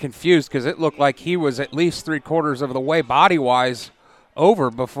very confused because it looked like he was at least 3/4 of the way body-wise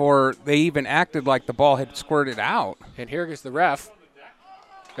over before they even acted like the ball had squirted out. And here goes the ref.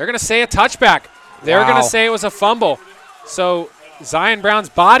 They're going to say a touchback. They're going to say it was a fumble. So Zion Brown's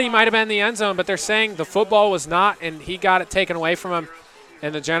body might have been in the end zone, but they're saying the football was not, and he got it taken away from him,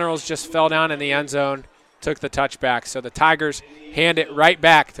 and the Generals just fell down in the end zone, took the touchback. So the Tigers hand it right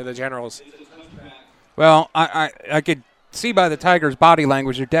back to the Generals. Well, I could see by the Tigers' body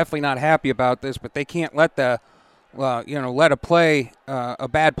language they're definitely not happy about this, but they can't let let a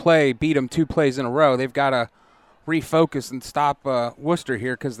bad play beat them 2 plays in a row. They've got to refocus and stop Wooster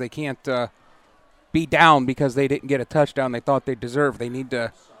here because they can't be down because they didn't get a touchdown they thought they deserved. They need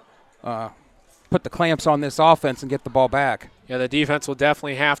to put the clamps on this offense and get the ball back. Yeah, the defense will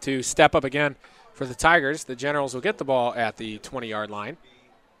definitely have to step up again for the Tigers. The Generals will get the ball at the 20-yard line.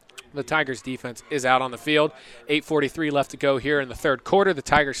 The Tigers' defense is out on the field. 8:43 left to go here in the third quarter. The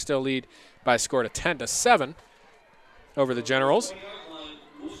Tigers still lead by a score of 10-7 over the Generals.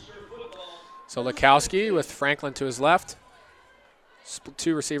 So Lekowski with Franklin to his left.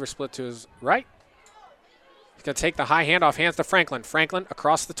 2 receivers split to his right. He's going to take the high handoff, hands to Franklin. Franklin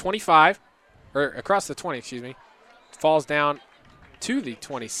across the 20, falls down to the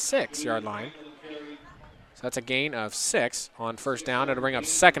 26-yard line. So that's a gain of 6 on first down. It'll bring up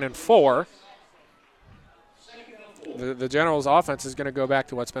 2nd and 4. The Generals' offense is going to go back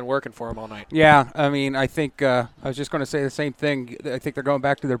to what's been working for them all night. Yeah, I mean, I think I was just going to say the same thing. I think they're going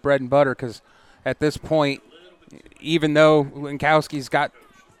back to their bread and butter because at this point, even though Lenkowski's got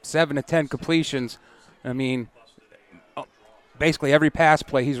 7 to 10 completions, I mean, basically every pass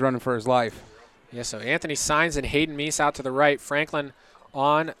play he's running for his life. Yeah, so Anthony Signs and Hayden Meese out to the right. Franklin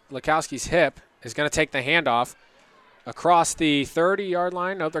on Lekowski's hip is going to take the handoff across the 30-yard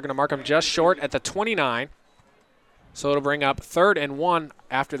line. Nope, they're going to mark him just short at the 29. So it'll bring up 3rd and 1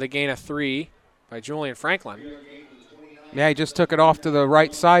 after the gain of 3 by Julian Franklin. Yeah, he just took it off to the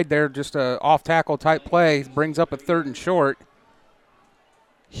right side there, just a off-tackle type play. Brings up a 3rd and short.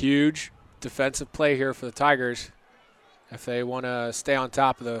 Huge defensive play here for the Tigers if they want to stay on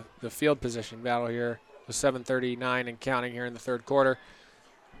top of the field position battle here with 7:39 and counting here in the third quarter.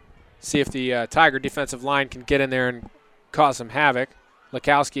 See if the Tiger defensive line can get in there and cause some havoc.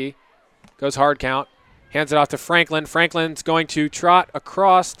 Lekowski goes hard count, hands it off to Franklin. Franklin's going to trot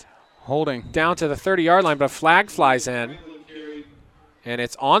across, holding down to the 30-yard line, but a flag flies in, and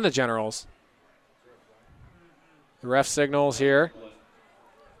it's on the Generals. The ref signals here.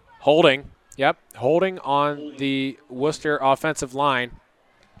 Holding. Yep, holding on the Wooster offensive line.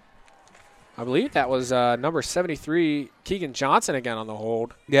 I believe that was number 73, Keegan Johnson, again on the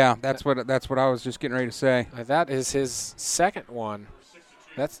hold. Yeah, that's what I was just getting ready to say. That is his second one.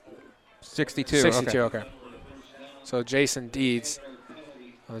 That's 62. 62, okay. So Jason Deeds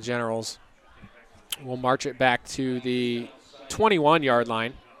on the Generals will march it back to the 21-yard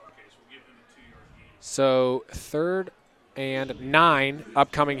line. So 3rd and 9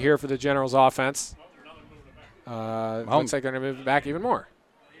 upcoming here for the Generals offense. Looks like they're going to move it back even more.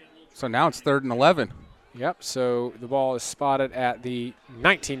 So now it's 3rd and 11. Yep, so the ball is spotted at the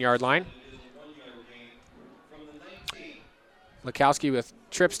 19-yard line. Lekowski with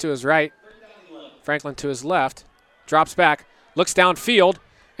trips to his right. Franklin to his left. Drops back, looks downfield,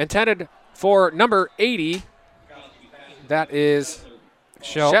 intended for number 80. That is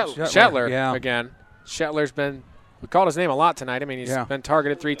Shetler again. Shetler's been, we called his name a lot tonight. I mean, he's been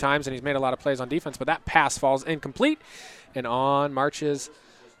targeted 3 times and he's made a lot of plays on defense, but that pass falls incomplete. And on marches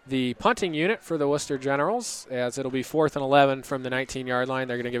the punting unit for the Wooster Generals, as it'll be 4th and 11 from the 19-yard line.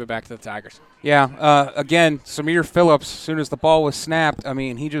 They're going to give it back to the Tigers. Yeah, again, Samir Phillips, as soon as the ball was snapped, I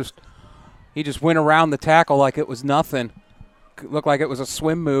mean, he just went around the tackle like it was nothing. Looked like it was a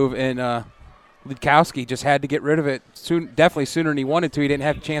swim move, and Lekowski just had to get rid of it definitely sooner than he wanted to. He didn't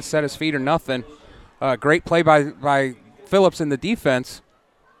have a chance to set his feet or nothing. Great play by Phillips in the defense.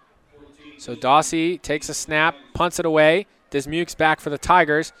 So Dawsey takes a snap, punts it away. Dismuke's back for the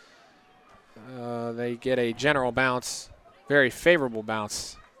Tigers. They get a general bounce, very favorable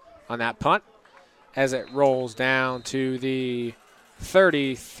bounce on that punt as it rolls down to the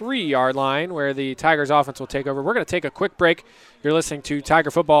 33-yard line where the Tigers offense will take over. We're going to take a quick break. You're listening to Tiger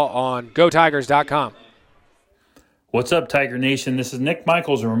Football on GoTigers.com. What's up, Tiger Nation? This is Nick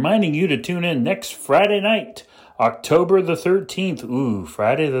Michaels reminding you to tune in next Friday night, October the 13th. Ooh,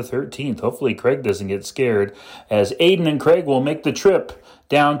 Friday the 13th. Hopefully Craig doesn't get scared, as Aiden and Craig will make the trip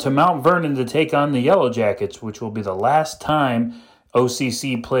down to Mount Vernon to take on the Yellow Jackets, which will be the last time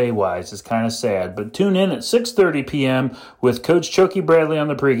OCC play-wise. It's kind of sad. But tune in at 6:30 p.m. with Coach Chokey Bradley on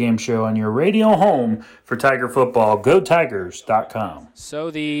the pregame show on your radio home for Tiger Football, GoTigers.com. So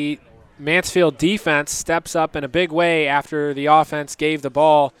the Mansfield defense steps up in a big way after the offense gave the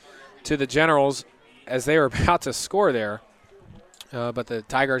ball to the Generals as they were about to score there. But the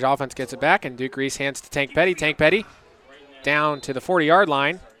Tigers offense gets it back, and Duke Reese hands to Tank Petty. Tank Petty down to the 40-yard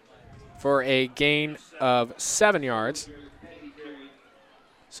line for a gain of 7 yards.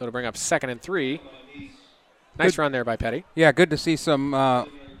 So to bring up 2nd and 3. Nice run there by Petty. Yeah, good to see some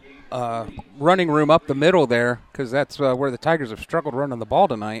running room up the middle there, because that's where the Tigers have struggled running the ball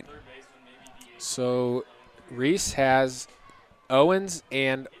tonight. So Reese has Owens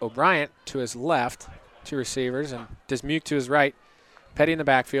and O'Brien to his left, 2 receivers, and Dismuke to his right. Petty in the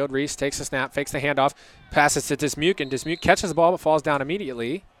backfield. Reese takes a snap, fakes the handoff, passes to Dismuke, and Dismuke catches the ball but falls down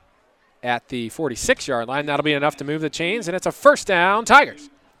immediately at the 46-yard line. That'll be enough to move the chains, and it's a first down, Tigers.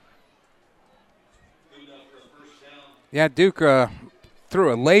 Yeah, Duke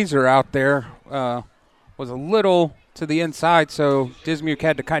threw a laser out there, was a little to the inside, so Dismuke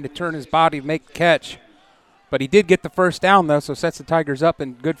had to kind of turn his body to make the catch. But he did get the first down, though, so sets the Tigers up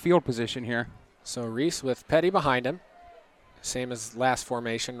in good field position here. So Reese with Petty behind him. Same as last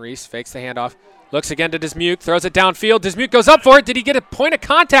formation. Reese fakes the handoff, looks again to Dismuke, throws it downfield. Dismuke goes up for it. Did he get a point of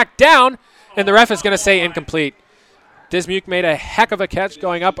contact down? And the ref is going to say incomplete. Dismuke made a heck of a catch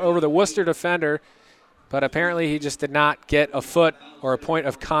going up over the Wooster defender, but apparently he just did not get a foot or a point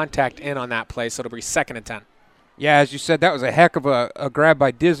of contact in on that play, so it'll be 2nd and 10. Yeah, as you said, that was a heck of a grab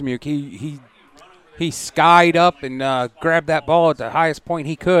by Dismuke. He skied up and grabbed that ball at the highest point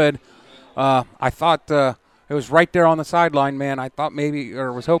he could. I thought it was right there on the sideline, man. I thought maybe,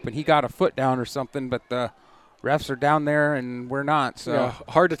 or was hoping he got a foot down or something, but the refs are down there and we're not. So yeah,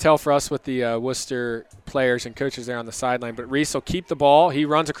 hard to tell for us with the Worcester players and coaches there on the sideline. But Reese will keep the ball. He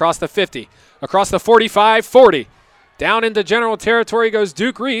runs across the 50, across the 45, 40. Down into general territory goes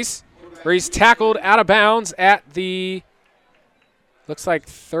Duke Reese, where he's tackled out of bounds at the, looks like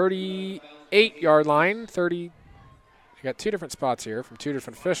 38-yard line. 30. You got 2 different spots here from 2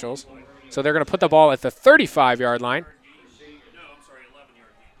 different officials. So they're going to put the ball at the 35-yard line.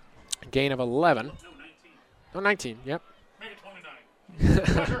 Gain of 11. No, 19. Yep.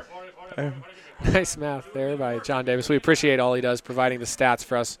 Nice math there by John Davis. We appreciate all he does providing the stats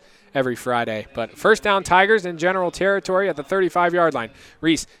for us every Friday. But first down, Tigers in general territory at the 35-yard line.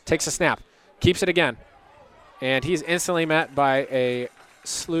 Reese takes a snap, keeps it again, and he's instantly met by a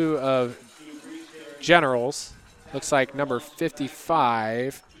slew of Generals. Looks like number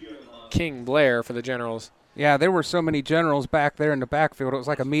 55, King Blair for the Generals. Yeah, there were so many Generals back there in the backfield. It was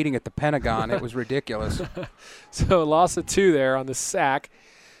like a meeting at the Pentagon. It was ridiculous. So loss of 2 there on the sack.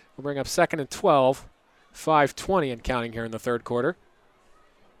 We'll bring up 2nd and 12, 5:20 and counting here in the third quarter.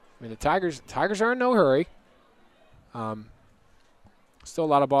 I mean, the Tigers are in no hurry. Still a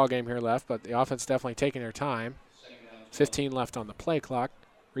lot of ball game here left, but the offense definitely taking their time. 15 left on the play clock.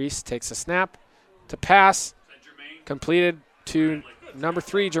 Reese takes a snap to pass, completed to number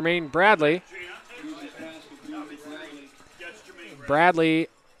 3, Jermaine Bradley. Bradley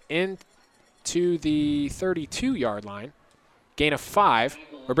into the 32-yard line. Gain of 5.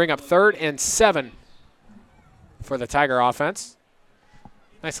 We'll bring up 3rd and 7 for the Tiger offense.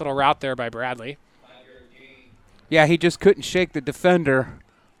 Nice little route there by Bradley. Yeah, he just couldn't shake the defender,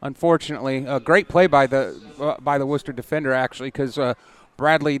 unfortunately. A great play by the Worcester defender, actually, because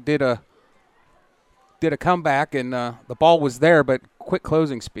Bradley did a comeback, and the ball was there, but quick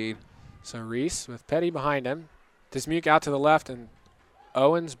closing speed. So Reese with Petty behind him. Dismuke out to the left, and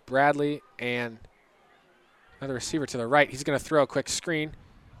Owens, Bradley, and another receiver to the right. He's going to throw a quick screen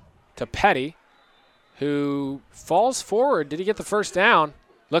to Petty, who falls forward. Did he get the first down?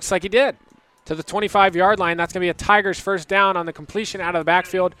 Looks like he did. To the 25-yard line. That's going to be a Tigers first down on the completion out of the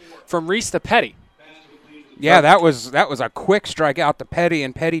backfield from Reese to Petty. Yeah, that was a quick strike out to Petty,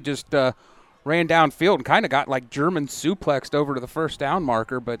 and Petty just ran downfield and kind of got like German suplexed over to the first down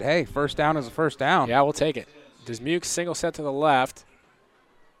marker. But, hey, first down is a first down. Yeah, we'll take it. Dismuke single set to the left.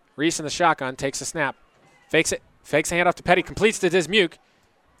 Reese in the shotgun takes a snap. Fakes it. Fakes a handoff to Petty. Completes to Dismuke.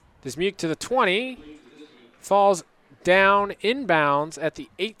 Dismuke to the 20. Falls down inbounds at the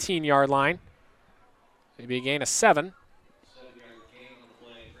 18-yard line. Maybe a gain of 7.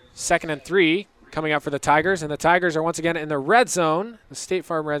 2nd and 3 coming up for the Tigers. And the Tigers are once again in the red zone. The State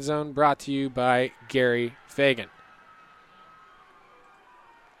Farm red zone brought to you by Gary Fagan.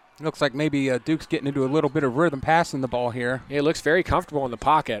 Looks like maybe Duke's getting into a little bit of rhythm passing the ball here. He looks very comfortable in the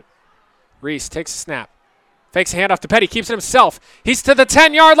pocket. Reese takes a snap. Fakes a handoff to Petty. Keeps it himself. He's to the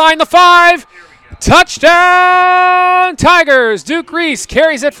 10-yard line. The 5. Touchdown, Tigers. Duke Reese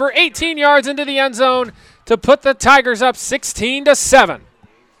carries it for 18 yards into the end zone to put the Tigers up 16-7.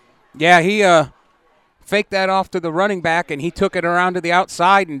 Yeah, he faked that off to the running back, and he took it around to the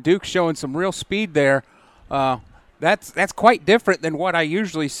outside, and Duke's showing some real speed there. That's quite different than what I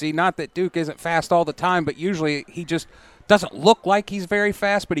usually see. Not that Duke isn't fast all the time, but usually he just doesn't look like he's very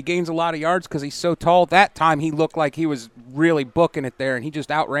fast, but he gains a lot of yards because he's so tall. That time he looked like he was really booking it there, and he just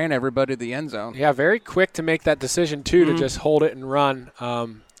outran everybody to the end zone. Yeah, very quick to make that decision, too, to just hold it and run. A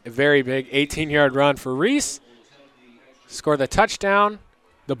very big 18-yard run for Reese. Score the touchdown.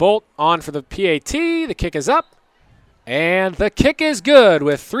 The Bolt on for the PAT. The kick is up. And the kick is good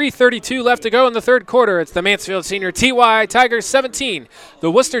with 3:32 left to go in the third quarter. It's the Mansfield Senior TY Tigers 17,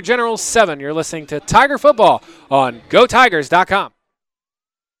 the Wooster Generals 7. You're listening to Tiger Football on GoTigers.com.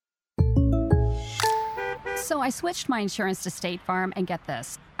 So I switched my insurance to State Farm, and get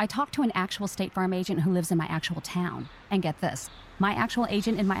this. I talked to an actual State Farm agent who lives in my actual town. And get this. My actual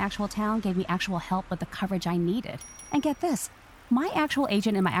agent in my actual town gave me actual help with the coverage I needed. And get this. My actual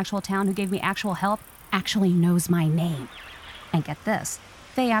agent in my actual town who gave me actual help actually knows my name. And get this,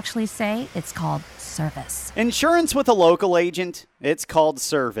 they actually say it's called service. Insurance with a local agent, it's called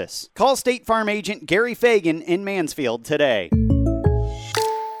service. Call State Farm agent Gary Fagan in Mansfield today.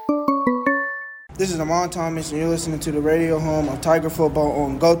 This is Amon Thomas, and you're listening to the radio home of Tiger Football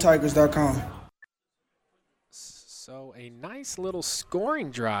on GoTigers.com. So a nice little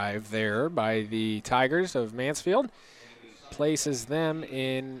scoring drive there by the Tigers of Mansfield. Places them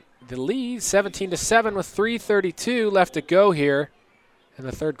in the lead, 17-7 with 3:32 left to go here in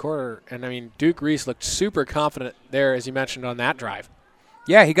the third quarter. And, I mean, Duke Reese looked super confident there, as you mentioned, on that drive.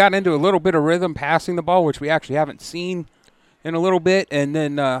 Yeah, he got into a little bit of rhythm passing the ball, which we actually haven't seen in a little bit. And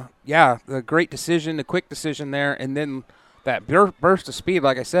then, the great decision, the quick decision there. And then that burst of speed,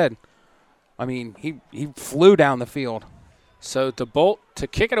 like I said, I mean, he flew down the field. So the Bolt to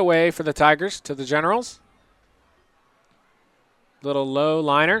kick it away for the Tigers to the Generals. Little low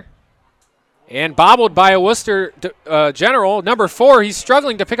liner. And bobbled by a Wooster General. Number 4, he's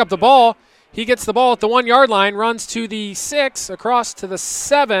struggling to pick up the ball. He gets the ball at the 1-yard line, runs to the 6, across to the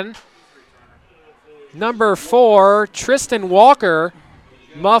 7. Number 4, Tristan Walker,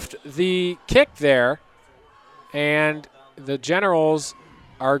 muffed the kick there. And the Generals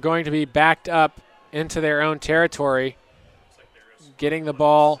are going to be backed up into their own territory, getting the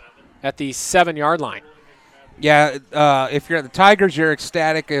ball at the 7-yard line. Yeah, if you're the Tigers, you're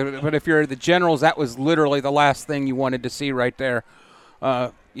ecstatic. But if you're the Generals, that was literally the last thing you wanted to see right there.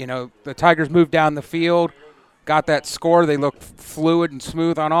 The Tigers moved down the field, got that score. They looked fluid and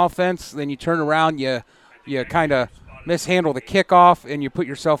smooth on offense. Then you turn around, you kind of mishandle the kickoff, and you put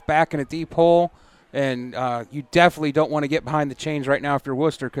yourself back in a deep hole. And you definitely don't want to get behind the chains right now if you're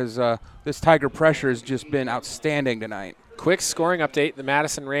Wooster, because this Tiger pressure has just been outstanding tonight. Quick scoring update. The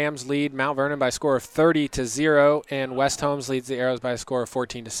Madison Rams lead Mount Vernon by a score of 30-0, and West Holmes leads the Arrows by a score of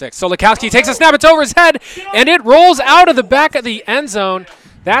 14-6. So Lukowski takes a snap. It's over his head, and it rolls out of the back of the end zone.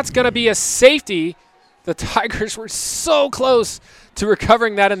 That's going to be a safety. The Tigers were so close to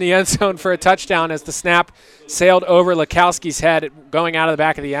recovering that in the end zone for a touchdown as the snap sailed over Lukowski's head, going out of the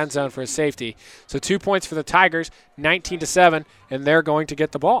back of the end zone for a safety. So 2 points for the Tigers, 19-7, and they're going to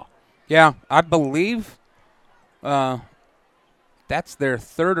get the ball. Yeah, I believe that's their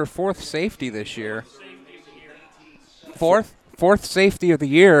third or fourth safety this year. Fourth safety of the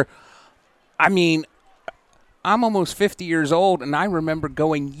year. I mean, I'm almost 50 years old, and I remember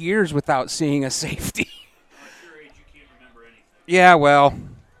going years without seeing a safety. Yeah, well,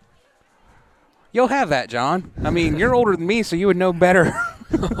 you'll have that, John. I mean, you're older than me, so you would know better.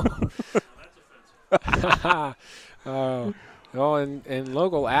 Well, in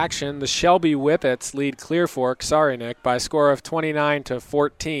local action, the Shelby Whippets lead Clear Fork, sorry, Nick, by a score of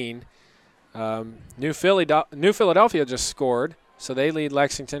 29-14. New Philadelphia just scored, so they lead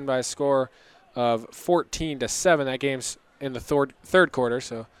Lexington by a score of 14-7. That game's in the third quarter,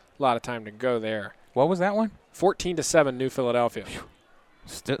 so a lot of time to go there. What was that one? 14-7, New Philadelphia.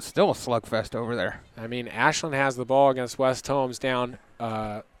 Still a slugfest over there. I mean, Ashland has the ball against West Holmes down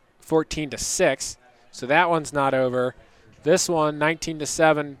 14-6, so that one's not over. This one,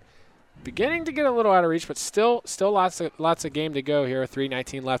 19-7, beginning to get a little out of reach, but still lots of game to go here.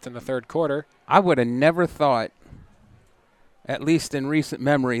 3:19 left in the third quarter. I would have never thought, at least in recent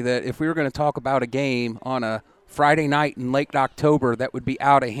memory, that if we were going to talk about a game on a Friday night in late October that would be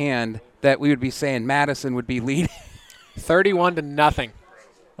out of hand, that we would be saying Madison would be leading 31-0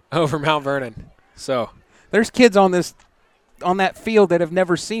 over Mount Vernon. So there's kids on that field that have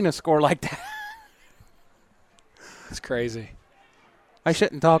never seen a score like that. It's crazy. I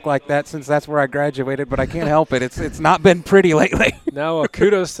shouldn't talk like that since that's where I graduated, but I can't help it. It's not been pretty lately. No, well,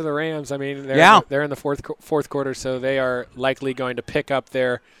 kudos to the Rams. I mean, they're in the fourth quarter, so they are likely going to pick up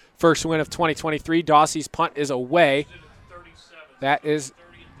their first win of 2023. Dawsey's punt is away. That is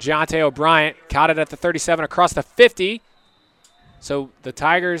Deontay O'Brien. Caught it at the 37 across the 50. So the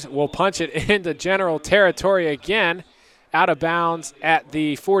Tigers will punch it into general territory again, out of bounds at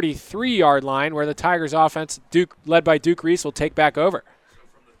the 43-yard line, where the Tigers offense, led by Duke Reese, will take back over.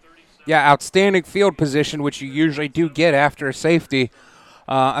 Yeah, outstanding field position, which you usually do get after a safety.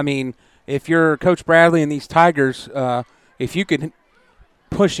 I mean, if you're Coach Bradley and these Tigers, if you can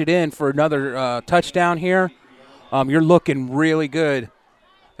push it in for another touchdown here, you're looking really good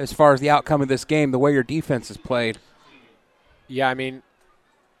as far as the outcome of this game, the way your defense is played. Yeah, I mean,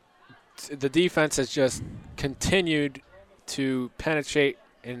 the defense has just continued to penetrate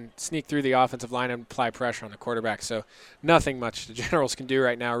and sneak through the offensive line and apply pressure on the quarterback. So nothing much the Generals can do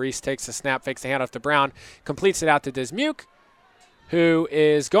right now. Reese takes the snap, fakes the handoff to Brown, completes it out to Dismuke, who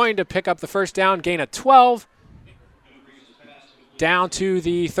is going to pick up the first down, gain a 12, down to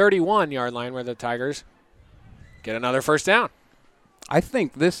the 31-yard line where the Tigers get another first down. I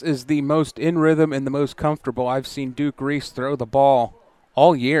think this is the most in rhythm and the most comfortable I've seen Duke Reese throw the ball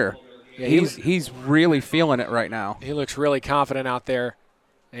all year. Yeah, he's really feeling it right now. He looks really confident out there,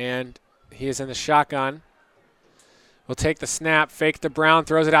 and he is in the shotgun. Will take the snap, fake to Brown,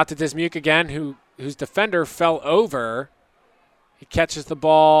 throws it out to Dismuke again, whose defender fell over. He catches the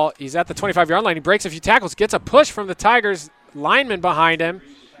ball. He's at the 25-yard line. He breaks a few tackles, gets a push from the Tigers lineman behind him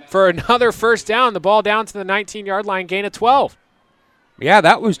for another first down. The ball down to the 19-yard line, gain of 12. Yeah,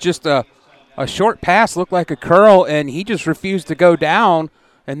 that was just a short pass, looked like a curl, and he just refused to go down.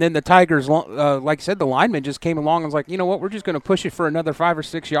 And then the Tigers, like I said, the lineman just came along and was like, you know what, we're just going to push it for another 5 or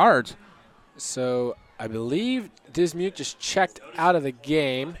 6 yards. So I believe Dismuke just checked out of the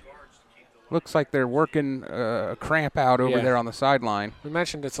game. Looks like they're working a cramp out over there on the sideline. We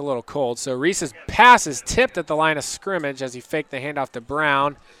mentioned it's a little cold. So Reese's pass is tipped at the line of scrimmage as he faked the handoff to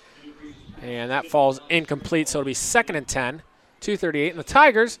Brown. And that falls incomplete, so it'll be 2nd and 10. 2:38, and the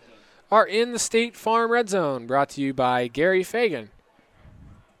Tigers are in the State Farm Red Zone, brought to you by Gary Fagan.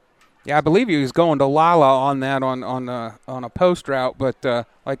 Yeah, I believe he was going to Lala on that on a post route, but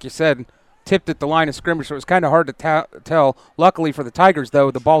like you said, tipped at the line of scrimmage, so it was kind of hard to tell. Luckily for the Tigers,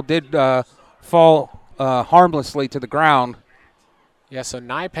 though, the ball did fall harmlessly to the ground. Yeah, so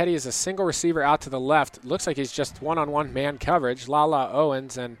Nye Petty is a single receiver out to the left. Looks like he's just one-on-one man coverage. Lala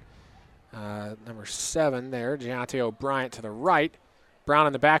Owens and number 7 there, Deontay O'Brien to the right. Brown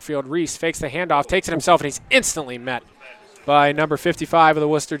in the backfield. Reese fakes the handoff, takes it himself, and he's instantly met by number 55 of the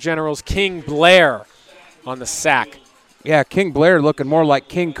Wooster Generals, King Blair, on the sack. Yeah, King Blair looking more like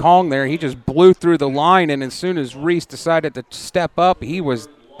King Kong there. He just blew through the line, and as soon as Reese decided to step up, he was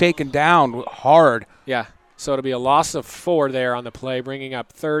taken down hard. Yeah, so it'll be a loss of 4 there on the play, bringing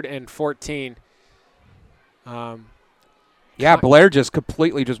up 3rd and 14. Yeah, Blair just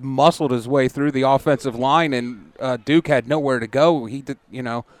completely just muscled his way through the offensive line, and Duke had nowhere to go. He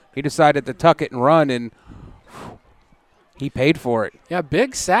decided to tuck it and run, and he paid for it. Yeah,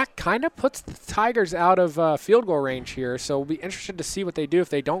 big sack kind of puts the Tigers out of field goal range here, so we'll be interested to see what they do if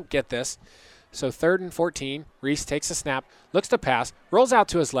they don't get this. So 3rd and 14, Reese takes a snap, looks to pass, rolls out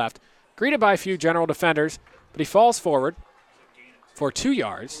to his left, greeted by a few general defenders, but he falls forward for 2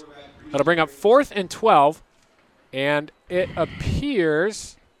 yards. That'll bring up 4th and 12. And it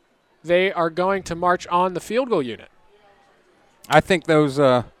appears they are going to march on the field goal unit. I think those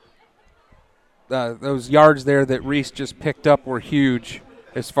yards there that Reese just picked up were huge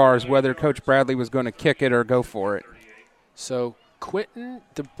as far as whether Coach Bradley was going to kick it or go for it. So Quentin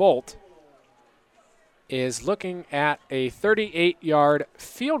DeBolt is looking at a 38-yard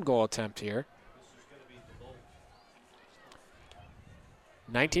field goal attempt here.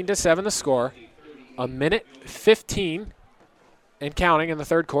 19-7 the score. 1:15 and counting in the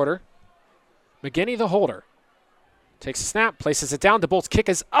 3rd quarter. McGinney, the holder, takes a snap, places it down. DeBolt's kick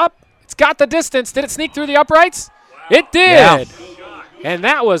is up. It's got the distance. Did it sneak through the uprights? It did. Yeah. And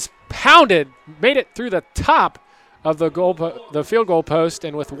that was pounded, made it through the top of the field goal post.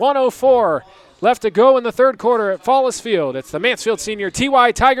 And with 1:04 left to go in the 3rd quarter at Fallis Field, it's the Mansfield Senior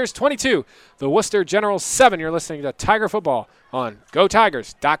TY Tigers 22, the Wooster Generals 7. You're listening to Tiger Football on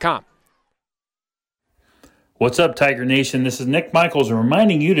GoTigers.com. What's up, Tiger Nation? This is Nick Michaels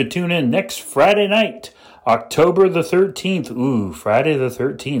reminding you to tune in next Friday night, October the 13th. Ooh, Friday the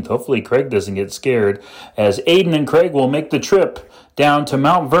 13th. Hopefully Craig doesn't get scared, as Aiden and Craig will make the trip down to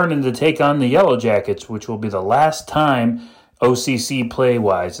Mount Vernon to take on the Yellow Jackets, which will be the last time OCC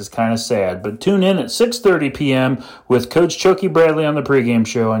play-wise. It's kind of sad. But tune in at 6:30 p.m. with Coach Chokey Bradley on the pregame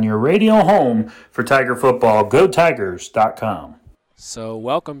show on your radio home for Tiger Football, GoTigers.com. So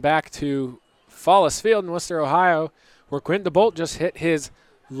welcome back to Fallis Field in Wooster, Ohio, where Quentin DeBolt just hit his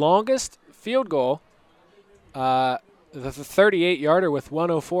longest field goal, the 38-yarder with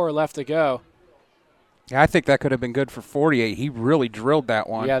 1:04 left to go. Yeah, I think that could have been good for 48. He really drilled that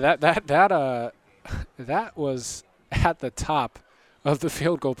one. Yeah, that was at the top of the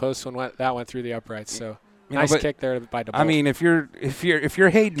field goal post when that went through the uprights. So nice kick there by DeBolt. I mean, if you're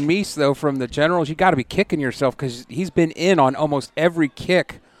Hayden Meese though from the Generals, you got to be kicking yourself because he's been in on almost every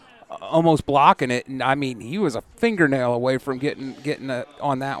kick, almost blocking it. And I mean, he was a fingernail away from getting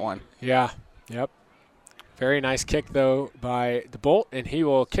on that one. Yeah. Yep. Very nice kick, though, by DeBolt, and he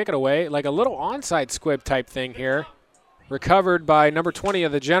will kick it away like a little onside squib type thing here. Recovered by number 20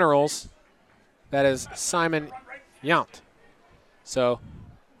 of the Generals. That is Simon Yount. So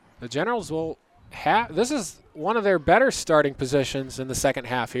the Generals will have – this is one of their better starting positions in the second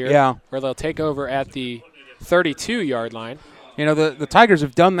half here. Yeah. Where they'll take over at the 32-yard line. You know, the Tigers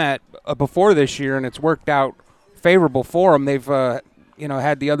have done that before this year, and it's worked out favorable for them. They've,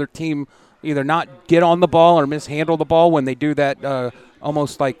 had the other team – either not get on the ball or mishandle the ball when they do that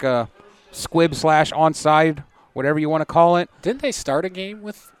almost like squib / onside, whatever you want to call it. Didn't they start a game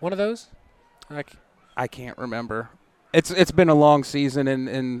with one of those? I can't remember. It's been a long season,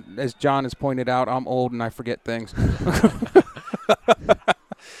 and as John has pointed out, I'm old and I forget things.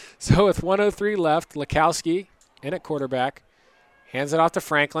 So with 1:03 left, Lekowski in at quarterback. Hands it off to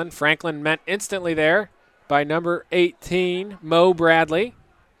Franklin. Franklin met instantly there by number 18, Mo Bradley.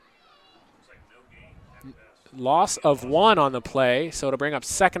 Loss of 1 on the play, so it'll bring up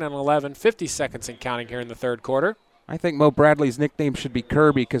 2nd and 11, 50 seconds and counting here in the third quarter. I think Mo Bradley's nickname should be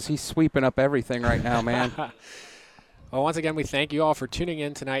Kirby because he's sweeping up everything right now, man. Well, once again, we thank you all for tuning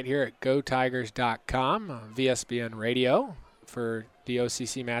in tonight here at GoTigers.com, VSBN Radio, for the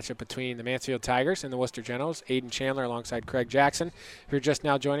OCC matchup between the Mansfield Tigers and the Wooster Generals. Aiden Chandler alongside Craig Jackson. If you're just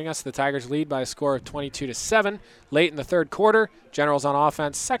now joining us, the Tigers lead by a score of 22-7. Late in the third quarter, Generals on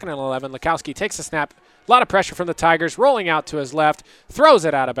offense, 2nd and 11. Lekowski takes the snap. A lot of pressure from the Tigers, rolling out to his left, throws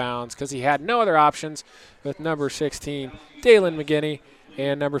it out of bounds because he had no other options with number 16, Dalen McGinney,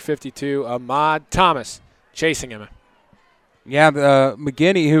 and number 52, Ahmad Thomas, chasing him. Yeah,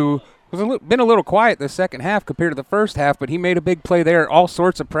 McGinney, who was been a little quiet the second half compared to the first half, but he made a big play there. All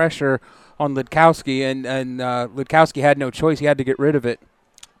sorts of pressure on Lekowski, and Lekowski had no choice. He had to get rid of it.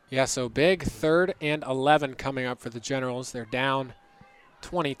 Yeah, so big 3rd and 11 coming up for the Generals. They're down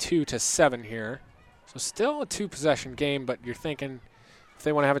 22-7 here. So still a 2-possession game, but you're thinking if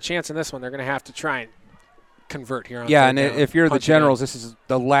they want to have a chance in this one, they're going to have to try and convert here. Yeah, and if you're the Generals, this is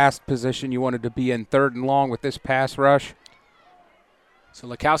the last position you wanted to be in, 3rd and long with this pass rush. So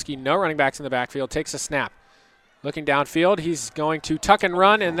Lekowski, no running backs in the backfield, takes a snap. Looking downfield, he's going to tuck and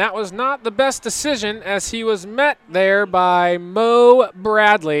run, and that was not the best decision as he was met there by Mo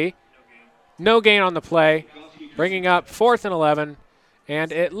Bradley. No gain on the play, bringing up 4th and 11.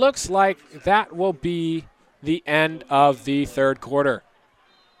 And it looks like that will be the end of the third quarter.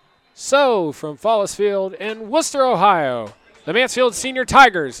 So, from Fallis Field in Wooster, Ohio, the Mansfield Senior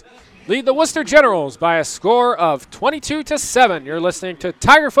Tigers lead the Wooster Generals by a score of 22-7. You're listening to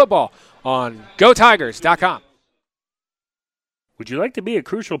Tiger Football on GoTigers.com. Would you like to be a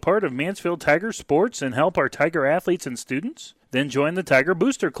crucial part of Mansfield Tiger sports and help our Tiger athletes and students? Then join the Tiger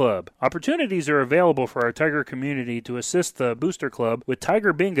Booster Club. Opportunities are available for our Tiger community to assist the Booster Club with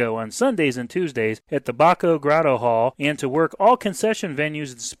Tiger Bingo on Sundays and Tuesdays at the Baco Grotto Hall and to work all concession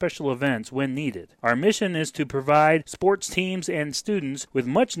venues and special events when needed. Our mission is to provide sports teams and students with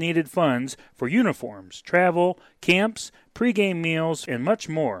much-needed funds for uniforms, travel, camps, pregame meals, and much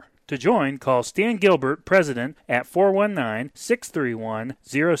more. To join, call Stan Gilbert, President, at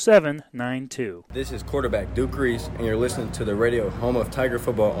 419-631-0792. This is quarterback Duke Reese, and you're listening to the radio home of Tiger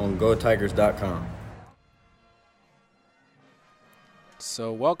Football on GoTigers.com.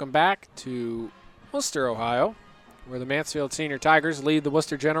 So welcome back to Wooster, Ohio, where the Mansfield Senior Tigers lead the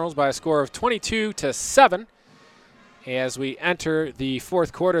Wooster Generals by a score of 22-7. As we enter the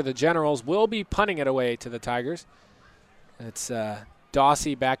fourth quarter, the Generals will be punting it away to the Tigers. It's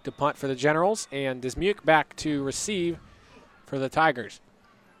Dawsey back to punt for the Generals, and Dismuke back to receive for the Tigers.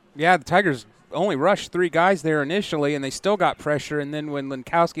 Yeah, the Tigers only rushed 3 guys there initially, and they still got pressure. And then when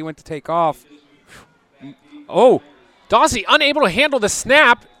Lekowski went to take off, Dawsey unable to handle the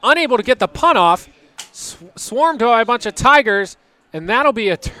snap, unable to get the punt off, swarmed by a bunch of Tigers, and that'll be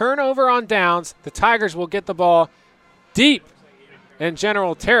a turnover on downs. The Tigers will get the ball deep in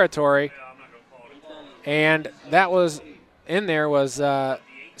general territory, and that was in there was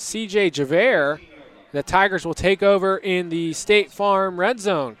C.J. Javert. The Tigers will take over in the State Farm Red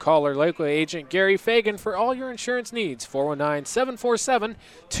Zone. Call our local agent Gary Fagan for all your insurance needs,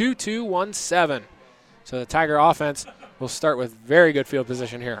 419-747-2217. So the Tiger offense will start with very good field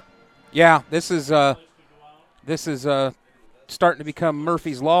position here. Yeah, this is starting to become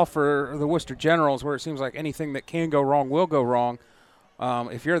Murphy's Law for the Wooster Generals, where it seems like anything that can go wrong will go wrong.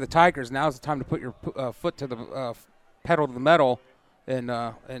 If you're the Tigers, now's the time to put your foot to the pedal to the metal and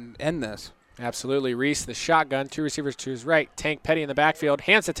end this. Absolutely. Reese, the shotgun, 2 receivers to his right. Tank Petty in the backfield,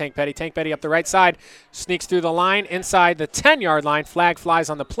 hands to Tank Petty. Tank Petty up the right side, sneaks through the line, inside the 10-yard line. Flag flies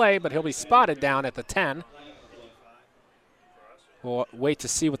on the play, but he'll be spotted down at the 10. We'll wait to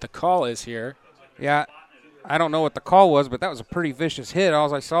see what the call is here. Yeah, I don't know what the call was, but that was a pretty vicious hit.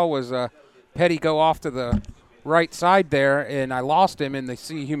 All I saw was Petty go off to the right side there, and I lost him in the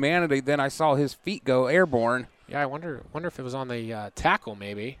sea humanity. Then I saw his feet go airborne. Yeah, I wonder if it was on the tackle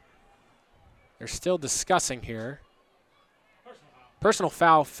maybe. They're still discussing here. Personal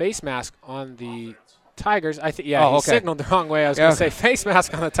foul, face mask on the Tigers. I think, yeah, he signaled the wrong way. I was going to say face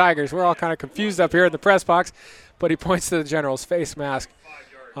mask on the Tigers. We're all kind of confused up here in the press box, but he points to the Generals. Face mask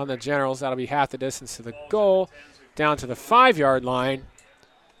on the Generals. That'll be half the distance to the goal, down to the 5-yard line.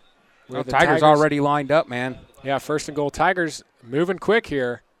 Well, Tigers already lined up, man. Yeah, 1st and goal. Tigers moving quick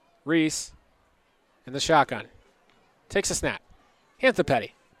here. Reese in the shotgun. Takes a snap. Hands to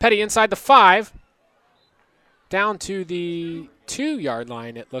Petty. Petty inside the 5. Down to the 2-yard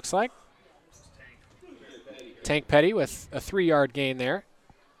line, it looks like. Tank Petty with a 3-yard gain there.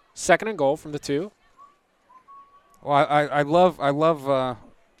 2nd and goal from the 2. Well, I love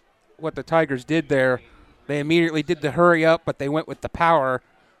what the Tigers did there. They immediately did the hurry up, but they went with the power,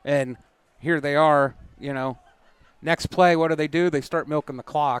 and here they are, Next play, what do? They start milking the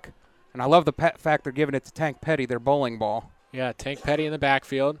clock. And I love the fact they're giving it to Tank Petty, their bowling ball. Yeah, Tank Petty in the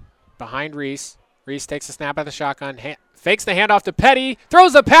backfield behind Reese. Reese takes a snap at the shotgun, fakes the handoff to Petty,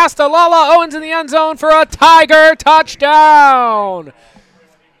 throws a pass to Lala Owens in the end zone for a Tiger touchdown.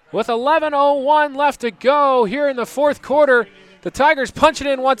 With 11:01 left to go here in the 4th quarter, the Tigers punch it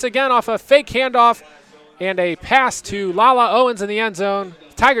in once again off a fake handoff and a pass to Lala Owens in the end zone.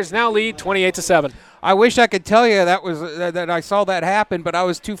 The Tigers now lead 28-7. I wish I could tell you that I saw that happen, but I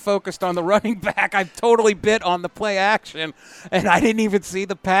was too focused on the running back. I totally bit on the play action, and I didn't even see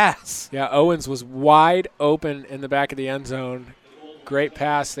the pass. Yeah, Owens was wide open in the back of the end zone. Great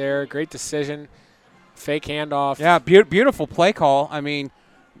pass there, great decision, fake handoff. Yeah, beautiful play call. I mean,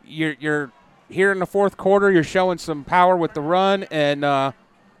 you're here in the 4th quarter, you're showing some power with the run, and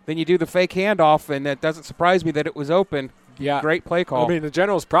then you do the fake handoff, and it doesn't surprise me that it was open. Yeah, great play call. I mean, the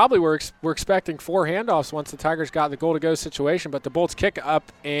Generals probably were expecting 4 handoffs once the Tigers got in the goal-to-go situation, but the Bolts kick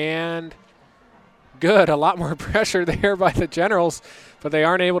up and good. A lot more pressure there by the Generals, but they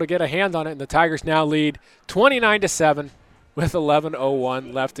aren't able to get a hand on it, and the Tigers now lead 29-7 with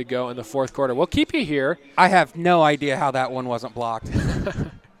 11:01 left to go in the 4th quarter. We'll keep you here. I have no idea how that one wasn't blocked.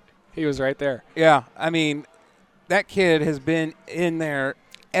 He was right there. Yeah, I mean, that kid has been in there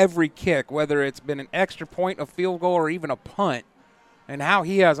every kick, whether it's been an extra point, a field goal, or even a punt. And how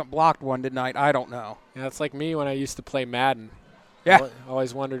he hasn't blocked one tonight, I don't know. Yeah, it's like me when I used to play Madden. Yeah. I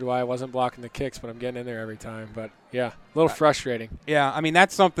always wondered why I wasn't blocking the kicks, but I'm getting in there every time. But, yeah, a little frustrating. Yeah, I mean,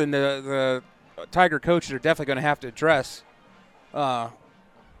 that's something the Tiger coaches are definitely going to have to address,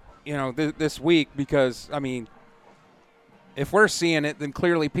 this week because, I mean, if we're seeing it, then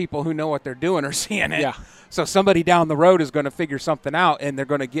clearly people who know what they're doing are seeing it. Yeah. So somebody down the road is going to figure something out, and they're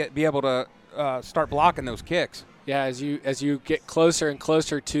going to be able to start blocking those kicks. Yeah, as you get closer and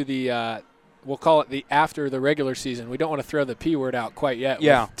closer to the we'll call it the after the regular season. We don't want to throw the P word out quite yet.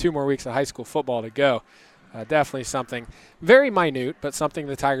 Yeah. With 2 more weeks of high school football to go. Definitely something very minute, but something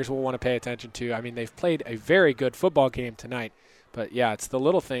the Tigers will want to pay attention to. I mean, they've played a very good football game tonight. But, yeah, it's the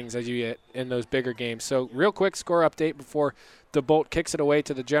little things as you get in those bigger games. So, real quick score update before the Bolt kicks it away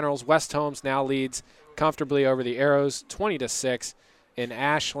to the Generals. West Holmes now leads comfortably over the Arrows, 20-6 in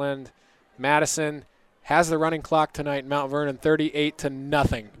Ashland. Madison has the running clock tonight in Mount Vernon,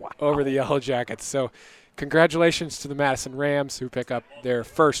 38-0 over the Yellow Jackets. So, congratulations to the Madison Rams who pick up their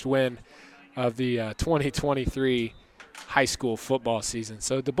first win of the 2023 high school football season.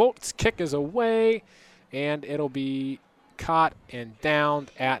 So, the Bolt's kick is away, and it'll be caught and downed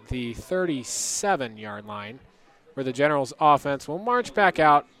at the 37-yard line, where the Generals offense will march back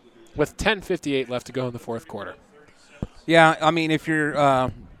out with 10:58 left to go in the 4th quarter. Yeah, I mean, if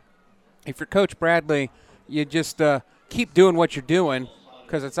you're Coach Bradley, you just keep doing what you're doing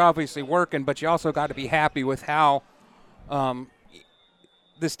because it's obviously working, but you also got to be happy with how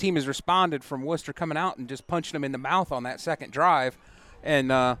this team has responded from Wooster coming out and just punching them in the mouth on that second drive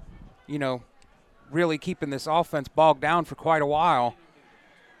and, really keeping this offense bogged down for quite a while.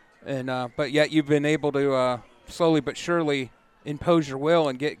 And but yet you've been able to slowly but surely impose your will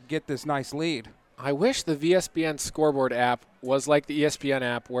and get this nice lead. I wish the VSBN scoreboard app was like the ESPN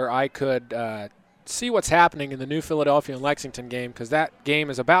app where I could see what's happening in the New Philadelphia and Lexington game, because that game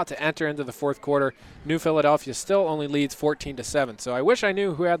is about to enter into the fourth quarter. New Philadelphia still only leads 14-7. So I wish I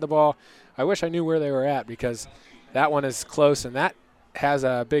knew who had the ball. I wish I knew where they were at, because that one is close, and that has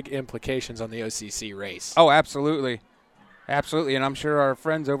big implications on the OCC race. Oh, absolutely. Absolutely, and I'm sure our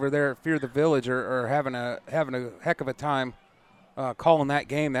friends over there at Fear the Village are having a heck of a time calling that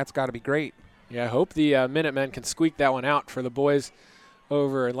game. That's got to be great. Yeah, I hope the Minutemen can squeak that one out for the boys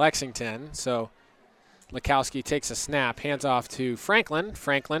over in Lexington. So Lekowski takes a snap, hands off to Franklin.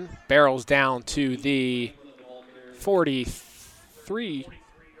 Franklin barrels down to the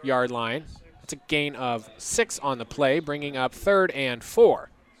 43-yard line. That's a gain of 6 on the play, bringing up 3rd and 4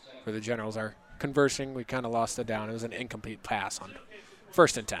 for the Generals. Are conversing. We kind of lost it down. It was an incomplete pass on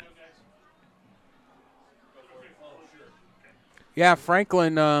 1st and 10. Yeah,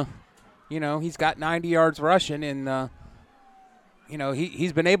 Franklin, he's got 90 yards rushing, and,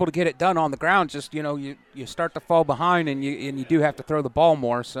 he's been able to get it done on the ground. Just, you start to fall behind, and you do have to throw the ball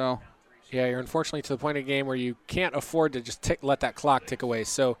more. So, yeah, you're unfortunately to the point of the game where you can't afford to just let that clock tick away.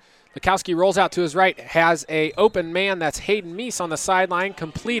 So Lekowski rolls out to his right, has a open man. That's Hayden Meese on the sideline,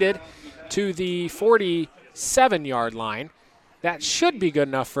 completed to the 47-yard line. That should be good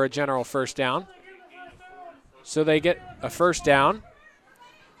enough for a General first down. So they get a first down.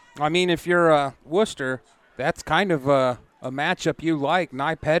 I mean, if you're Wooster, that's kind of a matchup you like.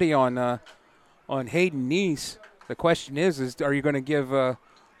 Nye Petty on Hayden Meese. The question is are you going to give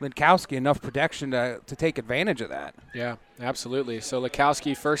Lekowski enough protection to take advantage of that? Yeah, absolutely. So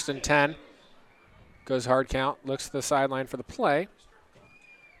Lekowski, 1st and 10, goes hard count, looks to the sideline for the play.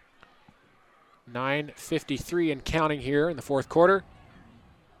 9:53 and counting here in the fourth quarter.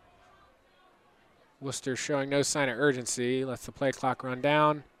 Wooster showing no sign of urgency. Lets the play clock run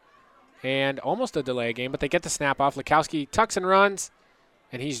down. And almost a delay game, but they get the snap off. Lekowski tucks and runs,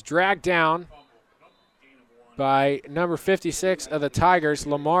 and he's dragged down by number 56 of the Tigers,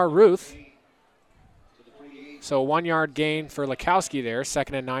 Lamar Ruth. So a 1-yard gain for Lekowski there,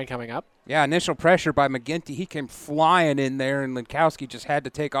 2nd and 9 coming up. Yeah, initial pressure by McGinty. He came flying in there, and Lekowski just had to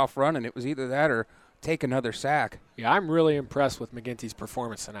take off running. It was either that or take another sack. Yeah, I'm really impressed with McGinty's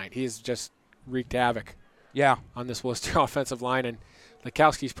performance tonight. He's just wreaked havoc on this Worcester offensive line, and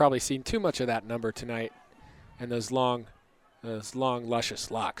Lekowski's probably seen too much of that number tonight and those long,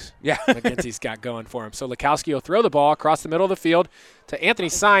 luscious locks McGinty's got going for him. So Lekowski will throw the ball across the middle of the field to Anthony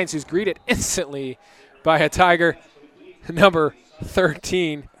Sines, who's greeted instantly by a Tiger, number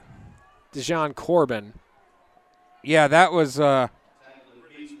 13, Dejon Corbin. Yeah, that was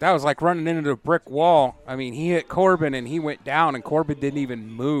like running into a brick wall. I mean, he hit Corbin, and he went down, and Corbin didn't even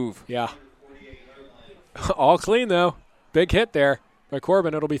move. Yeah. All clean, though. Big hit there by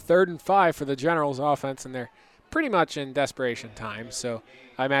Corbin. It'll be 3rd and 5 for the Generals offense, and they're pretty much in desperation time. So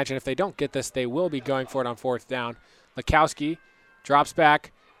I imagine if they don't get this, they will be going for it on 4th down. Lekowski drops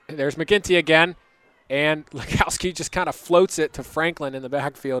back. There's McGinty again, and Lekowski just kind of floats it to Franklin in the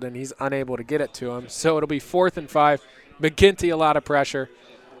backfield, and he's unable to get it to him. So it'll be 4th and 5. McGinty, a lot of pressure.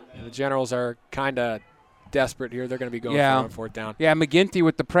 And the Generals are kind of desperate here. They're going to be going for it on 4th down. Yeah, McGinty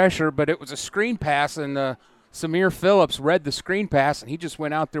with the pressure, but it was a screen pass, and Samir Phillips read the screen pass, and he just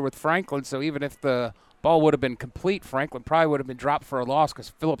went out there with Franklin. So even if the ball would have been complete, Franklin probably would have been dropped for a loss because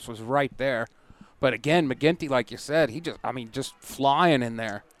Phillips was right there. But again, McGinty, like you said, just flying in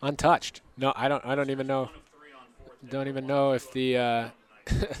there, untouched. No, I don't even know. Don't even know if the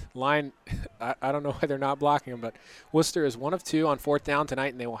line. I don't know why they're not blocking him. But Wooster is 1 of 2 on 4th down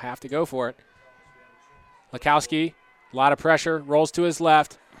tonight, and they will have to go for it. Lekowski, a lot of pressure, rolls to his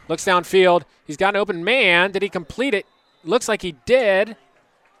left, looks downfield. He's got an open man. Did he complete it? Looks like he did.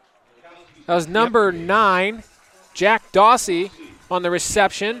 That was number 9, Jack Dawsey, on the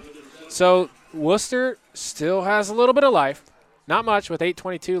reception. So Wooster still has a little bit of life. Not much with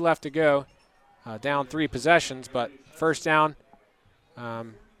 8:22 left to go. Down 3 possessions, but first down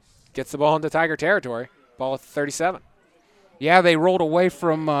gets the ball into Tiger territory. Ball at 37. Yeah, they rolled away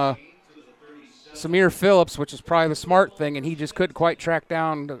from Samir Phillips, which is probably the smart thing, and he just couldn't quite track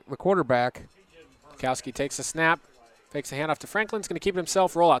down the quarterback. Lekowski takes a snap, fakes a handoff to Franklin's going to keep it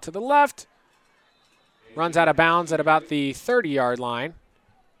himself, roll out to the left. Runs out of bounds at about the 30-yard line.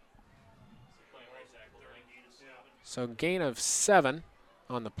 So gain of 7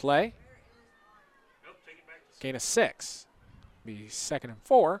 on the play. Gain of 6. Be 2nd and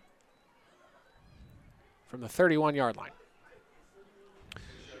 4 from the 31-yard line.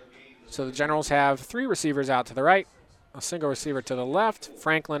 So the Generals have 3 receivers out to the right, a single receiver to the left,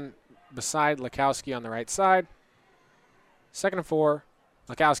 Franklin beside Lekowski on the right side. 2nd and 4,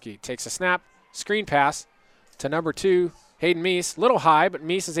 Lekowski takes a snap, Screen pass to number 2, Hayden Meese. Little high, but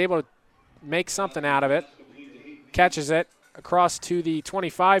Meese is able to make something out of it. Catches it across to the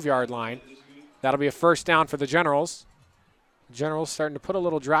 25-yard line. That'll be a first down for the Generals. Generals starting to put a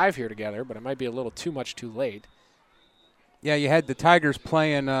little drive here together, but it might be a little too much too late. Yeah, you had the Tigers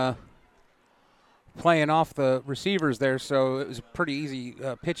playing off the receivers there, so it was a pretty easy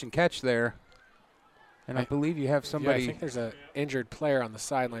pitch and catch there. And I believe you have somebody. Yeah, I think there's an injured player on the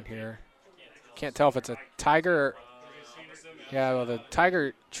sideline here. Can't tell if it's a Tiger or. Yeah, well, the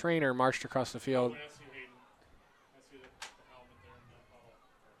Tiger trainer marched across the field.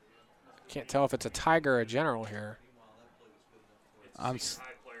 Can't tell if it's a Tiger or a General here. I'm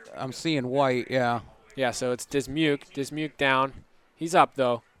seeing white, yeah. Yeah, so it's Dismuke. Dismuke down. He's up,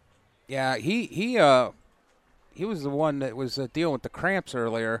 though. Yeah, he was the one that was dealing with the cramps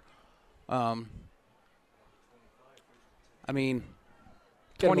earlier. I mean,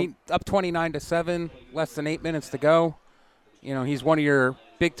 29-7, less than 8 minutes to go. You know, he's one of your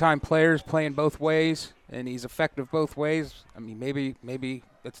big-time players playing both ways, and he's effective both ways. I mean, maybe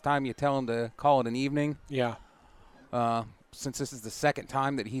it's time you tell him to call it an evening. Yeah. Since this is the second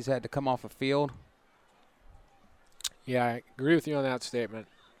time that he's had to come off a field. Yeah, I agree with you on that statement.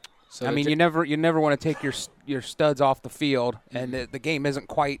 So I mean, you never want to take your studs off the field, and the game isn't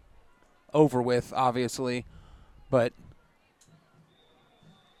quite over with, obviously, but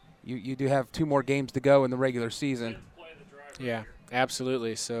you do have 2 more games to go in the regular season. Yeah,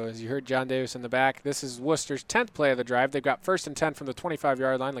 absolutely. So as you heard John Davis in the back, this is Worcester's 10th play of the drive. They've got 1st and 10 from the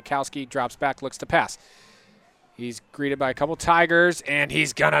 25-yard line. Lekowski drops back, looks to pass. He's greeted by a couple Tigers, and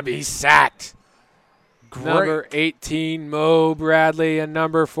he's going to be sacked. Great. Number 18, Mo Bradley, and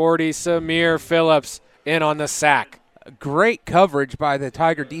number 40, Samir Phillips, in on the sack. Great coverage by the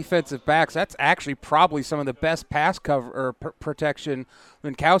Tiger defensive backs. That's actually probably some of the best pass cover or protection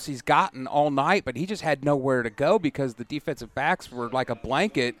Lekowski's gotten all night, but he just had nowhere to go because the defensive backs were like a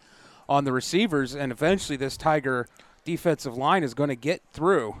blanket on the receivers, and eventually this Tiger defensive line is going to get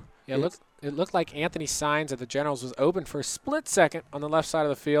through. Yeah, it looked like Anthony Signs of the Generals was open for a split second on the left side of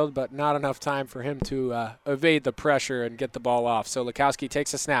the field, but not enough time for him to evade the pressure and get the ball off. So Lekowski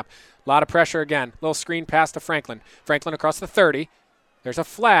takes a snap. A lot of pressure again. Little screen pass to Franklin. Franklin across the 30. There's a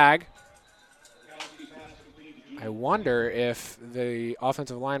flag. I wonder if the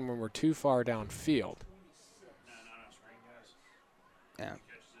offensive linemen were too far downfield. Yeah.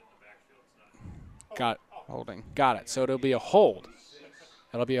 Holding. Got it. So it'll be a hold.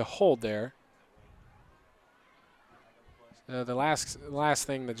 That'll be a hold there. The last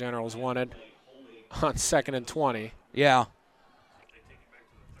thing the Generals wanted on 2nd and 20. Yeah.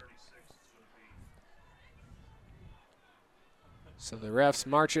 So the refs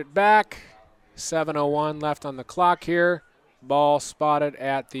march it back. 7:01 left on the clock here. Ball spotted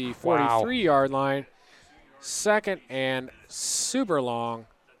at the 43-yard line. 2nd and super long.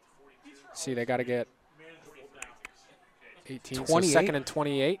 See, they got to get 18. 28? So 2nd and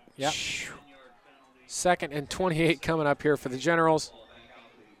 28. Yep. 2nd and 28 coming up here for the Generals.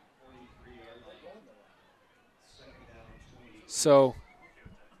 So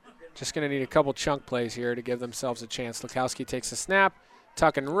just going to need a couple chunk plays here to give themselves a chance. Lekowski takes a snap,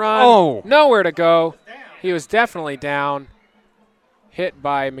 tuck and run. Oh. Nowhere to go. He was definitely down. Hit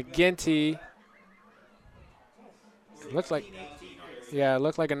by McGinty. It looked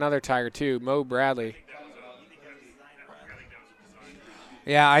like another Tiger too, Mo Bradley.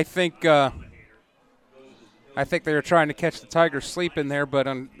 Yeah, I think they were trying to catch the Tigers sleeping there, but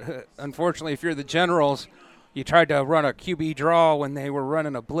unfortunately, if you're the Generals, you tried to run a QB draw when they were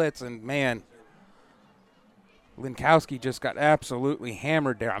running a blitz, and, man, Lekowski just got absolutely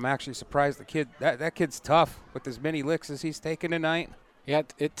hammered there. I'm actually surprised the kid that kid's tough with as many licks as he's taken tonight. Yeah,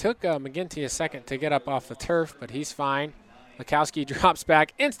 it took McGinty a second to get up off the turf, but he's fine. Lekowski drops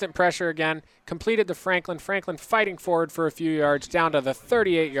back, instant pressure again, completed to Franklin. Franklin fighting forward for a few yards down to the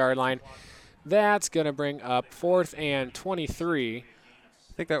 38-yard line. That's going to bring up 4th and 23. I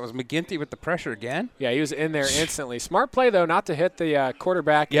think that was McGinty with the pressure again. Yeah, he was in there instantly. Smart play, though, not to hit the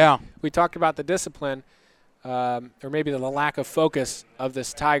quarterback. Yeah. We talked about the discipline or maybe the lack of focus of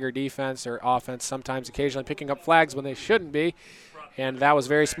this Tiger defense or offense, sometimes occasionally picking up flags when they shouldn't be, and that was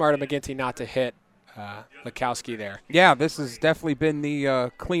very smart of McGinty not to hit Lekowski there. Yeah, this has definitely been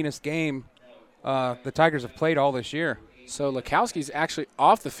the cleanest game the Tigers have played all this year. So Lekowski's actually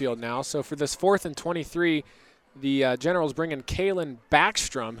off the field now. So for this 4th and 23, the Generals bring in Kalen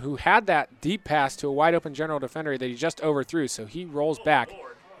Backstrom, who had that deep pass to a wide-open General defender that he just overthrew. So he rolls back,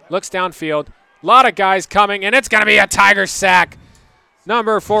 looks downfield. A lot of guys coming, and it's going to be a Tiger sack.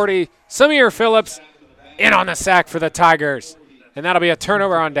 Number 40, Samir Phillips, in on the sack for the Tigers. And that'll be a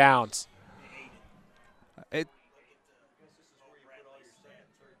turnover on downs.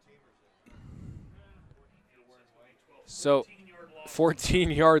 So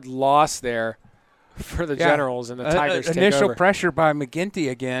 14-yard loss there for the Generals, and the Tigers take initial over. Pressure by McGinty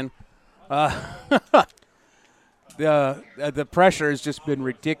again. The pressure has just been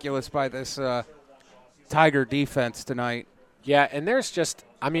ridiculous by this Tiger defense tonight. Yeah, and there's just,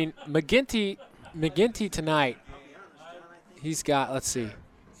 I mean, McGinty tonight, he's got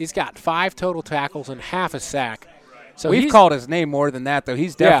 5 total tackles and half a sack. So we've called his name more than that, though.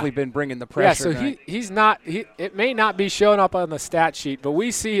 He's definitely been bringing the pressure. Yeah, so he's not. It may not be showing up on the stat sheet, but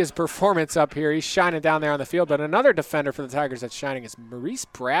we see his performance up here. He's shining down there on the field. But another defender for the Tigers that's shining is Maurice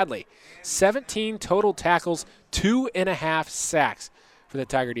Bradley. 17 total tackles, 2.5 sacks for the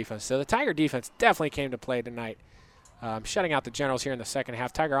Tiger defense. So the Tiger defense definitely came to play tonight. Shutting out the Generals here in the second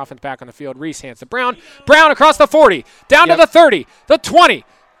half. Tiger offense back on the field. Reese hands to Brown. Brown across the 40, down to the 30, the 20,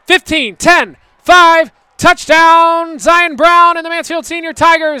 15, 10, 5. Touchdown, Zion Brown and the Mansfield Senior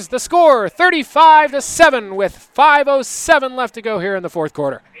Tigers. The score, 35-7 with 5:07 left to go here in the fourth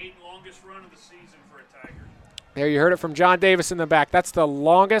quarter. 8th longest run of the season for a Tiger. There you heard it from John Davis in the back. That's the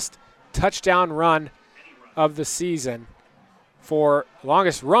longest touchdown run of the season for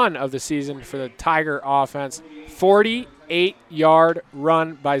the Tiger offense. 48-yard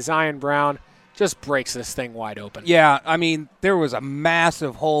run by Zion Brown. Just breaks this thing wide open. Yeah, I mean, there was a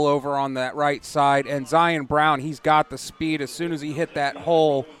massive hole over on that right side, and Zion Brown, he's got the speed. As soon as he hit that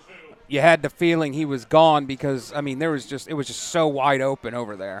hole, you had the feeling he was gone because, I mean, it was just so wide open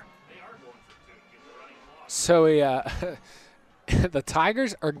over there. So the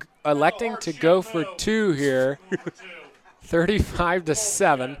Tigers are electing to go for 2 here,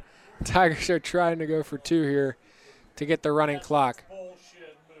 35-7. Tigers are trying to go for 2 here to get the running clock.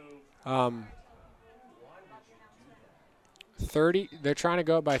 30. They're trying to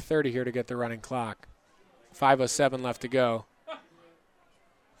go up by 30 here to get the running clock. 5:07 left to go.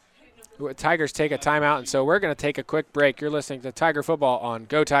 Tigers take a timeout, and so we're going to take a quick break. You're listening to Tiger Football on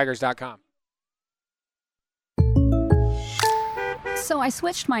GoTigers.com. So I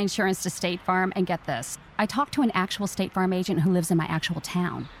switched my insurance to State Farm, and get this. I talked to an actual State Farm agent who lives in my actual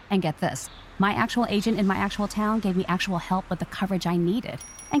town. And get this. My actual agent in my actual town gave me actual help with the coverage I needed.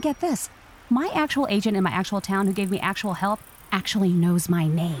 And get this. My actual agent in my actual town who gave me actual help actually knows my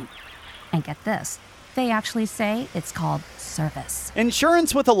name. And get this. They actually say it's called service.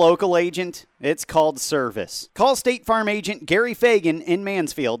 Insurance with a local agent, it's called service. Call State Farm agent Gary Fagan in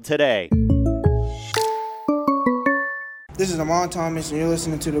Mansfield today. This is Amon Thomas, and you're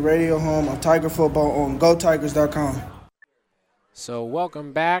listening to the radio home of Tiger Football on GoTigers.com. So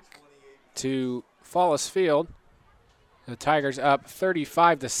welcome back to Fallis Field. The Tigers up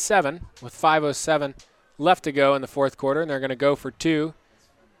 35-7 with 5:07 left to go in the fourth quarter, and they're going to go for 2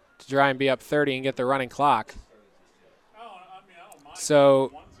 to try and be up 30 and get the running clock.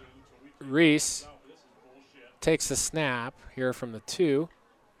 So Reese takes the snap here from the 2.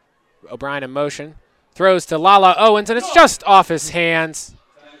 O'Brien in motion. Throws to Lala Owens, and it's just off his hands.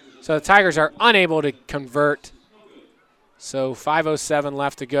 So the Tigers are unable to convert. So 5:07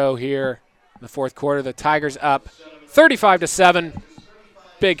 left to go here in the fourth quarter. The Tigers up 35-7.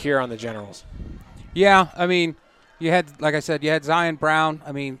 Big here on the Generals. Yeah, I mean, like I said, you had Zion Brown.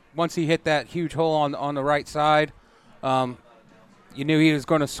 I mean, once he hit that huge hole on the right side, you knew he was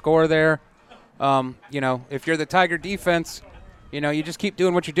going to score there. If you're the Tiger defense, you just keep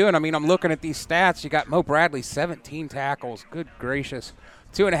doing what you're doing. I mean, I'm looking at these stats. You got Mo Bradley, 17 tackles. Good gracious.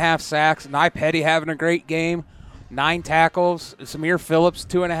 2.5 sacks. Nye Petty having a great game. 9 tackles. Samir Phillips,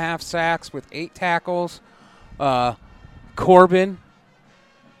 2.5 sacks with 8 tackles. Corbin,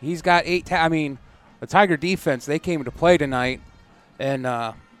 he's got 8 I mean, the Tiger defense, they came to play tonight. And,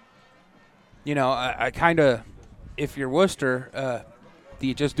 I kind of, if you're Wooster, do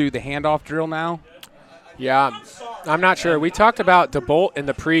you just do the handoff drill now? Yeah, I'm not sure. We talked about DeBolt in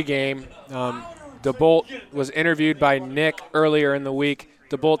the pregame. DeBolt was interviewed by Nick earlier in the week.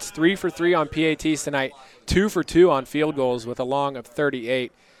 DeBolt's 3 for 3 on PATs tonight, 2 for 2 on field goals with a long of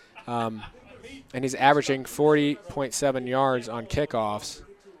 38. And he's averaging 40.7 yards on kickoffs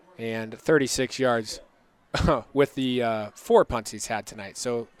and 36 yards with the 4 punts he's had tonight.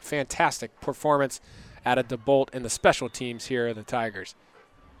 So fantastic performance out of DeBolt and the special teams here at the Tigers.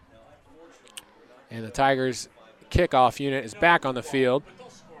 And the Tigers kickoff unit is back on the field.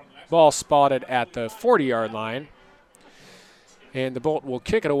 Ball spotted at the 40-yard line. And DeBolt will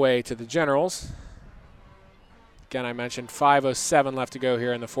kick it away to the Generals. Again, I mentioned 5:07 left to go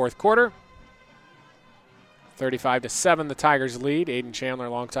here in the fourth quarter. 35-7, the Tigers lead. Aiden Chandler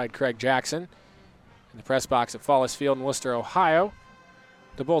alongside Craig Jackson in the press box at Fallis Field in Wooster, Ohio.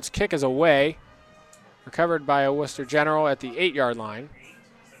 DeBolt's kick is away, recovered by a Wooster General at the 8-yard line.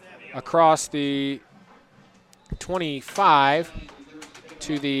 Across the 25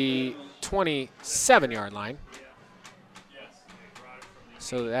 to the 27-yard line.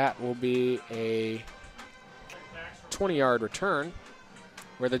 So that will be a 20-yard return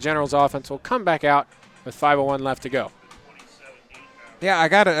where the Generals offense will come back out with 5:01 left to go. Yeah, I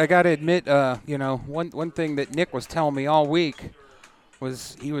gotta admit, one thing that Nick was telling me all week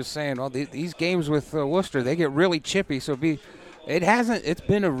was he was saying, well, these games with Wooster, they get really chippy. So it's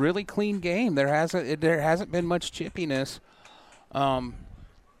been a really clean game. There hasn't been much chippiness.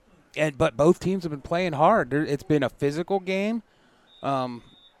 But both teams have been playing hard. It's been a physical game.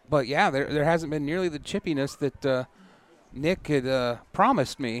 But yeah, there hasn't been nearly the chippiness that Nick had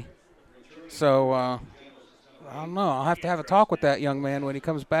promised me. So I don't know. I'll have to have a talk with that young man when he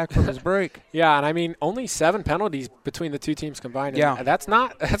comes back from his break. Yeah, and I mean only 7 penalties between the two teams combined. Yeah, that's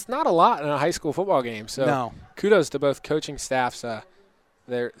not a lot in a high school football game. So no. Kudos to both coaching staffs.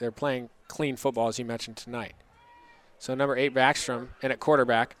 They're playing clean football as you mentioned tonight. So number 8 Backstrom in at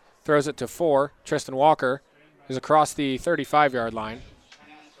quarterback throws it to 4. Tristan Walker is across the 35-yard line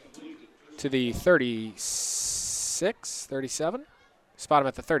to the 36, 37. Spot him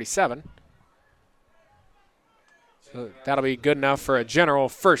at the 37. So that'll be good enough for a general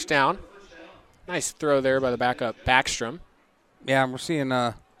first down. Nice throw there by the backup Backstrom. Yeah, we're seeing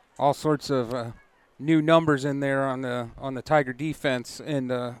all sorts of new numbers in there on the Tiger defense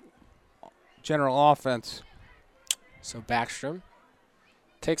and general offense. So Backstrom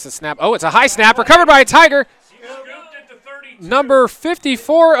takes a snap. Oh, it's a high snap. Recovered by a Tiger. Number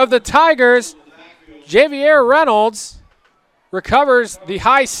 54 of the Tigers, Javier Reynolds, recovers the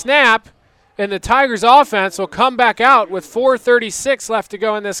high snap, and the Tigers offense will come back out with 4:36 left to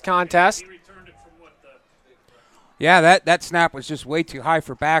go in this contest. Yeah, that snap was just way too high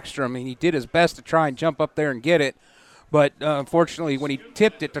for Backstrom. I mean, he did his best to try and jump up there and get it. But unfortunately, when he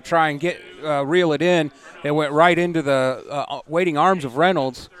tipped it to try and reel it in, it went right into the waiting arms of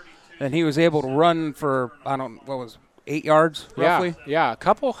Reynolds, and he was able to run for, 8 yards roughly? Yeah, a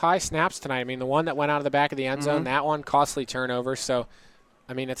couple high snaps tonight. I mean, the one that went out of the back of the end zone, that one, costly turnover. So,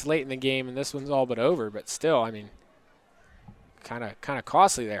 I mean, it's late in the game, and this one's all but over. But still, I mean, kind of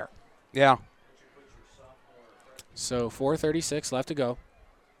costly there. Yeah. So 4:36 left to go.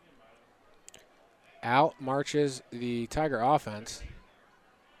 Out marches the Tiger offense.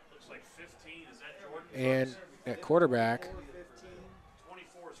 Looks like 15. Is that Jordan? And at quarterback.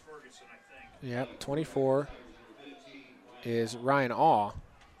 24 is Ferguson, I think. Yep, 24 is Ryan Awe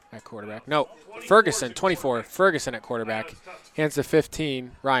at quarterback. No, Ferguson, 24. Ferguson at quarterback. Hands to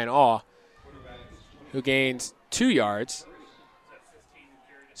 15, Ryan Awe, who gains 2 yards.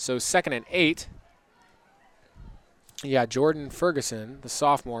 So 2nd and 8. Yeah, Jordan Ferguson, the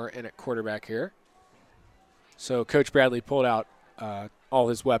sophomore, in at quarterback here. So Coach Bradley pulled out all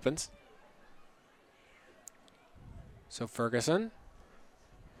his weapons. So Ferguson.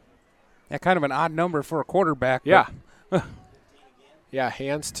 Yeah, kind of an odd number for a quarterback. Yeah. Yeah,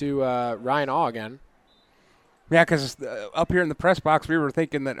 hands to Ryan Awe again. Yeah, because up here in the press box, we were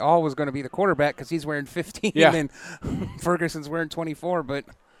thinking that Awe was going to be the quarterback because he's wearing 15 and Ferguson's wearing 24. But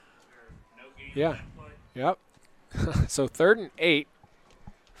yeah, yep. So 3rd and 8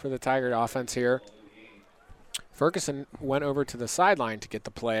 for the Tiger offense here. Ferguson went over to the sideline to get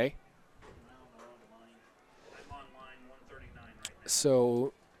the play.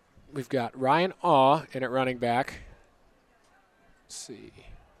 So we've got Ryan Awe in at running back. Let's see.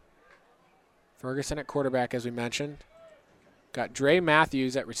 Ferguson at quarterback, as we mentioned. Got Dre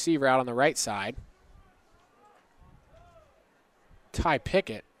Matthews at receiver out on the right side. Ty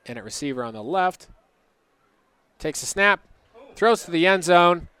Pickett in at receiver on the left. Takes a snap, throws to the end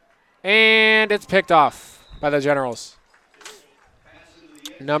zone, and it's picked off by the Generals.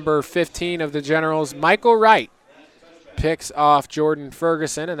 Number 15 of the Generals, Michael Wright, picks off Jordan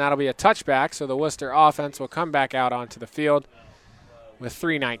Ferguson, and that'll be a touchback, so the Wooster offense will come back out onto the field with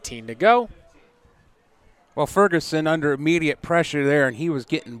 3:19 to go. Well, Ferguson under immediate pressure there, and he was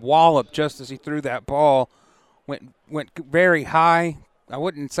getting walloped just as he threw that ball. Went very high. I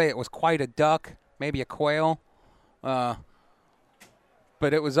wouldn't say it was quite a duck, maybe a quail.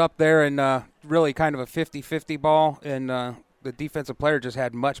 But it was up there and really kind of a 50-50 ball, and the defensive player just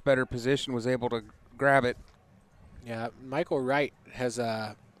had much better position, was able to grab it. Yeah, Michael Wright has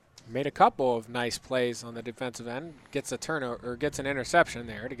made a couple of nice plays on the defensive end. Gets a turnover or gets an interception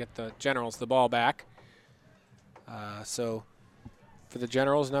there to get the Generals the ball back. So for the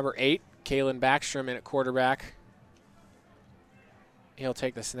Generals, number 8, Kalen Backstrom in at quarterback. He'll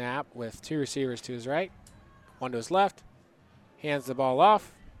take the snap with 2 receivers to his right, 1 to his left. Hands the ball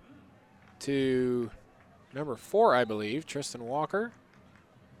off to number 4, I believe, Tristan Walker.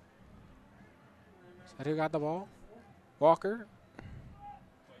 Is that who got the ball? Walker.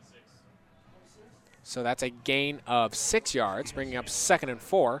 So that's a gain of 6 yards, bringing up 2nd and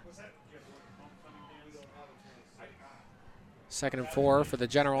 4. 2nd and 4 for the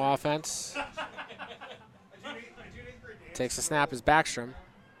General offense. Takes the snap is Backstrom.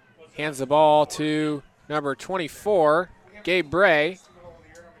 Hands the ball to number 24, Gabe Bray,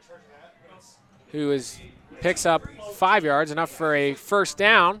 who picks up 5 yards, enough for a first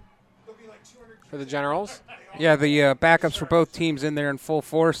down for the Generals. Yeah, the backups for both teams in there in full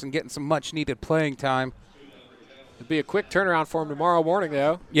force and getting some much-needed playing time. It'll be a quick turnaround for them tomorrow morning,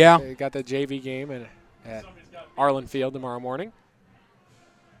 though. Yeah. They got the JV game at Arlen Field tomorrow morning.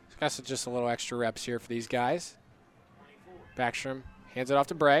 Got just a little extra reps here for these guys. Backstrom hands it off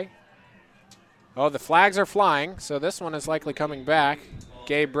to Bray. Oh, the flags are flying, so this one is likely coming back.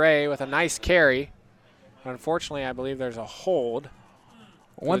 Gabe Bray with a nice carry. But unfortunately, I believe there's a hold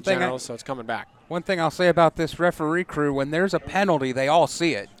for the Generals, so it's coming back. One thing I'll say about this referee crew, when there's a penalty, they all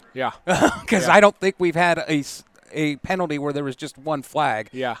see it. Yeah. Because I don't think we've had a penalty where there was just one flag.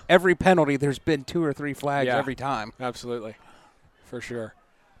 Yeah. Every penalty, there's been 2 or 3 flags every time. Absolutely. For sure.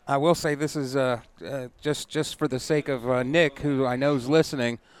 I will say this is just for the sake of Nick, who I know is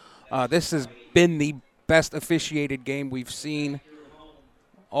listening, this has been the best officiated game we've seen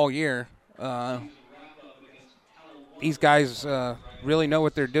all year. These guys really know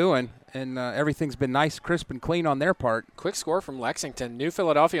what they're doing, and everything's been nice, crisp, and clean on their part. Quick score from Lexington. New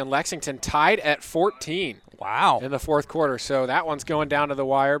Philadelphia and Lexington tied at 14. Wow. In the 4th quarter, so that one's going down to the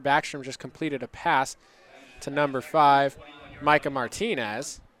wire. Backstrom just completed a pass to number 5, Micah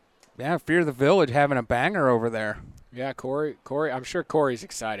Martinez. Yeah, Fear the Village having a banger over there. Yeah, Corey, I'm sure Corey's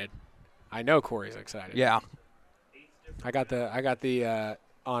excited. I know Corey's excited. Yeah. I got the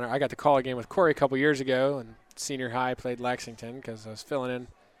honor. I got to call a game with Corey a couple years ago, and senior high played Lexington because I was filling in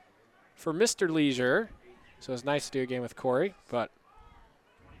for Mr. Leisure. So it was nice to do a game with Corey, but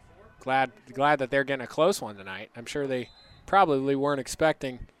glad that they're getting a close one tonight. I'm sure they probably weren't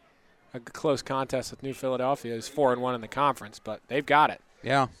expecting a close contest with New Philadelphia. It's 4-1 in the conference, but they've got it.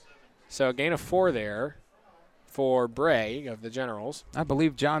 Yeah. So a gain of 4 there for Bray of the Generals. I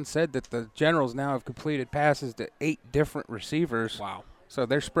believe John said that the Generals now have completed passes to 8 different receivers. Wow. So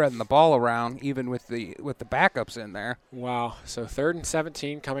they're spreading the ball around even with the backups in there. Wow. So 3rd and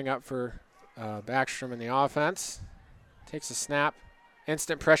 17 coming up for Backstrom in the offense. Takes a snap.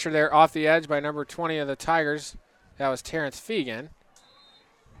 Instant pressure there off the edge by number 20 of the Tigers. That was Terrence Fegan.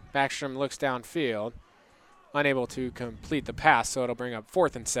 Backstrom looks downfield. Unable to complete the pass, so it'll bring up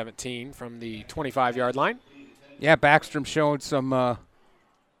 4th and 17 from the 25-yard line. Yeah, Backstrom showed some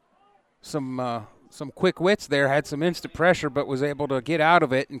quick wits there, had some instant pressure, but was able to get out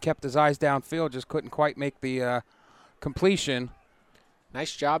of it and kept his eyes downfield, just couldn't quite make the completion.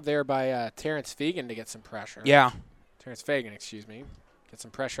 Nice job there by Terrence Fegan to get some pressure. Yeah. Terrence Fagan, excuse me. Get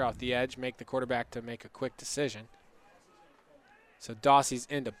some pressure off the edge, make the quarterback to make a quick decision. So Dossie's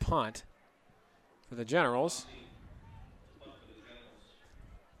into punt for the Generals.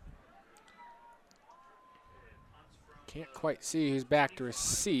 Can't quite see who's back to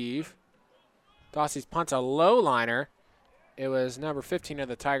receive. Dossie's punt's a low liner. It was number 15 of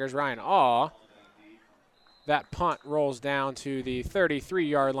the Tigers, Ryan Aw. That punt rolls down to the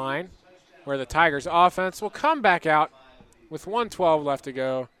 33-yard line, where the Tigers offense will come back out with 1:12 left to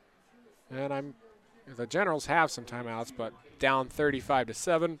go. And the Generals have some timeouts, but down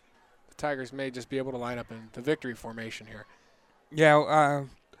 35-7. The Tigers may just be able to line up in the victory formation here. Yeah,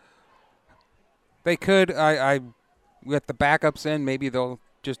 they could. With the backups in, maybe they'll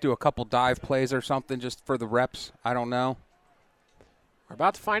just do a couple dive plays or something just for the reps. I don't know. We're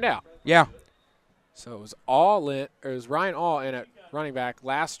about to find out. Yeah. So it was Ryan All in at running back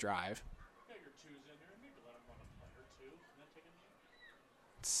last drive.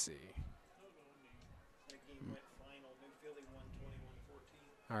 Let's see.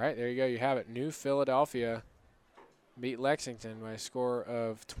 All right, there you go. You have it. New Philadelphia beat Lexington by a score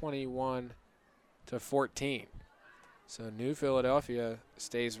of 21-14. So New Philadelphia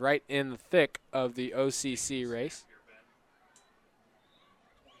stays right in the thick of the OCC race.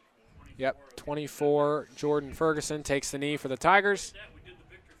 Yep, 24, Jordan Ferguson takes the knee for the Tigers.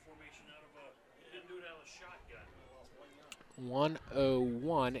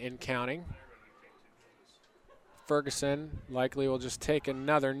 101 in counting. Ferguson likely will just take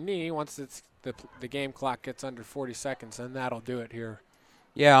another knee once the game clock gets under 40 seconds, and that'll do it here.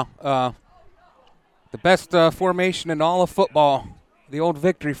 Yeah, the best formation in all of football, the old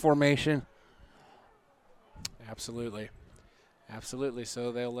victory formation. Absolutely. Absolutely.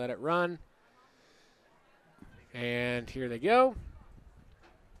 So they'll let it run. And here they go.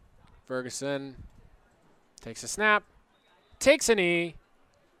 Ferguson Takes a snap, takes a knee,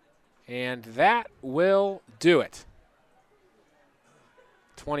 and that will do it.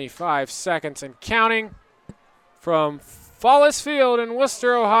 25 seconds and counting from Fallis Field in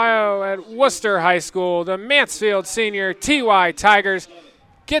Wooster, Ohio at Wooster High School. The Mansfield senior TY Tigers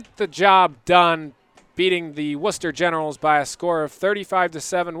get the job done, beating the Wooster Generals by a score of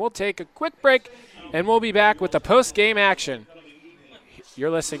 35-7. We'll take a quick break, and we'll be back with the post-game action.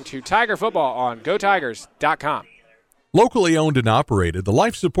 You're listening to Tiger Football on GoTigers.com. Locally owned and operated, the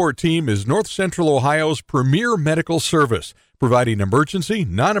Life Support Team is North Central Ohio's premier medical service, providing emergency,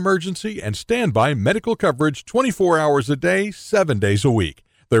 non-emergency, and standby medical coverage 24 hours a day, 7 days a week.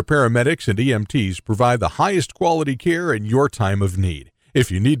 Their paramedics and EMTs provide the highest quality care in your time of need. If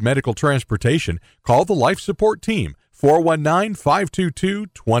you need medical transportation, call the Life Support Team,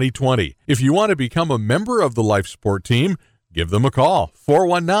 419-522-2020. If you want to become a member of the Life Support Team, give them a call,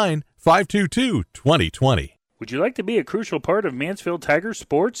 419-522-2020. Would you like to be a crucial part of Mansfield Tiger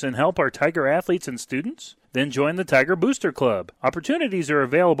sports and help our Tiger athletes and students? Then join the Tiger Booster Club. Opportunities are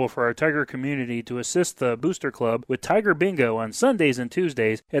available for our Tiger community to assist the Booster Club with Tiger Bingo on Sundays and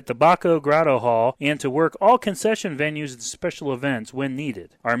Tuesdays at the Baco Grotto Hall and to work all concession venues and special events when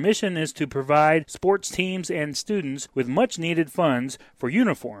needed. Our mission is to provide sports teams and students with much-needed funds for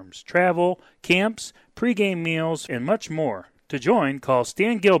uniforms, travel, camps, pregame meals, and much more. To join, call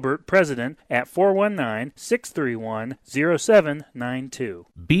Stan Gilbert, President, at 419-631-0792.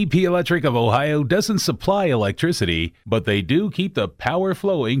 BP Electric of Ohio doesn't supply electricity, but they do keep the power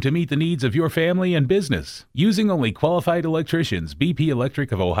flowing to meet the needs of your family and business. Using only qualified electricians, BP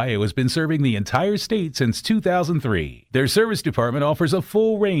Electric of Ohio has been serving the entire state since 2003. Their service department offers a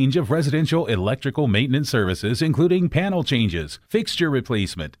full range of residential electrical maintenance services, including panel changes, fixture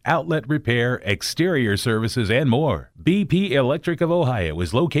replacement, outlet repair, exterior services, and more. BP Electric of Ohio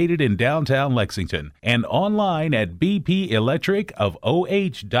is located in downtown Lexington and online at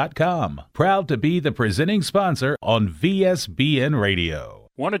bpelectricofoh.com. Proud to be the presenting sponsor on VSBN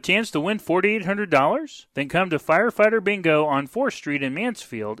Radio. Want a chance to win $4,800? Then come to Firefighter Bingo on 4th Street in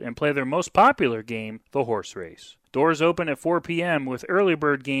Mansfield and play their most popular game, the horse race. Doors open at 4 p.m. with early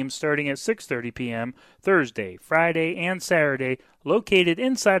bird games starting at 6:30 p.m. Thursday, Friday, and Saturday, located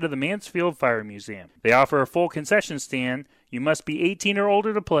inside of the Mansfield Fire Museum. They offer a full concession stand. You must be 18 or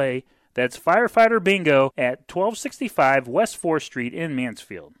older to play. That's Firefighter Bingo at 1265 West 4th Street in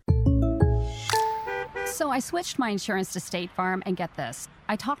Mansfield. So I switched my insurance to State Farm, and get this.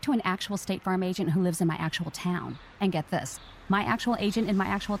 I talked to an actual State Farm agent who lives in my actual town. And get this. My actual agent in my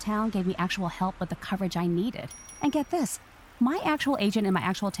actual town gave me actual help with the coverage I needed. And get this. My actual agent in my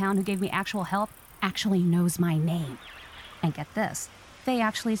actual town who gave me actual help actually knows my name. And get this. They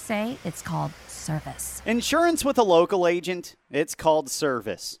actually say it's called service. Insurance with a local agent, it's called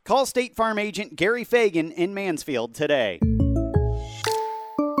service. Call State Farm agent Gary Fagan in Mansfield today.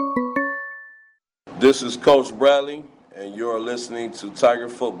 This is Coach Bradley, and you're listening to Tiger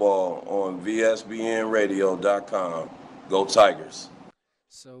Football on VSBNradio.com. Go Tigers.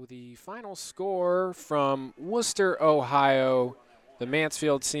 So the final score from Wooster, Ohio, the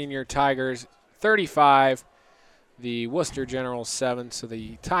Mansfield Senior Tigers 35, the Wooster Generals 7. So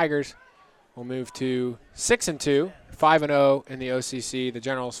the Tigers will move to 6-2, 5-0 in the OCC. The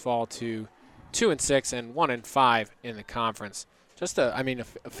Generals fall to 2-6 and 1-5 in the conference. Just a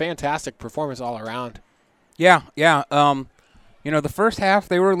fantastic performance all around. Yeah. The first half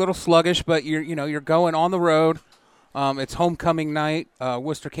they were a little sluggish, but you're going on the road. It's homecoming night.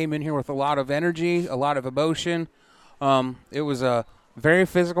 Wooster came in here with a lot of energy, a lot of emotion. It was a very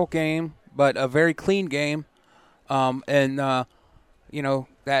physical game, but a very clean game. That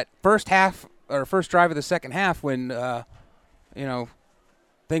first half or first drive of the second half when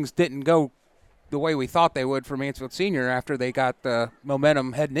things didn't go the way we thought they would for Mansfield Senior after they got the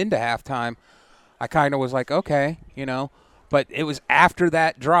momentum heading into halftime, I kind of was like, okay, but it was after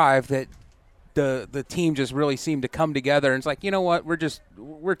that drive that the team just really seemed to come together, and it's like, you know what,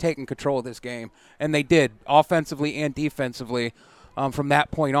 we're taking control of this game, and they did, offensively and defensively, from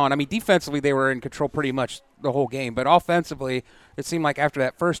that point on. I mean, defensively they were in control pretty much the whole game, but offensively it seemed like after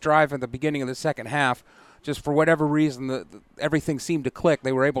that first drive at the beginning of the second half, just for whatever reason, everything seemed to click.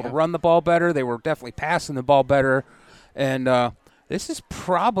 They were able to run the ball better. They were definitely passing the ball better, and this is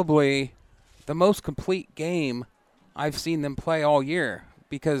probably the most complete game I've seen them play all year,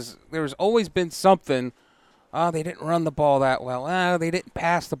 because there's always been something. They didn't run the ball that well. They didn't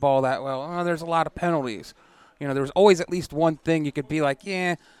pass the ball that well. There's a lot of penalties. There was always at least one thing you could be like,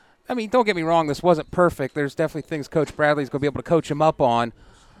 yeah. I mean, don't get me wrong. This wasn't perfect. There's definitely things Coach Bradley's going to be able to coach him up on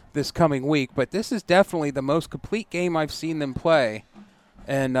this coming week. But this is definitely the most complete game I've seen them play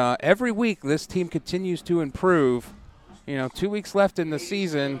And every week this team continues to improve. 2 weeks left in the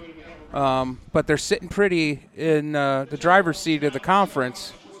season, but they're sitting pretty in the driver's seat of the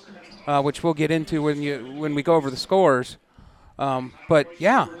conference, which we'll get into when we go over the scores. But,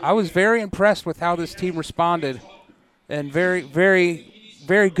 yeah, I was very impressed with how this team responded, and very, very,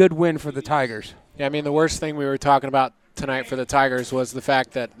 very good win for the Tigers. Yeah, I mean, the worst thing we were talking about tonight for the Tigers was the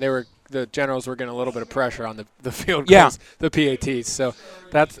fact that the Generals were getting a little bit of pressure on the field goals, the PATs. So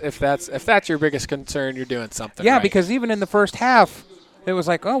if that's your biggest concern, you're doing something right. Because even in the first half, it was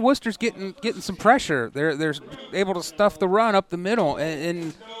like, Worcester's getting some pressure. They're able to stuff the run up the middle.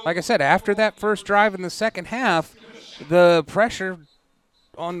 And like I said, after that first drive in the second half, the pressure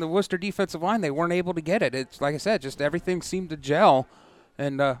on the Wooster defensive line, they weren't able to get it. It's like I said, just everything seemed to gel,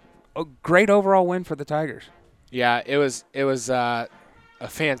 and a great overall win for the Tigers. Yeah, it was a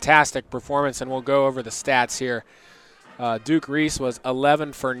fantastic performance, and we'll go over the stats here. Duke Reese was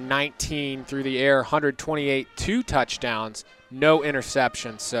 11 for 19 through the air, 128, 2 touchdowns, no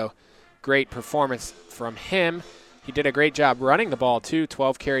interceptions. So great performance from him. He did a great job running the ball, too.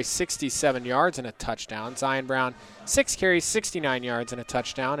 12 carries, 67 yards, and a touchdown. Zion Brown, 6 carries, 69 yards, and a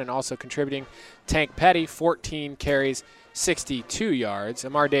touchdown. And also contributing, Tank Petty, 14 carries, 62 yards.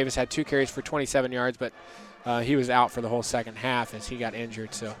 Amar Davis had 2 carries for 27 yards, but he was out for the whole second half as he got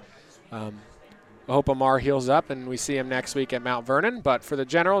injured. So I hope Amar heals up and we see him next week at Mount Vernon. But for the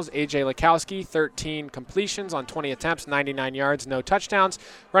Generals, A.J. Lekowski, 13 completions on 20 attempts, 99 yards, no touchdowns.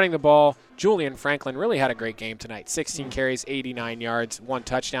 Running the ball, Julian Franklin really had a great game tonight. 16 carries, 89 yards, 1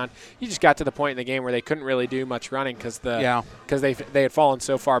 touchdown. He just got to the point in the game where they couldn't really do much running because they had fallen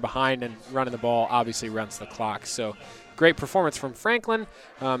so far behind, and running the ball obviously runs the clock. So great performance from Franklin.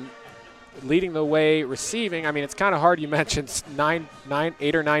 Leading the way receiving. I mean, it's kind of hard. You mentioned 8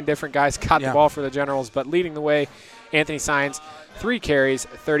 or 9 different guys caught the ball for the Generals, but leading the way, Anthony Sines, 3 carries,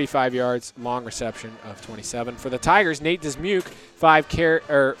 35 yards, long reception of 27. For the Tigers, Nate Dismuke,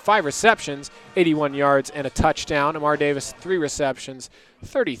 5 receptions, 81 yards, and a touchdown. Amar Davis, 3 receptions,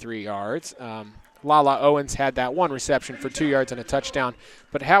 33 yards. Lala Owens had that 1 reception for 2 yards and a touchdown.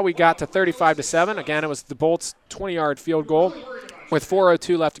 But how we got to 35-7, again, it was the Bolts' 20-yard field goal. With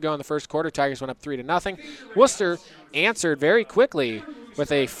 4:02 left to go in the first quarter, Tigers went up 3-0. Worcester answered very quickly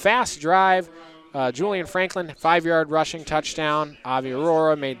with a fast drive. Julian Franklin, 5-yard rushing touchdown. Avi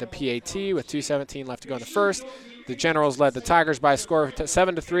Aurora made the PAT with 2:17 left to go in the first. The Generals led the Tigers by a score of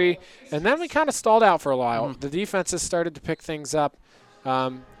 7-3, and then we kind of stalled out for a while. The defenses started to pick things up.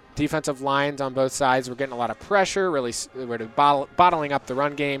 Defensive lines on both sides were getting a lot of pressure, really were bottling up the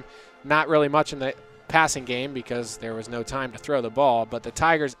run game. Not really much in the passing game because there was no time to throw the ball, but the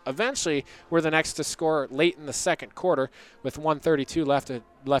Tigers eventually were the next to score late in the second quarter with 1:32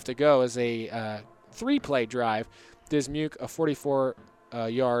 left to go as a 3-play drive. Dismuke, a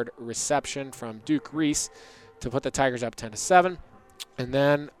 44-yard reception from Duke Reese to put the Tigers up 10-7. And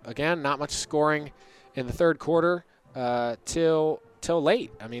then, again, not much scoring in the third quarter till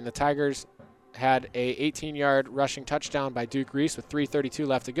late. I mean, the Tigers had a 18-yard rushing touchdown by Duke Reese with 3:32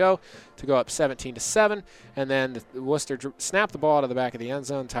 left to go up 17-7. And then Worcester snapped the ball out of the back of the end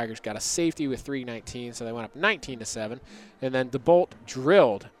zone. Tigers got a safety with 3:19, so they went up 19-7. And then DeBolt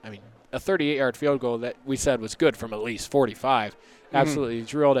drilled, a 38-yard field goal that we said was good from at least 45. Absolutely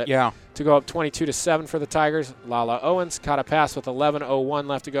drilled it to go up 22-7 for the Tigers. Lala Owens caught a pass with 11:01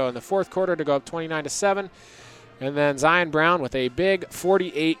 left to go in the fourth quarter to go up 29-7. And then Zion Brown with a big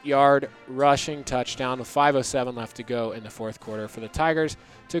 48-yard rushing touchdown with 5:07 left to go in the fourth quarter for the Tigers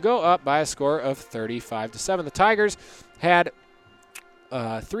to go up by a score of 35-7. The Tigers had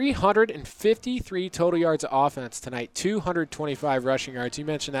 353 total yards of offense tonight, 225 rushing yards. You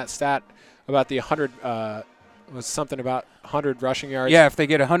mentioned that stat about the 100 was something about 100 rushing yards. Yeah, if they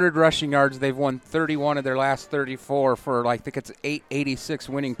get 100 rushing yards, they've won 31 of their last 34 for, I think it's 886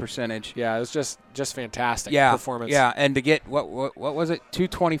 winning percentage. Yeah, it was just fantastic performance. Yeah, and to get, what was it,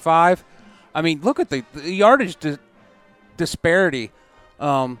 225? I mean, look at the yardage disparity.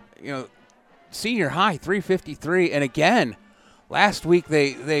 Senior high, 353. And again, last week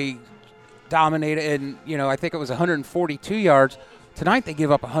they dominated, and, I think it was 142 yards. Tonight they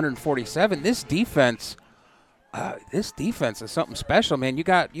give up 147. This defense is something special, man. You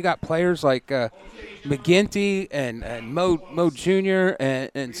got players like McGinty and Mo Jr.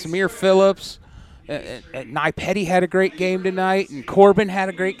 and Samir Phillips. And Nye Petty had a great game tonight, and Corbin had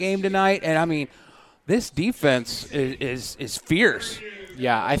a great game tonight. And, this defense is fierce.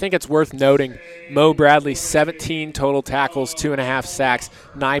 Yeah, I think it's worth noting Mo Bradley, 17 total tackles, 2.5 sacks.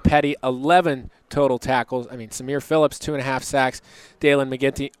 Nye Petty, 11 total tackles. Samir Phillips, 2.5 sacks. Dalen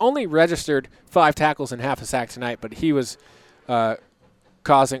McGinty only registered 5 tackles and half a sack tonight, but he was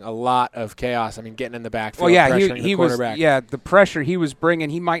causing a lot of chaos. I mean, getting in the backfield, well, yeah, pressuring he the was. quarterback. Yeah, the pressure he was bringing,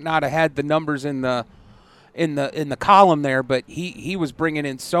 he might not have had the numbers in the column there, but he was bringing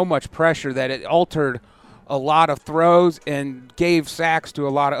in so much pressure that it altered a lot of throws and gave sacks to a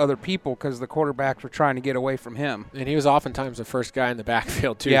lot of other people because the quarterbacks were trying to get away from him. And he was oftentimes the first guy in the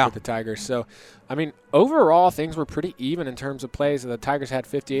backfield, too, Yeah. for the Tigers. So, I mean, overall, things were pretty even in terms of plays. The Tigers had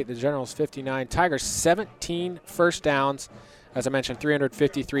 58, the Generals 59. Tigers 17 first downs. As I mentioned,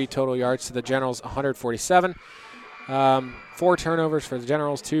 353 total yards to the Generals, 147. 4 turnovers for the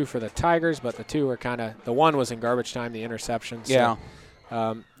Generals, 2 for the Tigers, but the 2 were the one was in garbage time, the interception. So,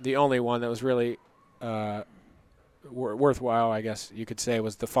 Yeah. The only one that was really worthwhile, I guess you could say,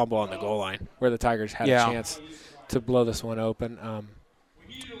 was the fumble on the goal line where the Tigers had a chance to blow this one open.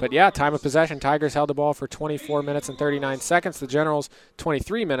 But, yeah, time of possession, Tigers held the ball for 24 minutes and 39 seconds. The Generals,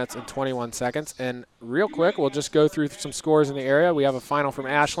 23 minutes and 21 seconds. And real quick, we'll just go through some scores in the area. We have a final from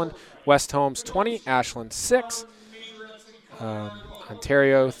Ashland. West Holmes 20, Ashland 6.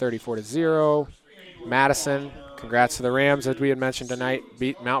 Ontario 34-0. Madison, congrats to the Rams, as we had mentioned tonight,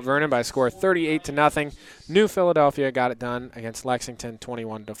 beat Mount Vernon by a score of 38-0. New Philadelphia got it done against Lexington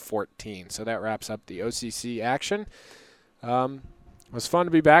 21-14. So that wraps up the OCC action. It was fun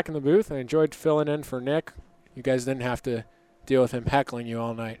to be back in the booth. I enjoyed filling in for Nick. You guys didn't have to deal with him heckling you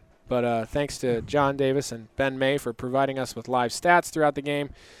all night. But thanks to John Davis and Ben May for providing us with live stats throughout the game.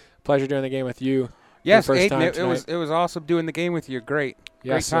 Pleasure doing the game with you. Yes, Aiden, it was awesome doing the game with you. Great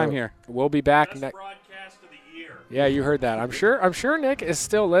time here. We'll be back Best broadcast of the year. Yeah, you heard that. I'm sure Nick is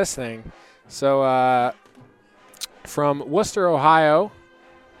still listening. So from Wooster, Ohio,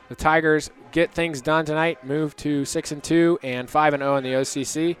 the Tigers get things done tonight. Move to 6-2 and 5-0 in the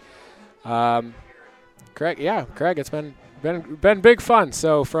OCC. Craig, it's been big fun.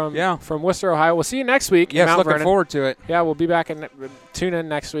 So from Wooster, Ohio, we'll see you next week. Yes, Mount looking Vernon. forward to it. Yeah, we'll be back and tune in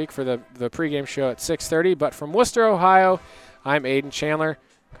next week for the pregame show at 6:30. But from Wooster, Ohio, I'm Aiden Chandler.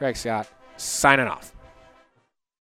 Craig Scott signing off.